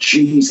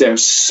 geez, there are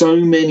so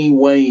many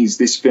ways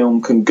this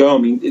film can go. I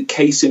mean,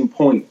 case in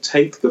point,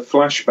 take the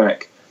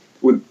flashback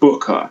with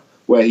Booker,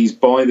 where he's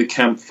by the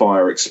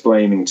campfire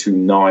explaining to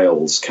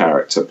Niles'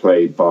 character,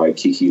 played by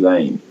Kiki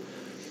Lane,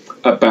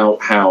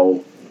 about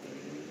how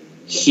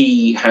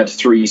he had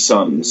 3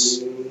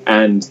 sons,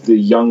 and the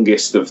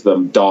youngest of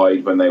them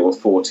died when they were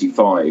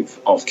 45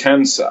 of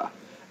cancer.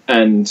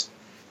 And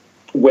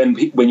when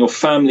your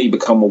family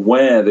become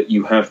aware that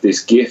you have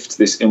this gift,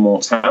 this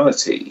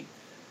immortality,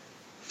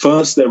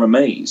 first they're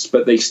amazed,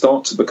 but they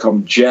start to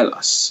become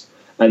jealous.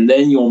 And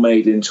then you're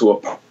made into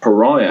a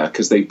pariah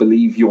because they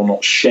believe you're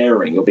not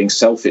sharing, you're being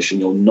selfish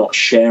and you're not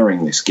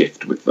sharing this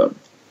gift with them.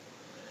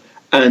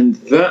 And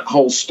that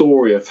whole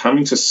story of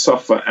having to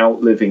suffer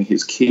outliving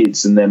his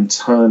kids and them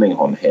turning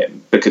on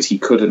him because he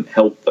couldn't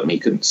help them, he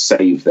couldn't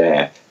save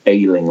their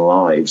ailing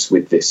lives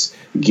with this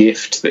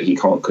gift that he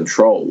can't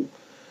control.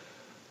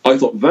 I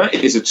thought that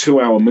is a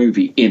 2-hour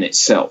movie in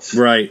itself.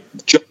 Right.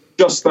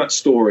 Just that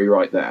story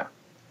right there.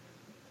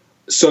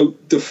 So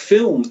the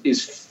film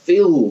is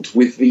filled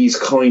with these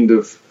kind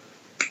of,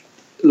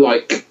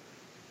 like,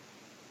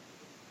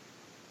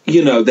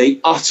 you know, they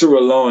utter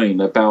a line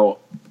about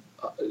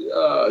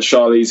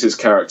Charlize's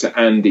character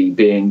Andy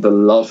being the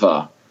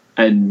lover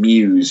and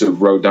muse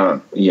of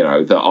Rodin, you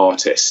know, the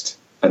artist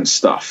and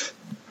stuff.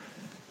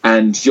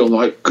 And you're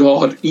like,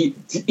 God,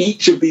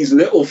 each of these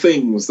little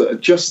things that are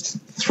just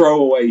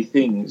throwaway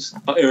things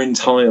are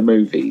entire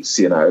movies,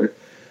 you know.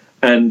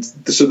 And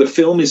so the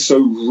film is so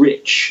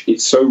rich.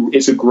 It's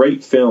a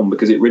great film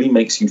because it really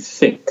makes you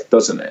think,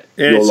 doesn't it?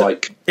 And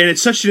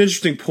it's such an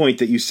interesting point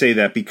that you say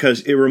that,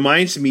 because it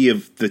reminds me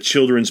of the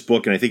children's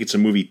book, and I think it's a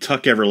movie,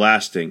 Tuck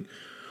Everlasting,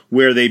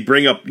 where they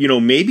bring up, you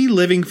know, maybe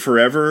living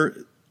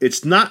forever,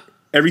 it's not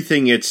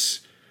everything it's,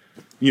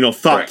 you know,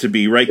 thought to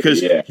be, right?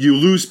 Because you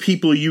lose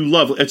people you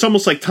love. It's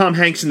almost like Tom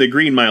Hanks in The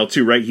Green Mile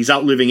too, right? He's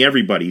outliving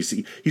everybody.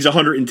 He's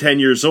 110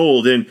 years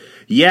old, and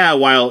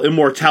while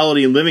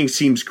immortality and living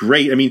seems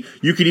great, I mean,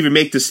 you could even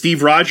make the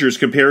Steve Rogers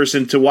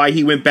comparison to why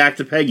he went back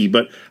to Peggy,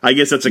 but I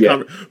guess that's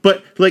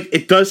but like,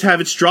 it does have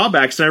its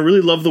drawbacks, and I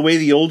really love the way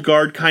the old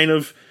guard kind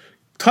of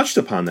touched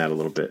upon that a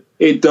little bit.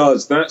 It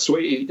does. That's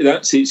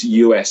its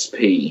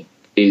USP,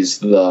 is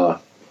the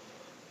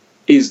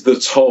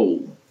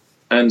toll.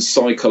 And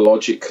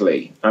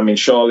psychologically, I mean,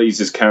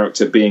 Charlize's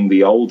character, being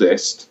the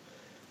oldest,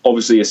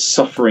 obviously is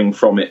suffering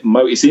from it.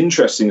 It's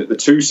interesting that the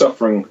two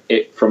suffering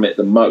from it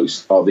the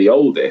most are the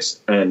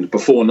oldest, and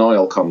before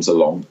Niall comes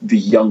along, the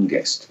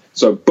youngest.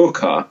 So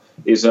Booker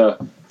is a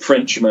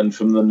Frenchman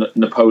from the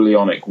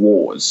Napoleonic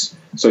Wars.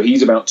 So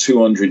he's about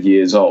 200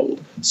 years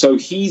old. So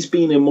he's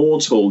been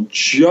immortal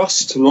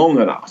just long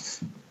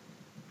enough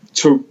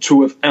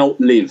to have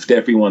outlived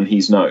everyone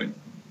he's known.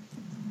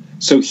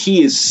 So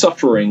he is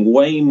suffering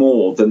way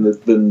more than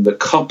the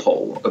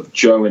couple of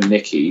Joe and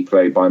Nikki,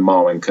 played by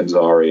Marwan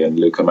Kenzari and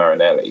Luca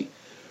Marinelli,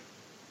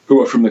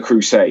 who are from the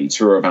Crusades,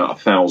 who are about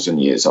 1,000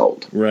 years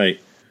old.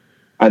 Right.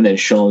 And then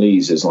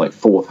Charlize is like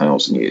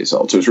 4,000 years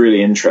old. So it's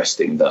really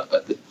interesting that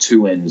at the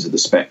two ends of the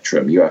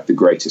spectrum, you have the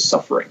greatest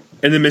suffering.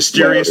 And the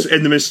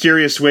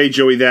mysterious way,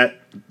 Joey, that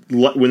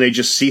when they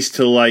just cease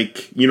to,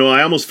 like, you know,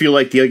 I almost feel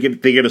like they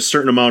get a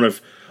certain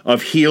amount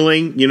of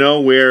healing, you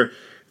know, where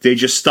they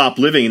just stop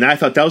living. And I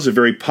thought that was a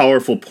very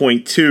powerful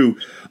point too,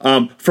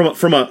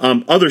 from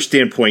a other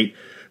standpoint,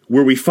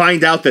 where we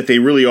find out that they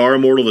really are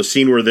immortal. The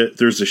scene where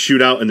there's a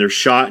shootout and they're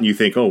shot, and you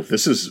think, oh,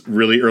 this is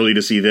really early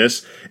to see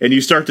this, and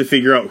you start to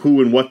figure out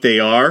who and what they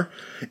are.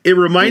 It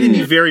reminded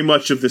me very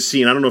much of the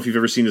scene, I don't know if you've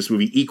ever seen this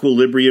movie,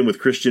 Equilibrium, with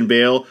Christian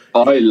Bale.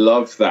 I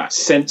love that.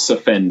 Sense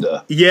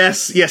offender.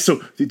 Yes.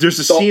 So there's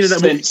a scene in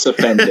that movie sense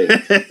offending.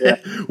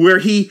 where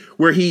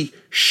he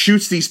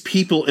shoots these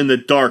people in the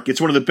dark.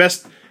 It's one of the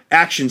best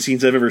action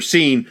scenes I've ever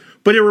seen,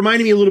 but it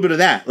reminded me a little bit of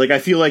that. Like, I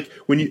feel like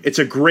it's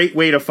a great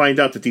way to find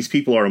out that these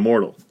people are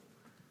immortal.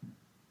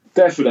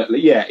 Definitely,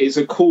 yeah. It's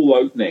a cool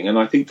opening, and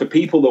I think for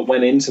people that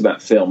went into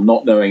that film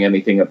not knowing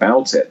anything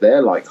about it,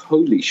 they're like,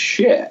 holy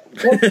shit,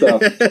 what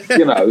the,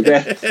 you know,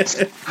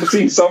 I've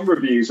seen some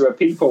reviews where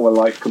people were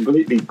like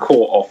completely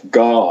caught off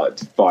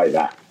guard by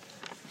that.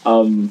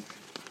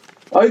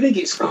 I think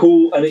it's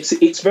cool, and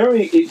it's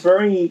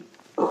very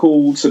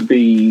cool to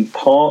be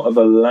part of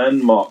a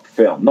landmark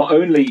film. Not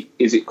only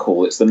is it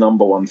cool, it's the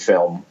 #1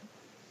 film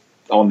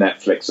on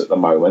Netflix at the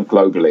moment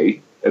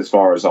globally, as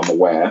far as I'm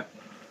aware.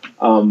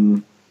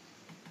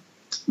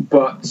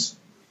 But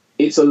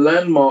it's a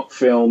landmark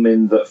film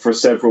in that, for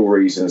several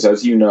reasons.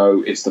 As you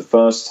know, it's the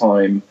first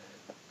time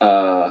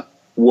a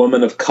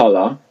woman of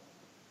color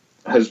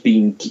has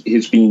been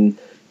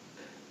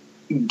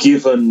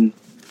given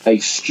a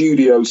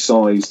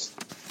studio-sized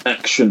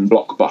action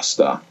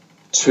blockbuster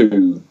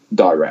to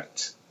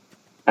direct,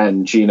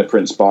 and Gina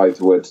Prince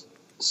Bythewood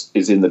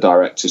is in the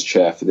director's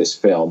chair for this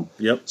film.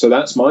 Yep. So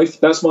that's my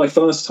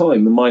first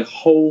time in my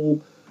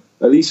whole,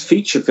 at least,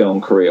 feature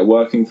film career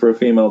working for a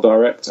female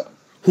director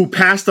who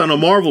passed on a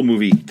Marvel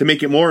movie to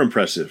make it more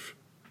impressive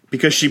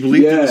because she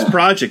believed in this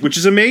project, which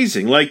is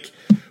amazing. Like,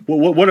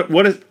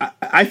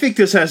 I think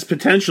this has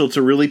potential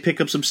to really pick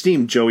up some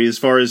steam, Joey. As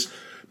far as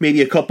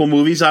maybe a couple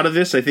movies out of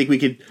this, I think we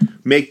could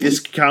make this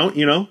count.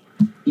 You know.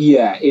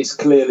 Yeah, it's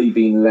clearly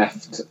been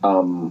left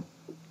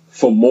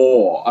for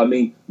more. I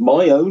mean,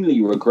 my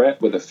only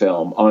regret with the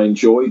film, I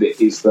enjoyed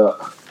it, is that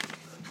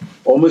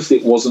almost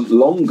it wasn't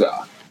longer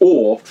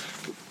or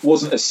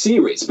wasn't a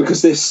series,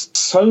 because there's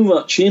so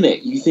much in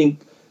it. You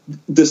think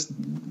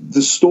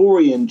the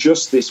story in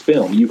just this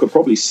film, you could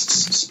probably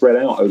spread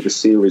out over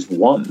series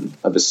 1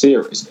 of a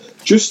series,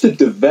 just to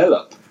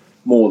develop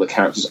more of the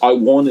characters. I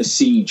want to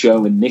see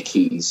Joe and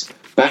Nikki's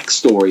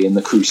backstory in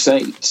the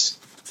Crusades.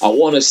 I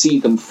want to see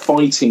them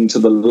fighting to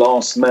the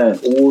last man.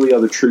 All the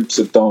other troops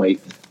have died,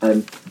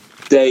 and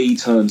day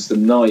turns to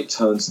night,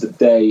 turns to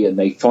day, and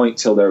they fight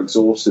till they're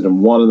exhausted,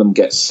 and one of them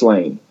gets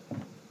slain,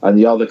 and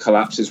the other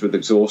collapses with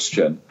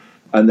exhaustion,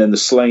 and then the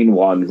slain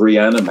one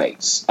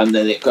reanimates, and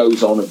then it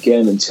goes on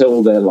again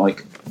until they're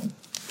like,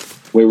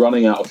 we're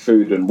running out of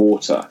food and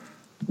water.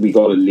 we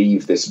got to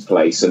leave this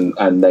place,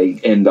 and they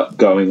end up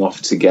going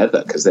off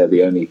together because they're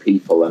the only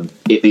people, and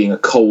it being a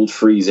cold,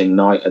 freezing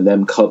night and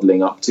them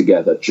cuddling up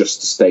together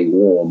just to stay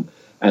warm,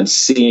 and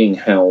seeing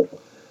how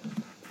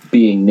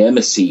being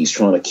nemesis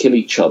trying to kill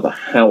each other,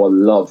 how a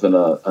love and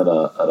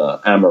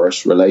a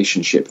amorous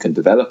relationship can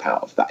develop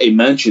out of that.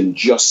 Imagine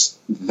just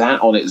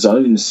that on its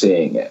own,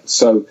 seeing it.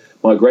 So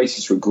my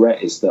greatest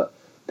regret is that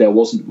there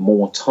wasn't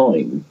more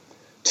time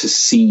to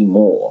see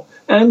more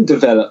and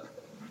develop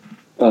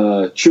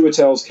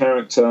Chiwetel's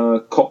character,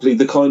 Copley,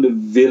 the kind of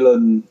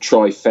villain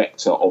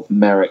trifecta of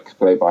Merrick,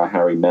 played by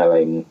Harry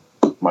Melling,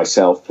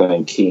 myself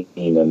playing Keen,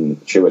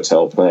 and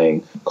Chiwetel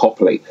playing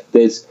Copley.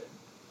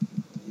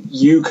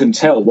 You can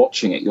tell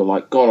watching it, you're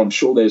like, God, I'm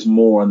sure there's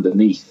more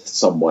underneath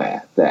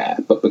somewhere there.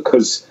 But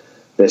because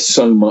there's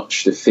so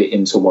much to fit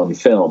into one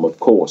film, of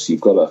course,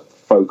 you've got to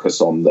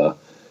focus on the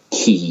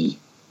key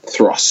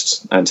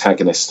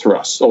antagonist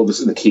thrust, or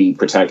the key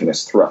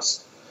protagonist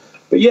thrust.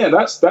 But yeah,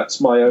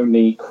 that's my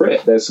only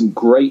crit. There's some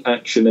great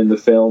action in the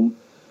film,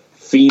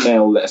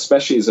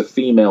 especially as a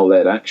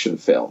female-led action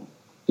film.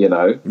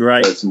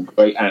 Right? There's some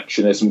great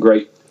action. There's some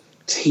great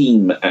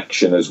team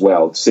action as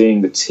well.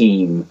 Seeing the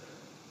team,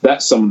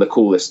 that's some of the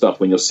coolest stuff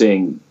when you're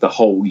seeing the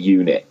whole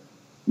unit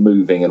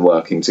moving and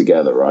working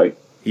together, right?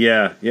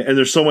 Yeah. And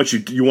there's so much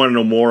you want to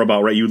know more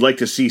about, right? You'd like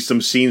to see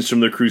some scenes from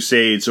the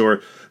Crusades,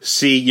 or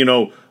see,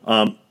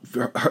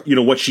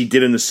 what she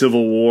did in the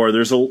Civil War.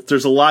 There's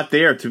a lot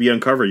there to be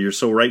uncovered. You're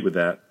so right with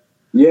that.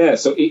 Yeah,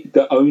 so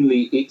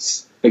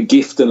it's a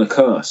gift and a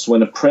curse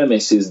when a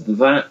premise has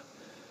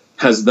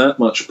that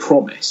much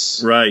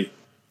promise. Right.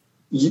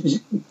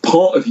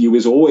 Part of you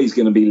is always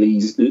going to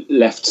be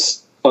left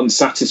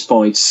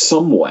unsatisfied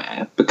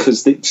somewhere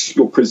because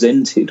you're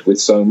presented with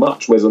so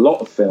much. Whereas a lot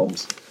of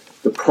films,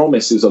 the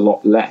promise is a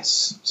lot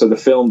less, so the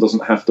film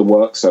doesn't have to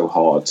work so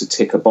hard to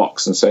tick a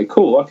box and say,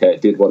 "Cool, okay,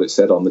 it did what it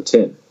said on the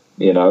tin."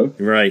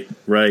 Right.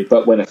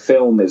 But when a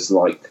film is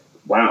like,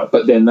 wow,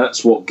 but then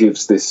that's what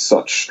gives this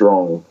such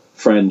strong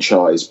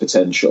franchise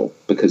potential,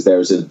 because there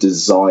is a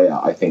desire,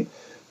 I think,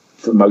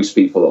 for most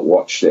people that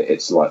watched it,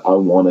 it's like, I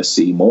want to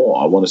see more.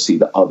 I want to see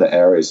the other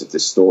areas of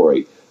this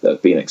story that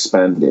have been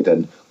expanded.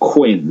 And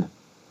Quinn,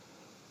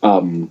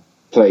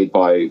 played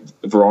by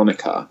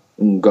Veronica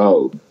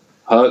Ngo,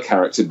 her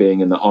character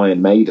being in the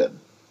Iron Maiden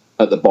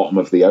at the bottom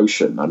of the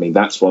ocean, I mean,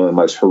 that's one of the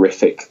most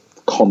horrific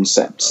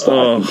concepts that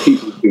I think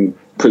people have been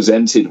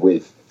presented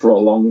with for a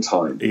long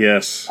time.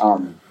 Yes.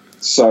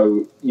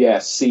 So, yeah,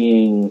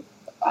 seeing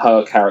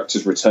her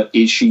character's return.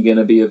 Is she going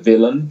to be a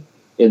villain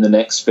in the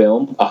next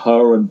film? Are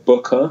her and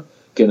Booker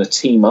going to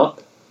team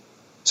up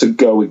to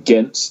go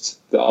against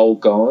the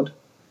old guard?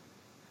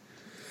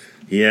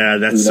 Yeah,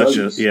 that's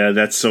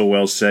that's so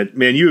well said.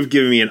 Man, you have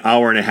given me an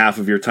hour and a half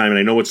of your time, and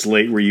I know it's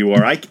late where you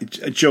are.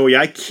 Joey,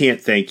 I can't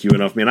thank you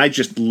enough, man.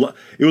 It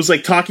was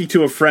like talking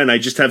to a friend.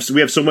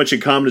 We have so much in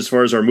common as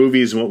far as our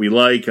movies and what we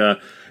like.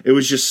 It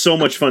was just so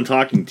much fun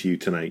talking to you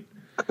tonight.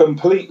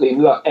 Completely.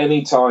 Look,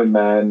 anytime,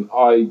 man.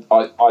 I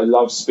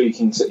love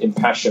speaking to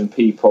impassioned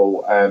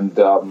people, and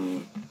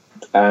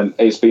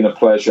it's been a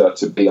pleasure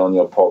to be on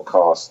your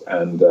podcast.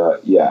 And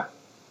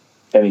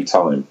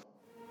anytime.